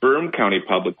Broome County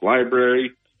Public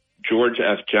Library, George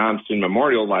F. Johnston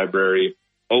Memorial Library,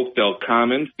 Oakdale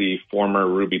Commons, the former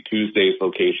Ruby Tuesdays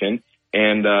location,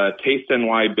 and Taste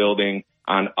NY building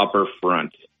on Upper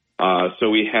Front. So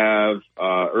we have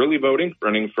early voting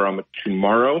running from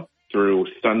tomorrow through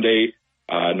Sunday,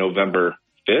 November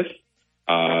 5th.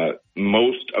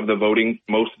 Most of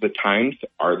the times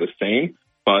are the same,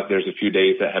 but there's a few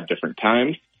days that have different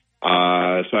times.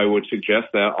 So I would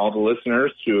suggest that all the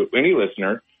listeners, any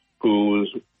listener who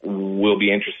will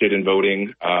be interested in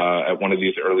voting at one of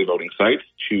these early voting sites,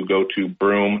 to go to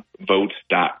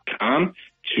broomvotes.com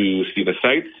to see the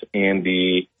sites and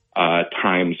the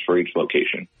times for each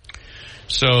location.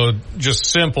 So just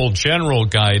simple general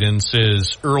guidance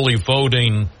is early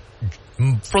voting,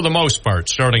 for the most part,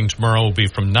 starting tomorrow, will be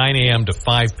from 9 a.m. to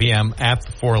 5 p.m. at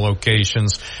the 4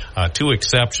 locations. 2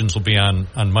 exceptions will be on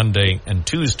Monday and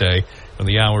Tuesday, and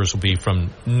the hours will be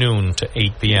from noon to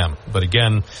 8 p.m. But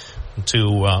again,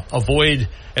 to avoid,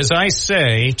 as I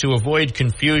say, to avoid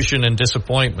confusion and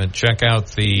disappointment, check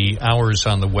out the hours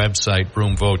on the website,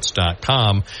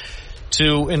 broomvotes.com,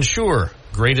 to ensure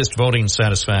greatest voting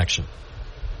satisfaction.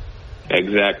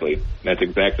 Exactly. That's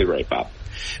exactly right, Bob.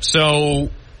 So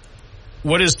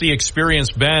what has the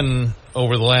experience been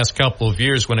over the last couple of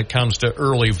years when it comes to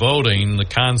early voting? The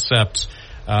concept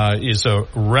is a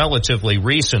relatively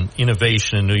recent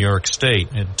innovation in New York State.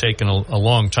 It had taken a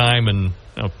long time and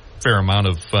a fair amount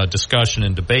of discussion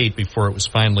and debate before it was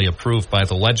finally approved by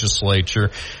the legislature.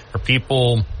 Are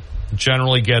people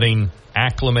generally getting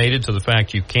acclimated to the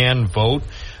fact you can vote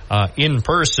in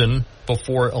person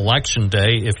before Election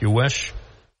Day if you wish?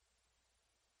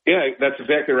 Yeah, that's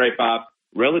exactly right, Bob.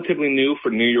 Relatively new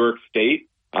for New York State.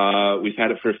 We've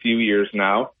had it for a few years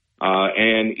now.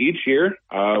 And each year,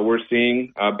 we're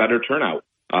seeing a better turnout.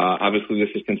 Obviously,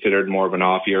 this is considered more of an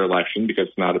off-year election because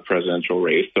it's not a presidential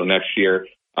race. So next year,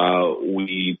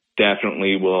 we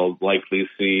definitely will likely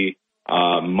see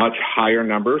much higher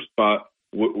numbers, but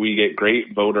we get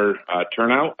great voter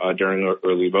turnout during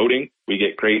early voting. We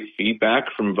get great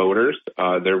feedback from voters.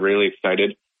 They're really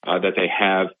excited that they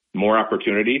have more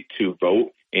opportunity to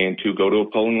vote and to go to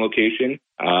a polling location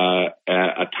at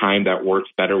a time that works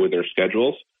better with their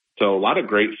schedules. So a lot of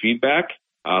great feedback,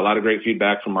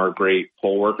 from our great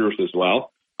poll workers as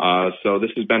well. So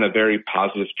this has been a very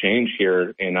positive change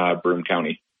here in Broome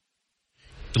County.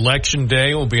 Election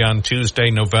Day will be on Tuesday,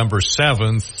 November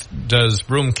 7th. Does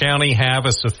Broome County have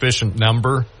a sufficient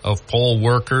number of poll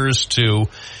workers to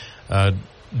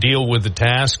deal with the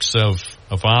tasks of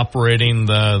operating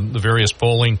the various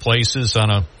polling places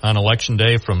on Election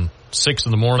Day from 6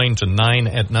 in the morning to 9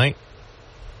 at night?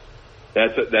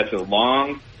 That's a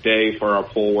long day for our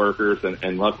poll workers,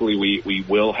 and luckily we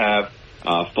will have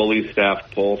fully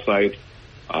staffed poll sites.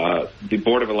 The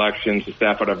Board of Elections, the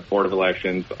staff at our Board of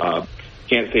Elections,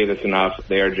 can't say this enough.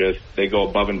 They go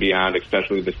above and beyond,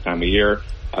 especially this time of year.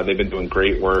 They've been doing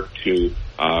great work to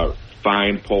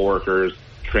find poll workers,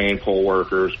 train poll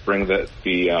workers, bring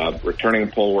the returning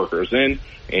poll workers in,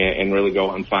 and really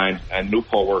go and find new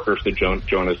poll workers to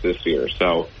join us this year.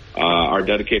 So our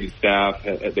dedicated staff,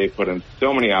 they put in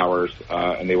so many hours,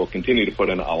 and they will continue to put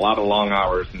in a lot of long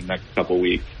hours in the next couple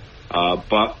weeks.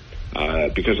 But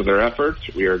because of their efforts,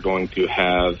 we are going to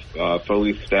have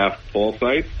fully staffed poll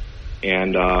sites,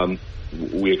 and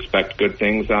we expect good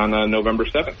things on November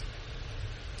 7th.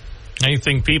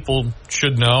 Anything people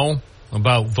should know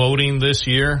about voting this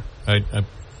year?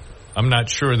 I'm not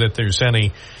sure that there's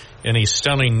any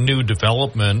stunning new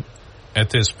development at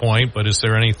this point, but is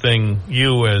there anything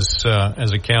you as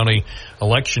a county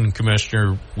election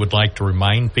commissioner would like to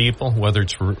remind people, whether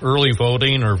it's for early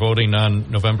voting or voting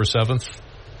on November 7th?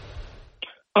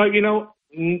 No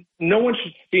one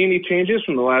should see any changes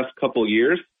from the last couple of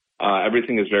years.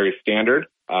 Everything is very standard.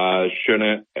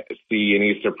 Shouldn't see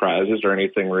any surprises or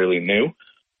anything really new.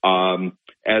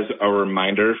 As a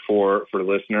reminder for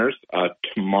listeners,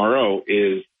 tomorrow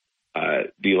is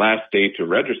the last day to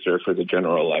register for the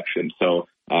general election. So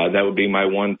that would be my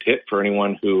one tip for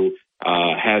anyone who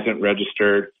hasn't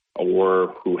registered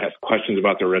or who has questions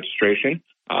about their registration.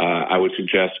 I would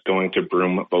suggest going to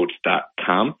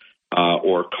broomvotes.com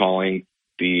or calling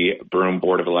the Broome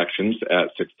Board of Elections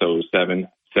at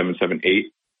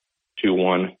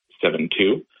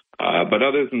 607-778-2172. But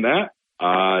other than that,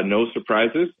 no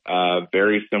surprises,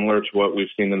 very similar to what we've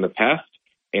seen in the past.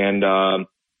 And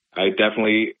I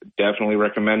definitely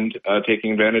recommend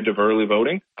taking advantage of early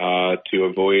voting to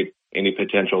avoid any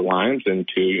potential lines and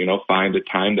to, find a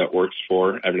time that works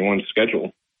for everyone's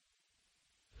schedule.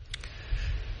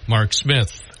 Mark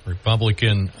Smith,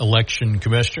 Republican Election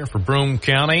Commissioner for Broome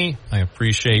County. I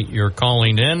appreciate your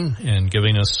calling in and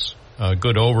giving us a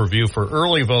good overview for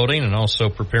early voting and also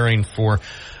preparing for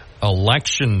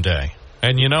Election Day.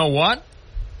 And you know what?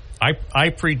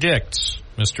 I predict,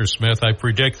 Mr. Smith, there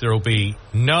will be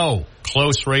no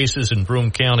close races in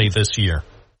Broome County this year.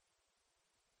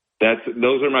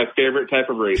 Those are my favorite type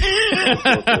of races.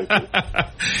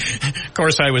 Of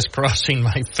course, I was crossing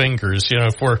my fingers.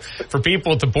 For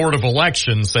people at the Board of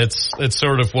Elections, that's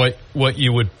sort of what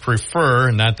you would prefer,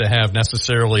 and not to have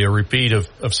necessarily a repeat of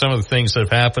some of the things that have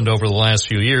happened over the last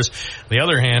few years. On the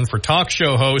other hand, for talk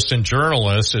show hosts and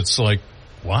journalists, it's like,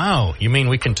 wow, you mean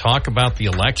we can talk about the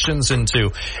elections into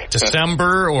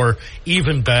December, or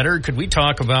even better, could we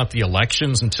talk about the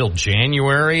elections until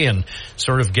January and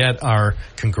sort of get our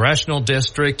congressional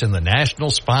district and the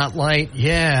national spotlight?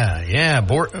 Yeah.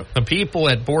 The people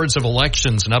at boards of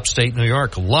elections in upstate New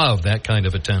York love that kind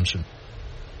of attention.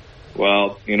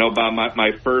 Well, Bob,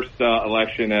 my first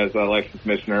election as election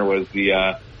commissioner was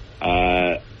the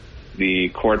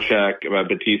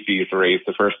Korchak-Battisti race,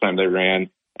 the first time they ran.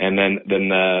 And then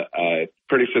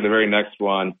pretty sure the very next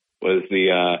one was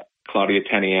the Claudia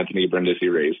Tenney, Anthony Brindisi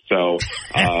race. So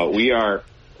we are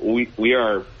good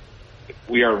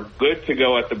to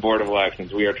go at the Board of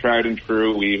Elections. We are tried and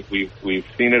true. We've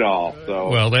seen it all. So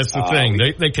well, that's the thing.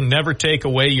 They can never take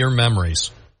away your memories.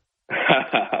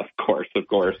 Of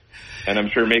course, and I'm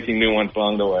sure making new ones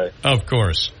along the way. Of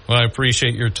course. Well, I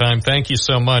appreciate your time. Thank you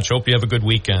so much. Hope you have a good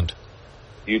weekend.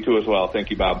 You too as well. Thank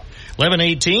you, Bob.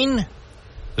 11:18.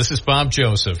 This is Bob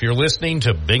Joseph. You're listening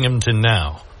to Binghamton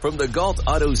Now. From the Galt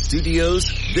Auto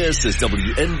Studios, this is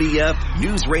WNBF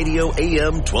News Radio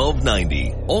AM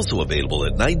 1290. Also available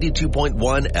at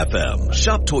 92.1 FM.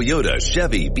 Shop Toyota,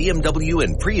 Chevy, BMW,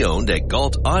 and pre-owned at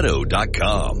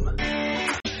galtauto.com.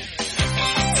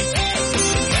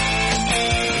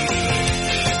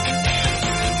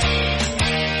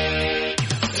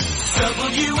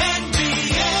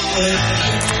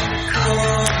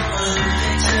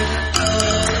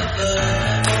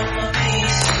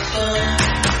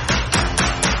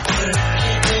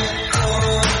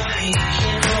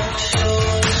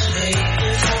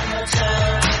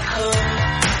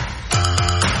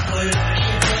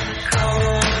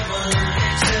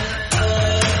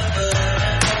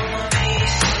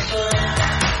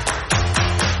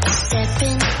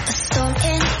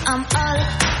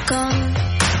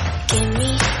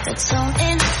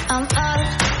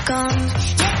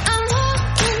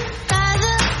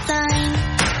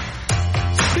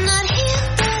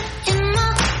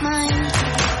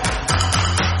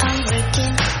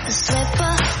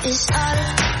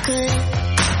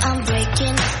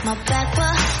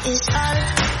 It's all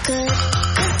good,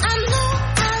 'cause I know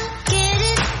I'll get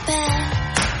it back.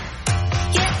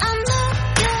 Yeah, I know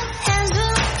your hands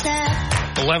will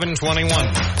clap. 11:21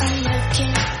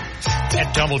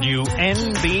 at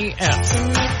WNBF.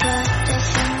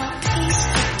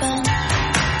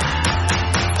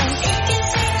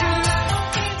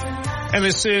 And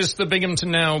this is the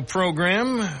Binghamton Now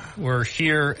program. We're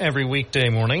here every weekday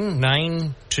morning,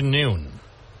 9 to noon.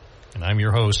 And I'm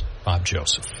your host, Bob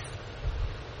Joseph.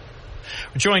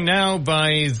 We're joined now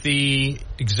by the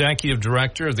Executive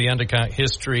Director of the Endicott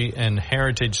History and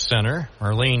Heritage Center,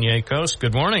 Marlene Yakos.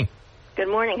 Good morning. Good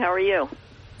morning. How are you?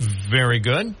 Very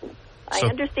good. I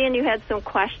understand you had some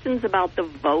questions about the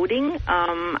voting.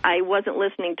 I wasn't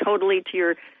listening totally to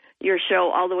your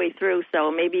show all the way through,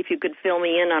 so maybe if you could fill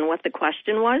me in on what the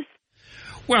question was.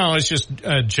 Well, it's just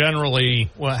generally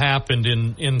what happened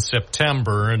in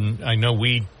September, and I know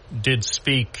we did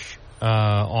speak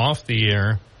off the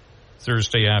air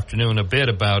Thursday afternoon a bit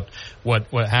about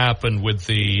what happened with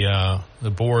the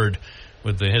board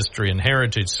with the History and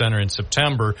Heritage Center in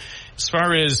September. As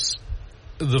far as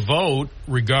the vote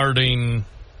regarding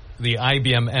the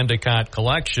IBM Endicott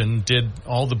collection, did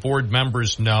all the board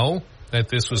members know that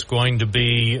this was going to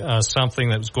be something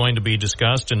that was going to be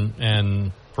discussed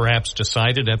and perhaps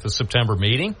decided at the September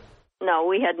meeting? No,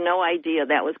 we had no idea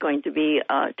that was going to be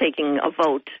taking a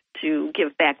vote to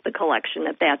give back the collection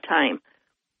at that time.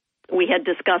 We had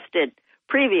discussed it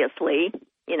previously,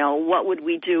 what would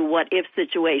we do, what if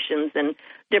situations and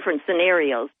different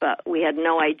scenarios, but we had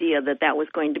no idea that was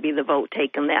going to be the vote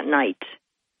taken that night.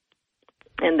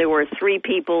 And there were 3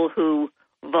 people who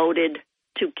voted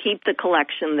to keep the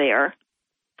collection there,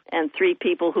 and 3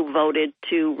 people who voted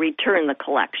to return the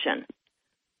collection.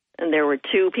 And there were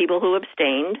 2 people who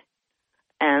abstained,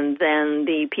 and then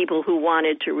the people who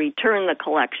wanted to return the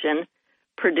collection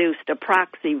produced a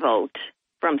proxy vote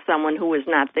from someone who was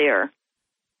not there,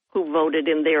 who voted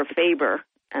in their favor,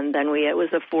 and then it was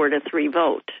a 4-3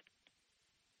 vote.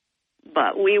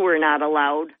 But we were not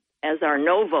allowed, as our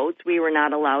no votes, we were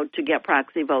not allowed to get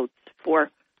proxy votes for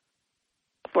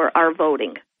our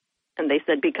voting. And they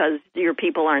said, because your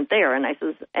people aren't there. And I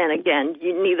says, and again,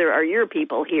 neither are your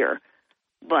people here.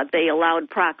 But they allowed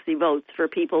proxy votes for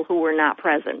people who were not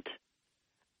present.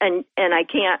 And I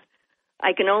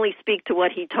can only speak to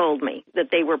what he told me, that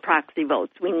they were proxy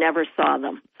votes. We never saw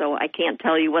them. So I can't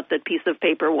tell you what the piece of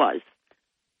paper was.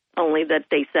 Only that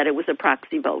they said it was a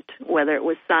proxy vote. Whether it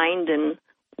was signed and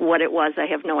what it was, I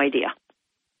have no idea.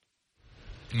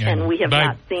 Yeah, and we have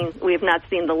not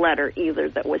seen the letter either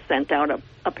that was sent out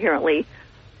apparently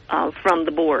from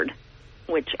the board,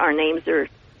 which our names are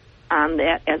on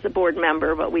that as a board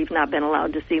member, but we've not been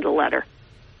allowed to see the letter.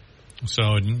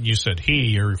 So you said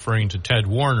you're referring to Ted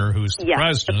Warner, who's the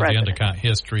president of the Endicott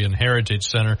History and Heritage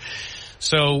Center.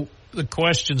 So the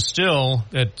question still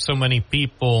that so many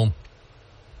people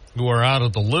who are out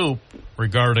of the loop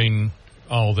regarding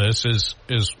all this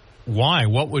is why?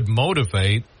 What would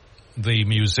motivate the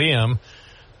museum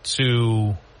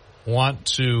to want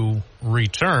to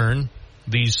return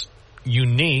these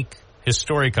unique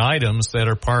historic items that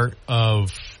are part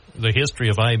of the history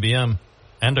of IBM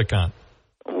Endicott?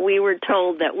 We were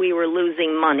told that we were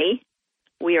losing money.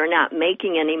 We are not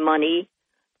making any money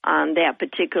on that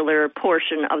particular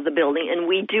portion of the building, and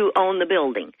we do own the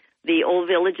building. The Old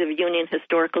Village of Union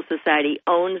Historical Society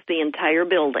owns the entire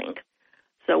building.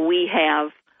 So we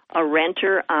have a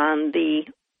renter on the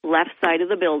left side of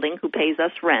the building who pays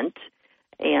us rent,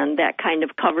 and that kind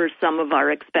of covers some of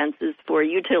our expenses for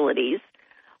utilities.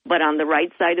 But on the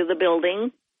right side of the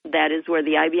building, that is where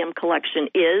the IBM collection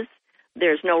is.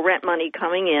 There's no rent money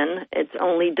coming in. It's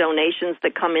only donations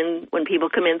that come in when people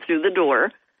come in through the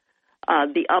door.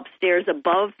 The upstairs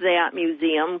above that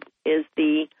museum is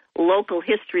the local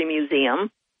history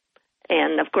museum,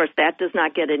 and of course that does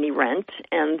not get any rent.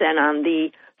 And then on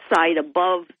the side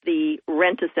above the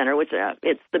rent-a-center, which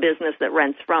it's the business that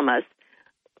rents from us,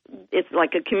 it's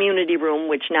like a community room,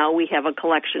 which now we have a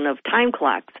collection of time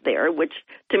clocks there, which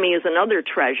to me is another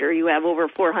treasure. You have over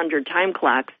 400 time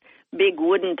clocks, big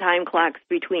wooden time clocks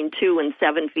between 2 and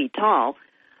 7 feet tall,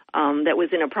 that was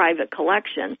in a private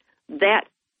collection. That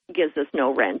gives us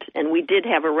no rent, and we did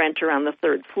have a renter on the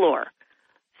 3rd floor.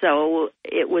 So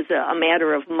it was a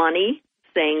matter of money,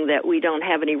 saying that we don't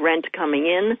have any rent coming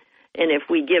in, and if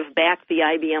we give back the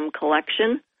IBM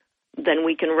collection, then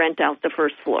we can rent out the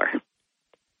 1st floor.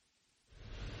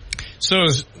 So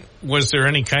was there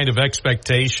any kind of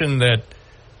expectation that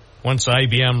once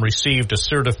IBM received a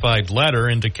certified letter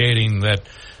indicating that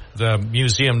the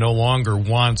museum no longer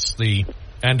wants the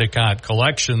Endicott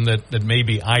collection, that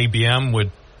maybe IBM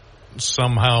would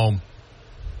somehow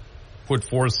put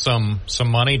forth some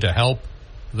money to help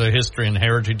the History and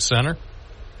Heritage Center?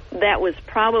 That was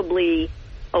probably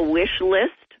a wish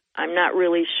list. I'm not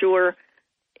really sure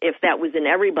if that was in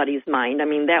everybody's mind. I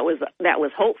mean, that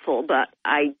was hopeful, but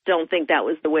I don't think that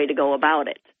was the way to go about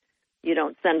it. You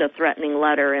don't send a threatening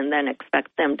letter and then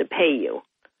expect them to pay you.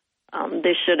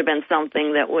 This should have been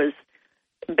something that was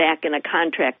back in a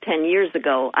contract 10 years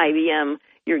ago. IBM,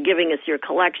 you're giving us your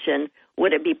collection.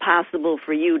 Would it be possible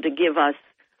for you to give us,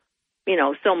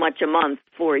 so much a month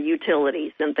for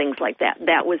utilities and things like that?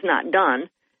 That was not done.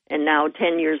 And now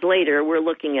 10 years later, we're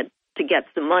looking to get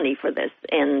some money for this.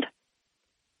 And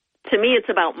to me, it's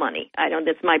about money.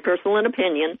 That's my personal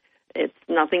opinion. It's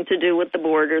nothing to do with the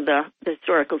board or the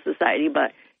Historical Society,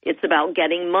 but it's about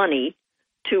getting money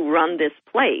to run this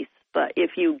place. But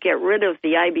if you get rid of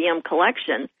the IBM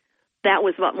collection, that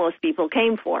was what most people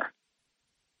came for.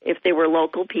 If they were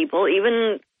local people,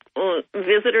 even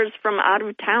visitors from out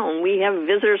of town, we have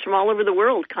visitors from all over the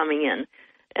world coming in,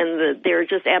 and they're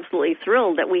just absolutely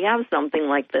thrilled that we have something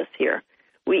like this here.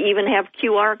 We even have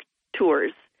QR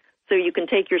tours, so you can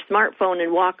take your smartphone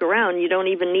and walk around. You don't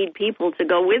even need people to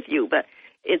go with you, but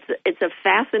it's a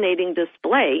fascinating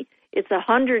display. It's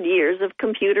 100 years of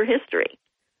computer history.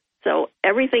 So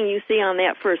everything you see on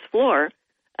that first floor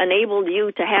enabled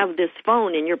you to have this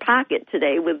phone in your pocket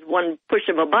today. With one push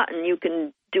of a button, you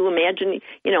can do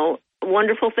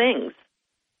wonderful things.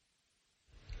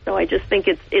 So I just think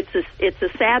it's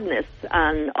a sadness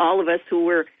on all of us who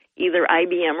were either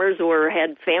IBMers or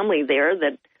had family there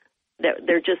that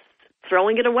they're just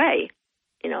throwing it away.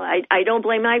 I don't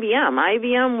blame IBM.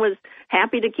 IBM was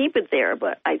happy to keep it there,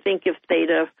 but I think if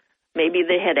maybe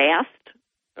they had asked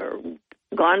or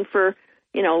gone for,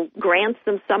 grants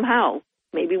them somehow,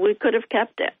 maybe we could have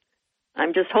kept it.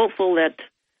 I'm just hopeful that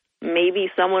maybe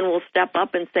someone will step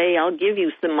up and say, I'll give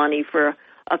you some money for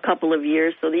a couple of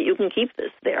years so that you can keep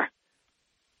this there.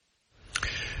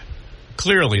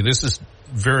 Clearly, this is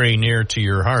very near to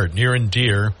your heart, near and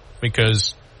dear,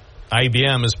 because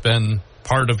IBM has been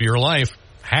part of your life,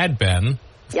 had been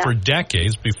for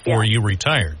decades before you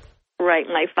retired. Right.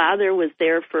 My father was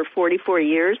there for 44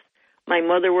 years. My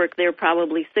mother worked there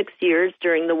probably 6 years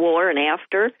during the war and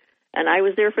after, and I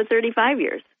was there for 35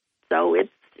 years. So it's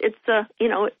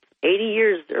 80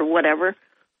 years or whatever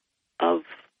of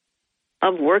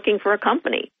working for a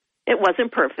company. It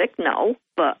wasn't perfect, no,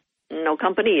 but no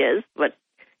company is. But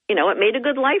it made a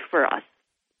good life for us,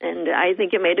 and I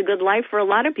think it made a good life for a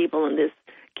lot of people in this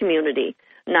community.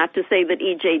 Not to say that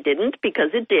EJ didn't,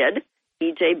 because it did.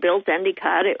 EJ built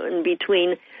Endicott, and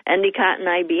between Endicott and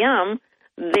IBM,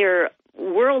 they're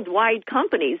worldwide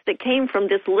companies that came from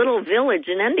this little village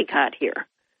in Endicott here.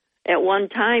 At one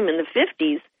time in the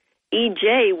 50s,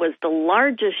 EJ was the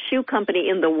largest shoe company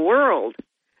in the world,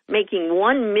 making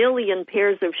 1 million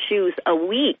pairs of shoes a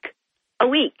week. A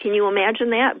week. Can you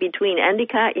imagine that? Between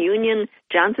Endicott, Union,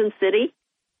 Johnson City?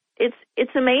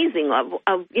 It's amazing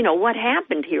of what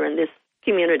happened here in this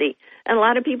community. And a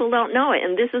lot of people don't know it.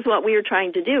 And this is what we are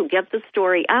trying to do, get the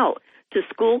story out to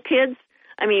school kids.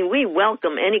 I mean, we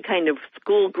welcome any kind of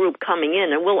school group coming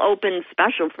in, and we'll open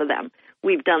special for them.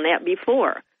 We've done that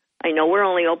before. I know we're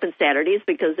only open Saturdays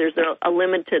because there's a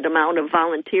limited amount of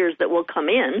volunteers that will come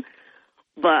in.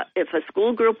 But if a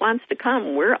school group wants to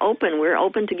come, we're open. We're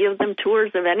open to give them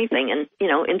tours of anything and,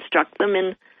 instruct them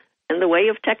in the way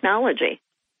of technology.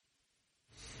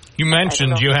 You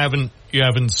mentioned you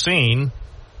haven't seen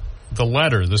the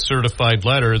letter, the certified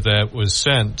letter that was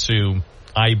sent to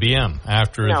IBM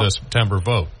after the September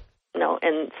vote. No,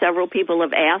 and several people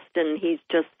have asked, and he's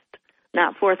just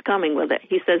not forthcoming with it.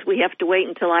 He says we have to wait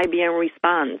until IBM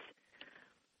responds,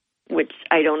 which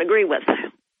I don't agree with.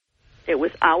 It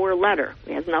was our letter.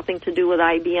 It has nothing to do with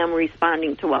IBM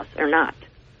responding to us or not.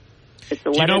 It's the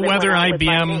letter. Do you know whether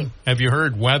IBM, have you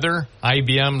heard whether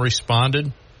IBM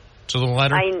responded to the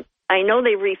letter? I know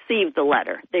they received the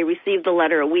letter. They received the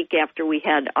letter a week after we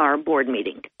had our board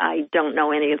meeting. I don't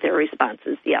know any of their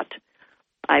responses yet.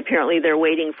 Apparently they're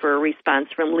waiting for a response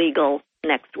from legal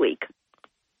next week.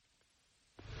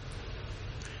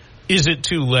 Is it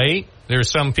too late? There are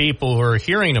some people who are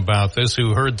hearing about this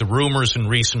who heard the rumors in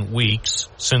recent weeks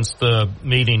since the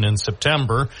meeting in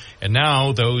September, and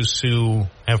now those who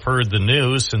have heard the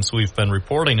news since we've been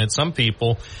reporting it, some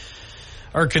people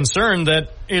are concerned that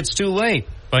it's too late.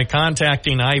 By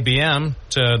contacting IBM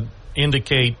to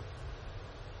indicate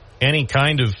any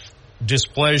kind of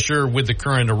displeasure with the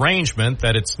current arrangement,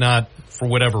 that it's not, for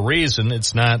whatever reason,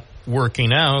 it's not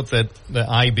working out, that the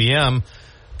IBM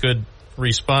could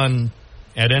respond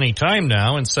at any time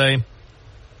now and say,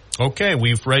 okay,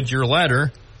 we've read your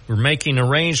letter, we're making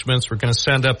arrangements, we're going to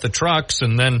send up the trucks,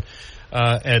 and then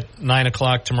at 9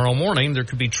 o'clock tomorrow morning, there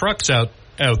could be trucks out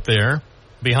there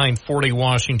behind 40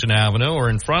 Washington Avenue or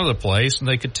in front of the place, and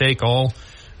they could take all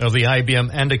of the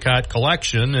IBM Endicott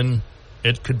collection, and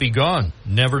it could be gone,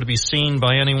 never to be seen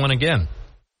by anyone again.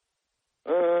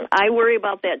 I worry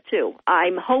about that, too.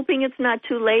 I'm hoping it's not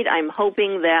too late. I'm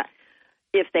hoping that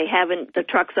if they haven't, the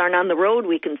trucks aren't on the road,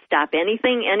 we can stop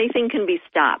anything. Anything can be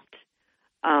stopped.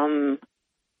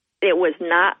 It was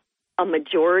not a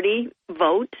majority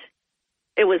vote.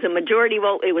 It was a majority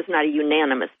vote. It was not a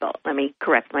unanimous vote. Let me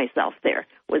correct myself there.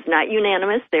 It was not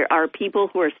unanimous. There are people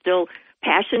who are still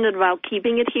passionate about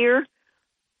keeping it here.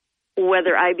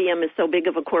 Whether IBM is so big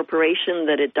of a corporation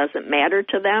that it doesn't matter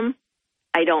to them,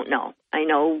 I don't know. I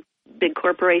know big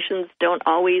corporations don't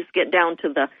always get down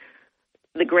to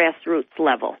the grassroots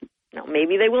level. Now,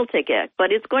 maybe they will take it,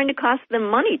 but it's going to cost them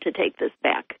money to take this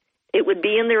back. It would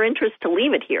be in their interest to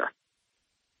leave it here.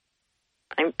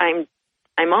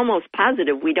 I'm almost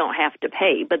positive we don't have to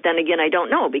pay, but then again, I don't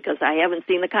know because I haven't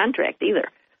seen the contract either.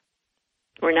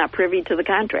 We're not privy to the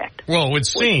contract. Well, it would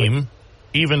seem,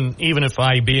 even if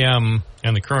IBM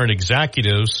and the current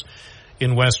executives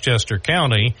in Westchester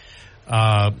County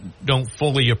don't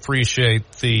fully appreciate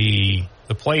the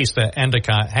place that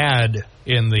Endicott had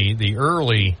in the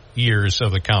early years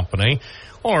of the company,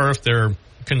 or if they're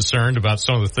concerned about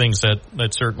some of the things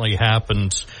that certainly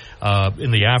happened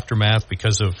in the aftermath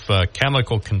because of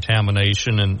chemical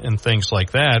contamination and things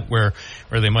like that, where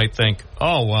they might think,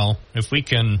 oh, well, if we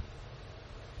can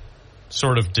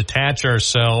sort of detach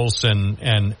ourselves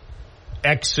and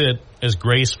exit as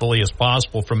gracefully as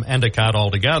possible from Endicott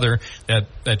altogether,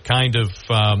 that kind of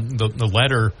the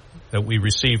letter that we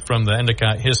received from the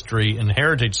Endicott History and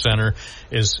Heritage Center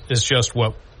is just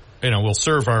what will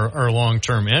serve our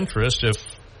long-term interest.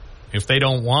 If they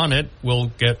don't want it, we'll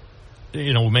get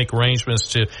we'll make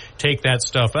arrangements to take that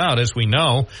stuff out. As we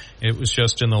know, it was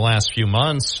just in the last few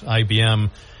months IBM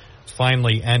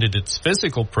finally ended its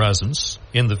physical presence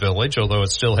in the village, although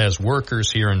it still has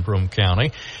workers here in Broome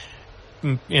County.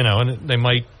 And they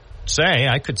might say,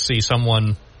 I could see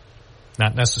someone,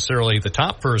 not necessarily the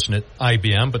top person at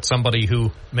IBM, but somebody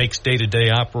who makes day-to-day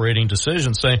operating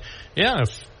decisions, say, yeah,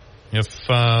 if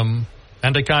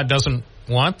Endicott doesn't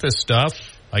want this stuff,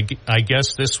 I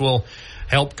guess this will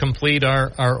help complete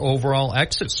our overall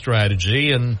exit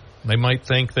strategy. And they might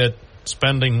think that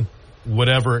spending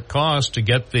whatever it costs to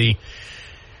get the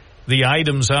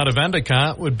items out of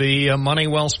Endicott would be money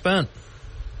well spent.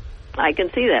 I can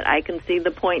see that. I can see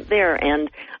the point there. And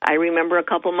I remember a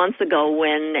couple months ago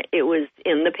when it was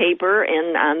in the paper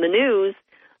and on the news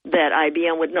that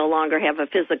IBM would no longer have a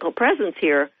physical presence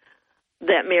here,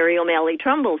 that Mary O'Malley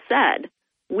Trumbull said,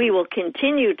 we will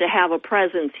continue to have a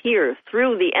presence here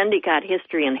through the Endicott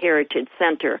History and Heritage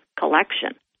Center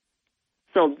collection.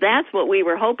 So that's what we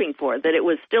were hoping for, that it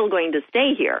was still going to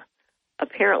stay here.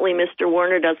 Apparently, Mr.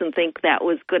 Warner doesn't think that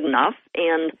was good enough,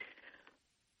 and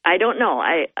I don't know.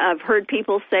 I've heard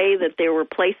people say that there were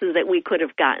places that we could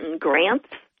have gotten grants.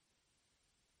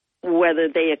 Whether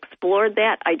they explored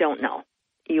that, I don't know.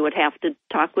 You would have to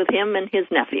talk with him and his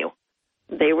nephew.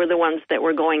 They were the ones that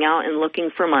were going out and looking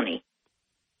for money.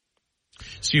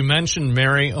 So you mentioned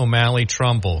Mary O'Malley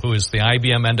Trumbull, who is the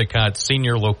IBM Endicott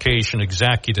Senior Location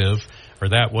Executive, or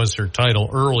that was her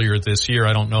title earlier this year.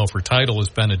 I don't know if her title has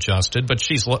been adjusted, but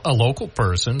she's a local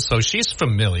person, so she's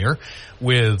familiar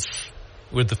with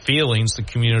the feelings the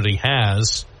community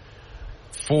has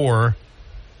for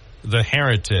the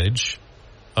heritage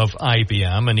of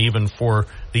IBM and even for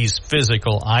these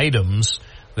physical items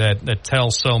that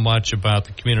tell so much about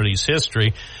the community's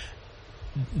history.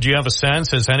 Do you have a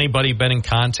sense, has anybody been in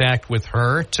contact with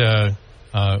her to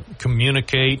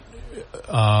communicate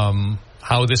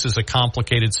how this is a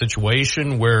complicated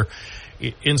situation where,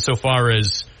 insofar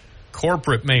as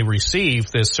corporate may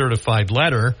receive this certified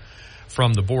letter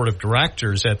from the board of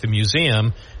directors at the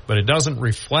museum, but it doesn't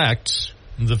reflect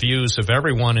the views of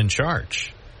everyone in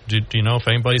charge? Do you know if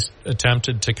anybody's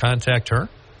attempted to contact her?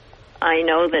 I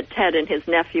know that Ted and his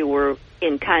nephew were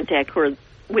in contact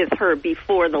with her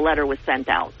before the letter was sent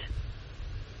out.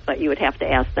 But you would have to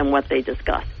ask them what they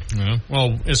discussed. Yeah.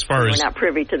 Well, as far as... We're not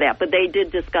privy to that, but they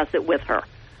did discuss it with her.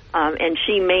 And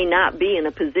she may not be in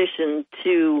a position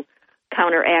to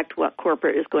counteract what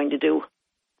corporate is going to do.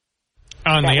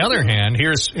 On the other hand,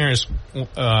 here's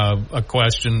a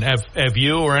question. Have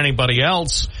you or anybody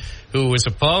else who is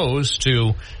opposed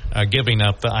to giving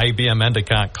up the IBM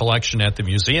Endicott collection at the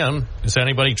museum, has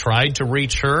anybody tried to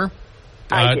reach her?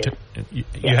 I did. You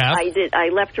have? I did. I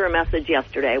left her a message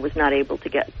yesterday. I was not able to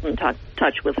get in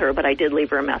touch with her, but I did leave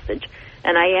her a message.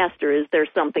 And I asked her, is there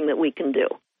something that we can do?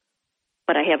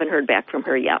 But I haven't heard back from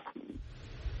her yet.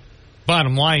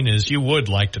 Bottom line is you would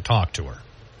like to talk to her.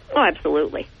 Oh,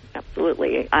 absolutely.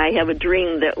 Absolutely. I have a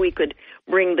dream that we could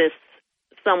bring this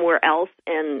somewhere else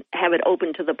and have it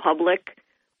open to the public,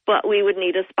 but we would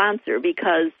need a sponsor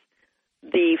because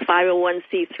the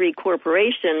 501c3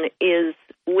 corporation is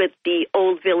with the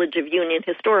Old Village of Union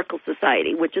Historical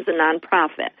Society, which is a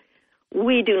nonprofit.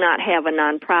 We do not have a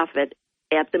nonprofit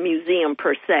at the museum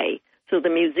per se. So the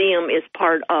museum is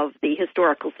part of the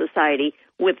Historical Society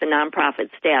with the nonprofit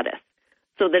status.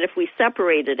 So that if we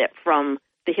separated it from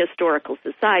the Historical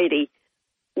Society,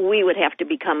 we would have to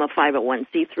become a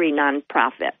 501c3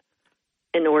 nonprofit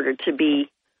in order to be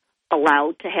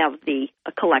allowed to have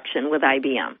a collection with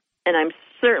IBM. And I'm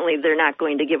certainly they're not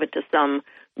going to give it to some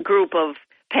group of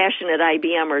passionate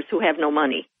IBMers who have no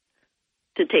money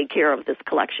to take care of this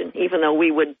collection. Even though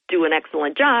we would do an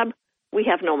excellent job, we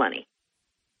have no money.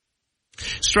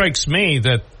 Strikes me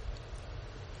that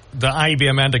the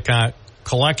IBM Endicott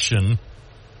collection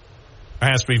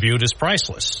has to be viewed as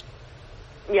priceless.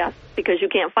 Yes, because you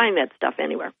can't find that stuff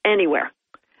anywhere.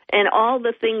 And all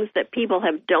the things that people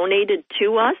have donated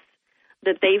to us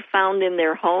that they've found in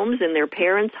their homes, in their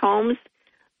parents' homes,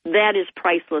 that is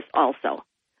priceless also.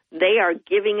 They are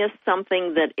giving us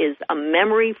something that is a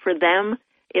memory for them.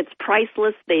 It's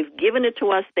priceless. They've given it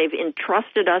to us. They've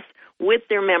entrusted us with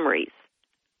their memories.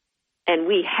 And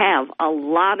we have a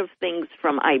lot of things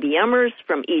from IBMers,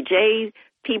 from EJ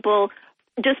people,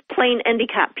 just plain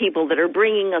Endicott people that are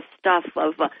bringing us stuff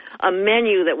of a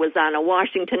menu that was on a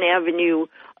Washington Avenue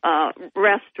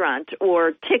restaurant,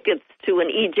 or tickets to an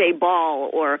EJ ball,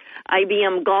 or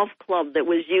IBM golf club that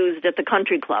was used at the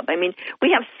country club. I mean, we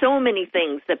have so many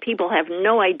things that people have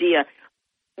no idea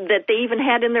that they even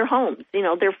had in their homes. You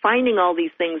know, they're finding all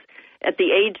these things at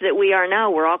the age that we are now.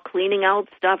 We're all cleaning out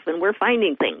stuff and we're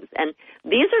finding things. And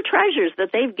these are treasures that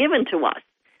they've given to us,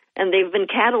 and they've been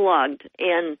cataloged.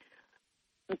 And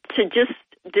to just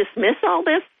dismiss all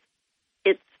this,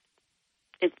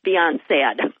 it's beyond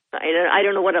sad. I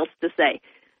don't know what else to say.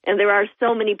 And there are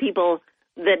so many people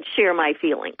that share my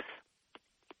feelings.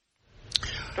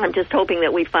 I'm just hoping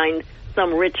that we find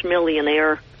some rich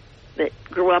millionaire that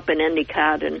grew up in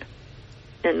Endicott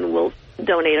and will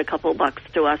donate a couple bucks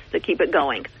to us to keep it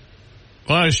going.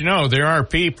 Well, as you know, there are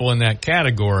people in that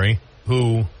category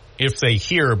who, if they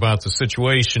hear about the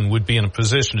situation, would be in a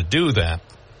position to do that.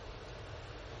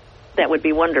 That would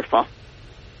be wonderful.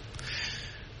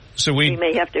 So we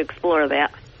may have to explore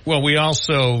that. Well, we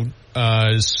also,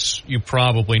 as you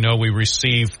probably know, we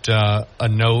received a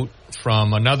note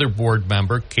from another board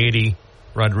member, Katie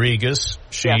Rodriguez.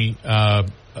 She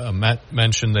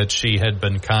mentioned that she had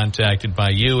been contacted by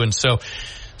you, and so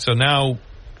now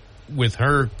with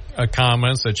her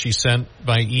comments that she sent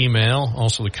by email,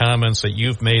 also the comments that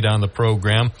you've made on the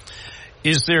program,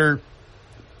 is there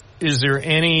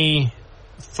any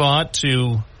thought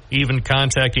to even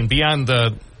contacting beyond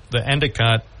the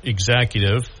Endicott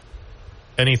executive,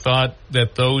 any thought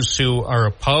that those who are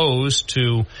opposed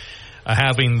to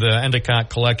having the Endicott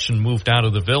collection moved out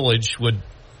of the village would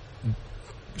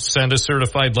send a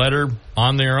certified letter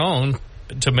on their own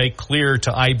to make clear to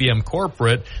IBM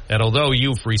Corporate that although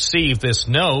you've received this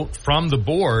note from the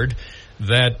board,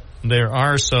 that there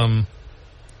are some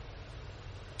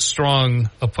strong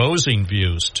opposing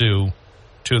views to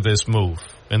this move,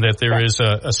 and that there is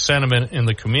a sentiment in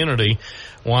the community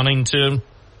wanting to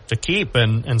keep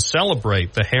and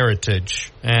celebrate the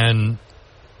heritage and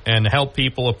help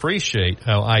people appreciate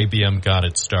how IBM got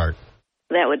its start.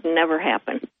 That would never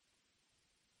happen.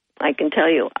 I can tell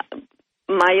you,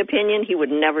 my opinion, he would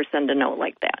never send a note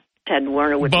like that. Ted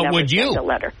Werner would never send a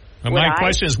letter. My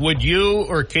question is, would you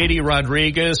or Katie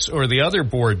Rodriguez or the other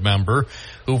board member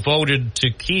who voted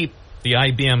to keep the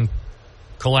IBM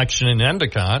collection in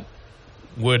Endicott,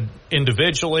 would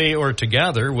individually or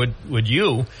together, would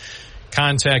you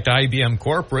contact IBM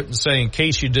Corporate and say, in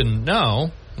case you didn't know,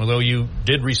 although you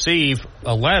did receive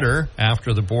a letter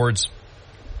after the board's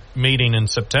meeting in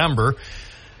September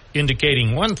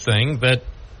indicating one thing, that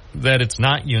it's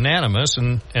not unanimous,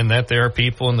 and that there are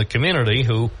people in the community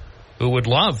who would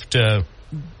love to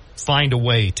find a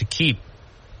way to keep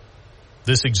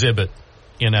this exhibit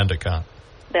in Endicott.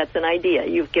 That's an idea.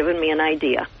 You've given me an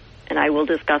idea, and I will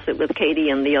discuss it with Katie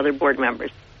and the other board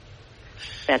members.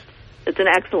 It's an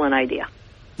excellent idea.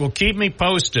 Well, keep me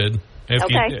posted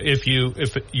if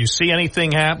you see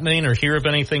anything happening or hear of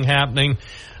anything happening.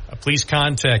 Please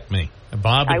contact me,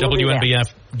 Bob at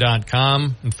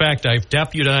WNBF.com. In fact, I've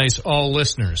deputized all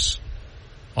listeners.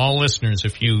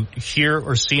 If you hear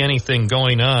or see anything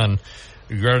going on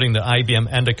regarding the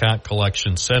IBM Endicott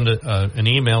collection, send an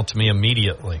email to me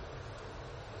immediately.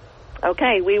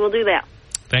 Okay, we will do that.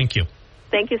 Thank you.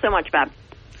 Thank you so much, Bob.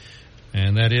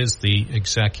 And that is the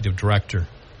executive director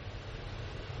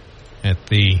at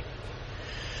the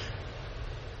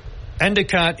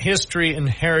Endicott History and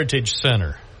Heritage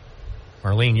Center,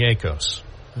 Marlene Yakos.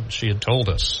 She had told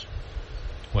us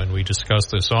when we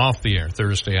discussed this off the air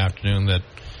Thursday afternoon that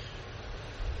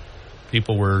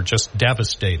people were just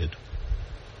devastated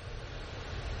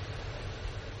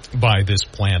by this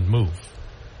planned move.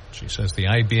 She says the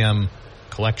IBM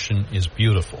collection is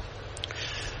beautiful.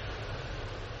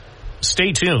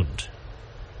 Stay tuned.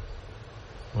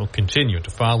 We'll continue to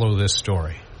follow this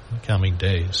story in the coming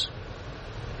days.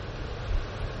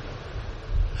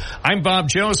 I'm Bob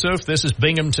Joseph. This is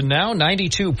Binghamton Now,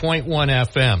 92.1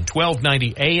 FM,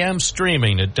 1290 AM,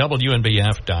 streaming at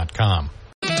WNBF.com.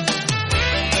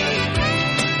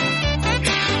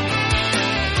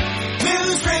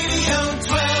 News Radio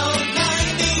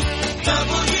 1290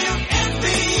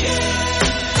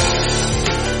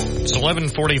 WNBF. It's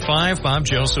 11:45. Bob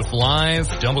Joseph live,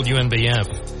 WNBF.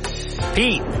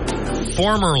 Pete,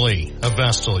 formerly of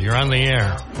Vestal, you're on the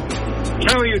air.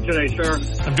 How are you today, sir?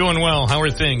 I'm doing well. How are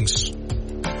things?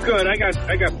 Good. I got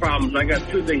problems. I got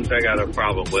two things I got a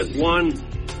problem with. One,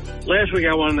 last week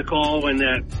I wanted to call when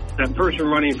that person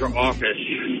running for office,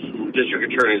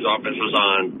 district attorney's office, was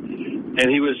on, and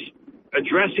he was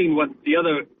addressing what the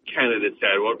other candidate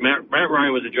said. Well, Matt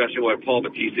Ryan was addressing what Paul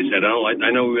Battisti said. I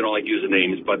know we don't like using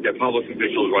names, but they're public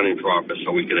officials running for office,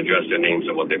 so we can address their names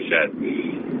and what they've said,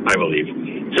 I believe.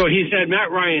 So he said,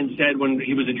 Matt Ryan said when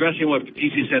he was addressing what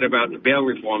Battisti said about the bail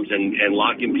reforms and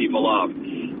locking people up,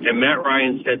 and Matt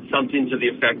Ryan said something to the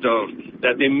effect of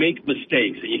that they make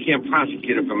mistakes, and you can't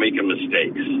prosecute them for making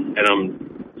mistakes. And I'm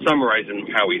summarizing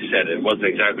how he said it. It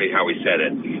wasn't exactly how he said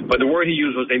it. But the word he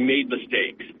used was they made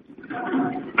mistakes.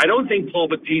 I don't think Paul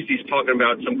Battisti's talking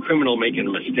about some criminal making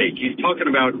a mistake. He's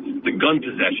talking about the gun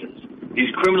possessions.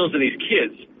 These criminals and these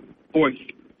kids who are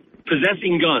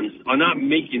possessing guns are not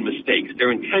making mistakes.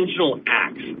 They're intentional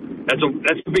acts. That's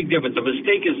a big difference. A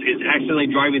mistake is accidentally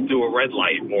driving through a red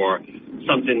light or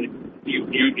something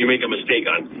you make a mistake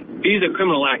on. These are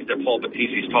criminal acts that Paul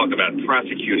Battisti's talking about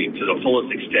prosecuting to the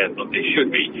fullest extent that they should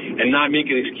be, and not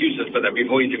making excuses for them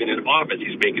before he's even in office.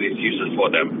 He's making excuses for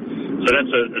them. So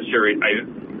that's a serious.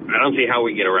 I don't see how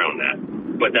we get around that.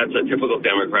 But that's a typical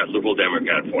Democrat, liberal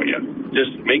Democrat for you.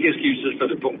 Just make excuses for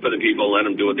the people, let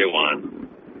them do what they want,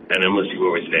 and then we'll see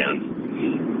where we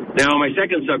stand. Now, my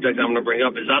second subject I'm going to bring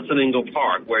up is Otsiningo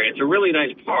Park, where it's a really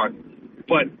nice park,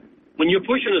 but when you're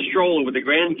pushing a stroller with a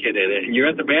grandkid in it and you're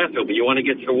at the bathroom and you want to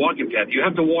get to the walking path, you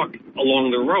have to walk along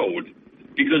the road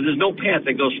because there's no path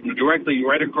that goes directly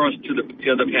right across to the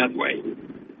other pathway.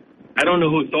 I don't know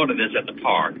who thought of this at the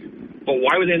park, but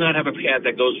why would they not have a path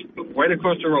that goes right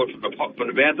across the road from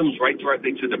the bathrooms right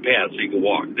directly to the path so you can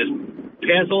walk? There's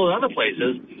paths all in other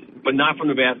places, but not from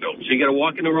the bathroom. So you got to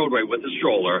walk in the roadway with the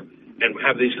stroller and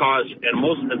have these cars, and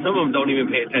some of them don't even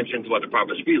pay attention to what the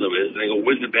proper speed limit is, and they go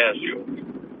whizzing past you.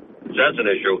 So that's an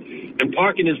issue. And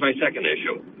parking is my second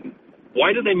issue.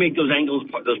 Why do they make those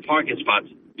parking spots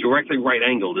directly right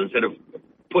angled instead of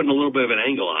putting a little bit of an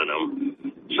angle on them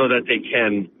so that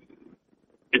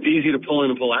it's easy to pull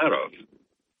in and pull out of?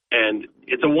 And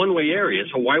it's a one-way area,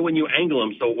 so why wouldn't you angle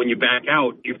them so when you back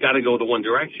out, you've got to go the one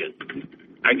direction?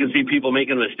 I can see people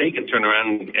making a mistake and turn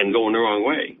around and going the wrong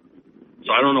way.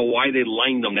 So I don't know why they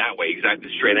lined them that way, exactly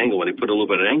straight angle. When they put a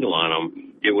little bit of angle on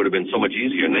them, it would have been so much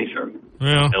easier and nicer.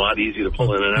 Yeah. And a lot easier to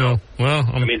pull in and out. Well,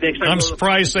 I'm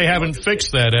surprised they haven't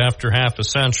fixed that after half a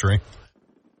century.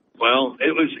 Well,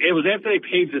 it was after they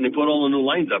paved it and they put all the new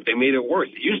lines up, they made it worse.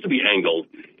 It used to be angled,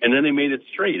 and then they made it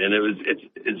straight, and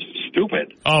it's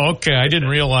stupid. Oh, okay. I didn't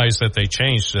realize that they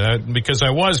changed that because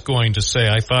I was going to say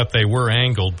I thought they were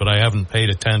angled, but I haven't paid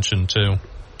attention to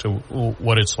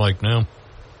what it's like now.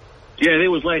 Yeah, it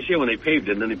was last year when they paved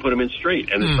it, and then they put them in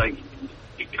straight, and it's like,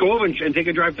 go over and take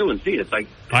a drive through and see. It's like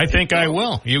I think I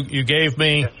will. You gave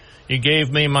me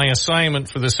my assignment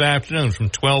for this afternoon from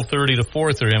 12:30 to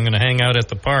 4:30. I'm going to hang out at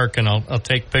the park and I'll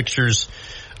take pictures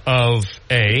of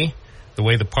the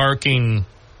way the parking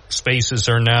spaces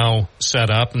are now set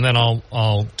up, and then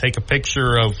I'll take a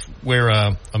picture of where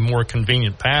a more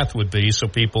convenient path would be so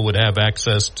people would have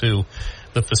access to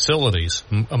the facilities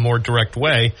a more direct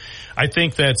way. I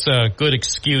think that's a good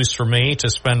excuse for me to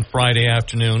spend Friday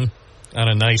afternoon on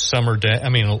a nice summer day. I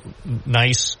mean, a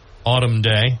nice autumn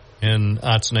day in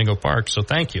Otsiningo Park. So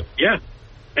thank you. Yeah.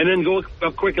 And then go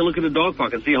up quick and look at the dog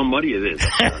park and see how muddy it is.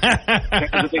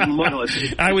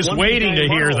 I was waiting to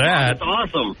hear that. That's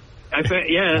awesome. That's what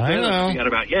I forgot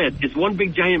about. Yeah, it's one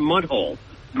big giant mud hole.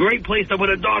 Great place to put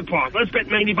a dog park. Let's spend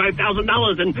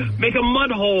 $95,000 and make a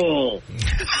mud hole.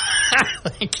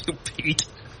 Thank you, Pete.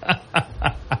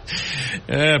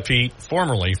 Pete,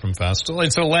 formerly from Vestal.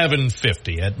 It's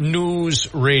 11:50 at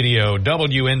News Radio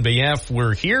WNBF.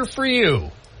 We're here for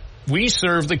you. We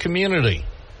serve the community.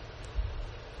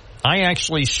 I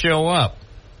actually show up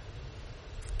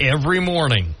every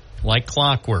morning, like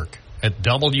clockwork, at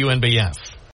WNBF.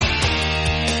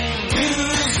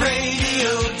 News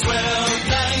Radio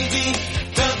 1290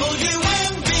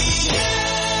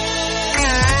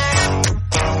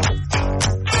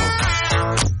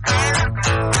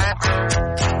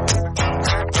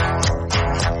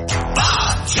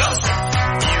 Bob Joseph,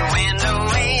 you went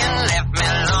away and left me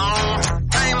long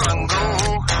time ago.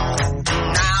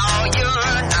 Now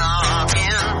you're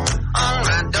knocking on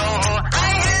my door. I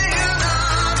hear you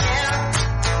knocking,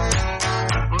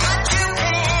 but you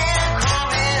can't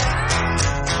come in.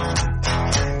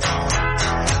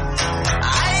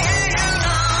 I hear you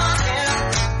knocking,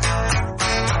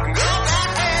 go back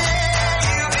where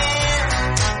you've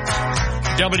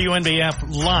been. WNBF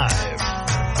Live.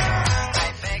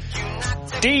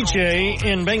 DJ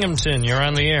in Binghamton, you're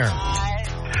on the air.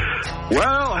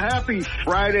 Well, happy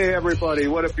Friday, everybody.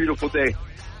 What a beautiful day.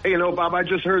 Hey, you know, Bob, I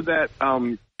just heard that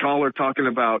caller talking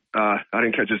about, I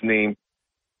didn't catch his name,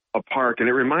 a park, and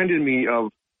it reminded me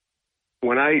of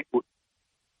when I was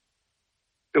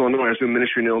doing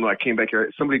ministry in Illinois, I came back here,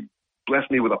 somebody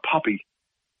blessed me with a puppy.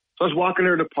 So I was walking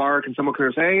there to the park, and someone came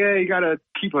and said, hey, you got to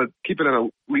keep it on a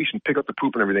leash and pick up the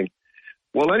poop and everything.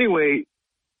 Well, anyway,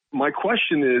 my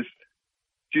question is,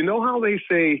 do you know how they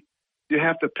say you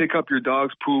have to pick up your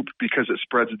dog's poop because it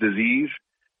spreads disease?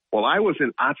 Well, I was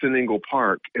in Otsiningo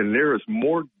Park, and there is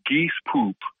more geese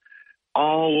poop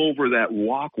all over that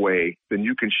walkway than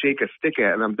you can shake a stick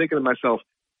at. And I'm thinking to myself,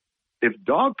 if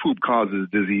dog poop causes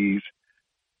disease,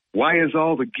 why is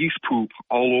all the geese poop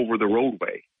all over the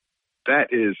roadway?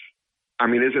 That is, I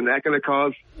mean, isn't that going to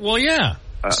cause? Well, yeah.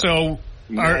 So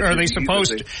are they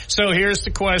supposed to? So here's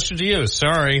the question to you.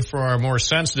 Sorry for our more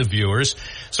sensitive viewers.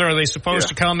 So are they supposed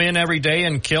to come in every day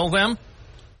and kill them?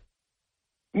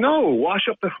 No, wash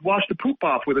the poop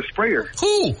off with a sprayer.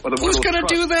 Who? Who's going to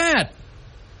do that?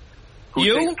 Who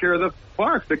takes care of the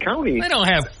park? The county. They don't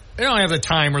have the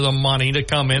time or the money to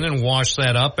come in and wash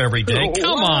that up every day. No,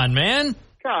 come on, man.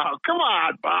 Oh, come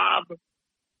on, Bob.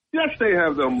 Yes, they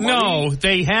have the money. No,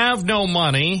 they have no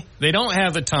money. They don't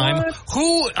have the time.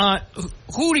 What?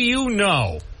 Who do you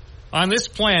know on this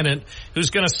planet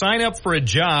who's going to sign up for a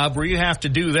job where you have to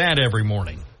do that every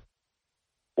morning?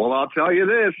 Well, I'll tell you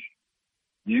this.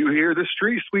 You hear the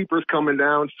street sweepers coming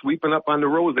down, sweeping up on the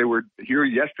roads. They were here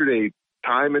yesterday,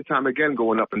 time and time again,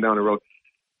 going up and down the road.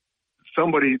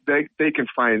 Somebody, they can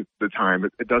find the time.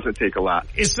 It doesn't take a lot.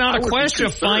 It's not a question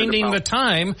of finding the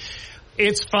time.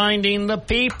 It's finding the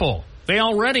people. They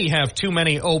already have too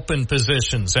many open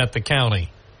positions at the county.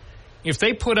 If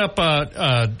they put up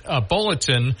a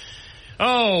bulletin,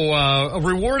 a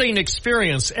rewarding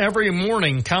experience every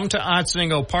morning, come to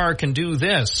Otsiningo Park and do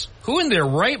this. Who in their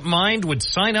right mind would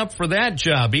sign up for that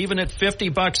job, even at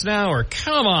 $50 an hour?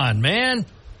 Come on, man.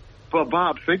 But,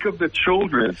 Bob, think of the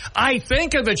children. I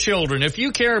think of the children. If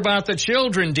you care about the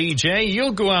children, DJ,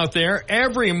 you'll go out there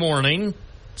every morning,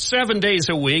 7 days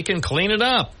a week, and clean it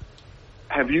up.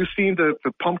 Have you seen the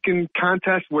pumpkin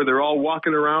contest where they're all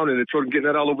walking around and the children getting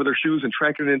that all over their shoes and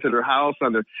tracking it into their house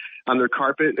on their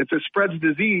carpet? If it spreads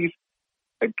disease,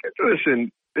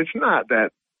 listen, it's not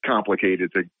that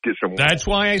complicated to get someone. That's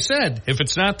why I said, if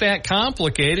it's not that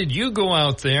complicated, you go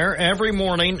out there every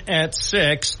morning at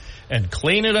 6 and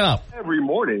clean it up. Every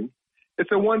morning? It's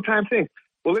a one-time thing.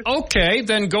 Well, okay,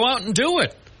 then go out and do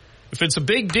it. If it's a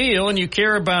big deal and you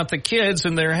care about the kids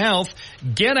and their health,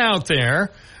 get out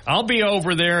there. I'll be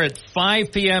over there at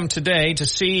 5 p.m. today to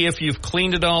see if you've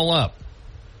cleaned it all up.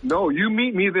 No, you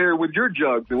meet me there with your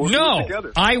jugs and we'll do it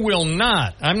together. I will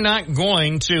not. I'm not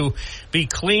going to be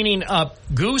cleaning up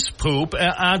goose poop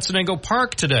at Otsiningo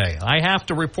Park today. I have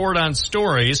to report on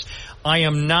stories. I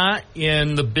am not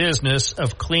in the business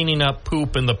of cleaning up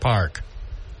poop in the park.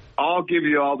 I'll give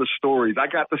you all the stories. I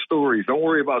got the stories. Don't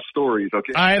worry about stories,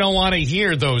 okay? I don't want to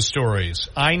hear those stories.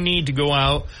 I need to go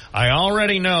out. I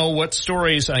already know what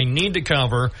stories I need to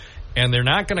cover, and they're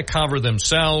not going to cover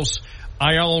themselves.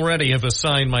 I already have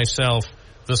assigned myself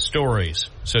the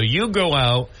stories. So you go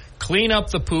out, clean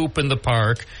up the poop in the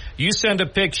park. You send a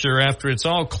picture after it's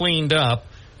all cleaned up,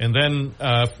 and then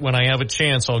when I have a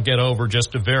chance, I'll get over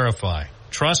just to verify.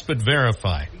 Trust but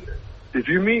verify. If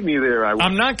you meet me there, I will.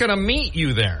 I'm not going to meet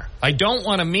you there. I don't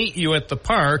want to meet you at the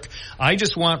park. I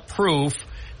just want proof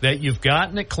that you've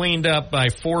gotten it cleaned up by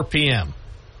 4 p.m.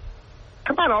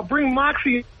 Come on, I'll bring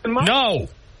Moxie and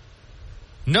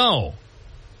No.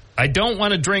 I don't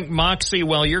want to drink Moxie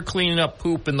while you're cleaning up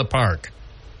poop in the park.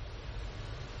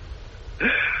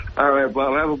 All right,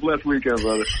 Bob. Have a blessed weekend,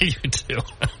 brother. You too.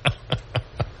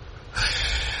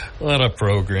 What a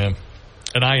program.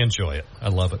 And I enjoy it. I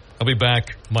love it. I'll be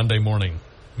back Monday morning.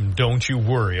 Don't you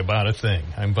worry about a thing.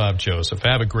 I'm Bob Joseph.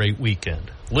 Have a great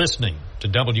weekend. Listening to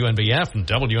WNBF and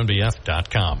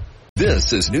WNBF.com.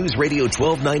 This is News Radio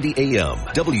 1290 AM,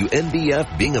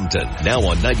 WNBF Binghamton. Now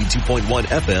on 92.1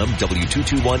 FM,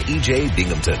 W221 EJ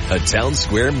Binghamton, a Town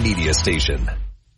Square media station.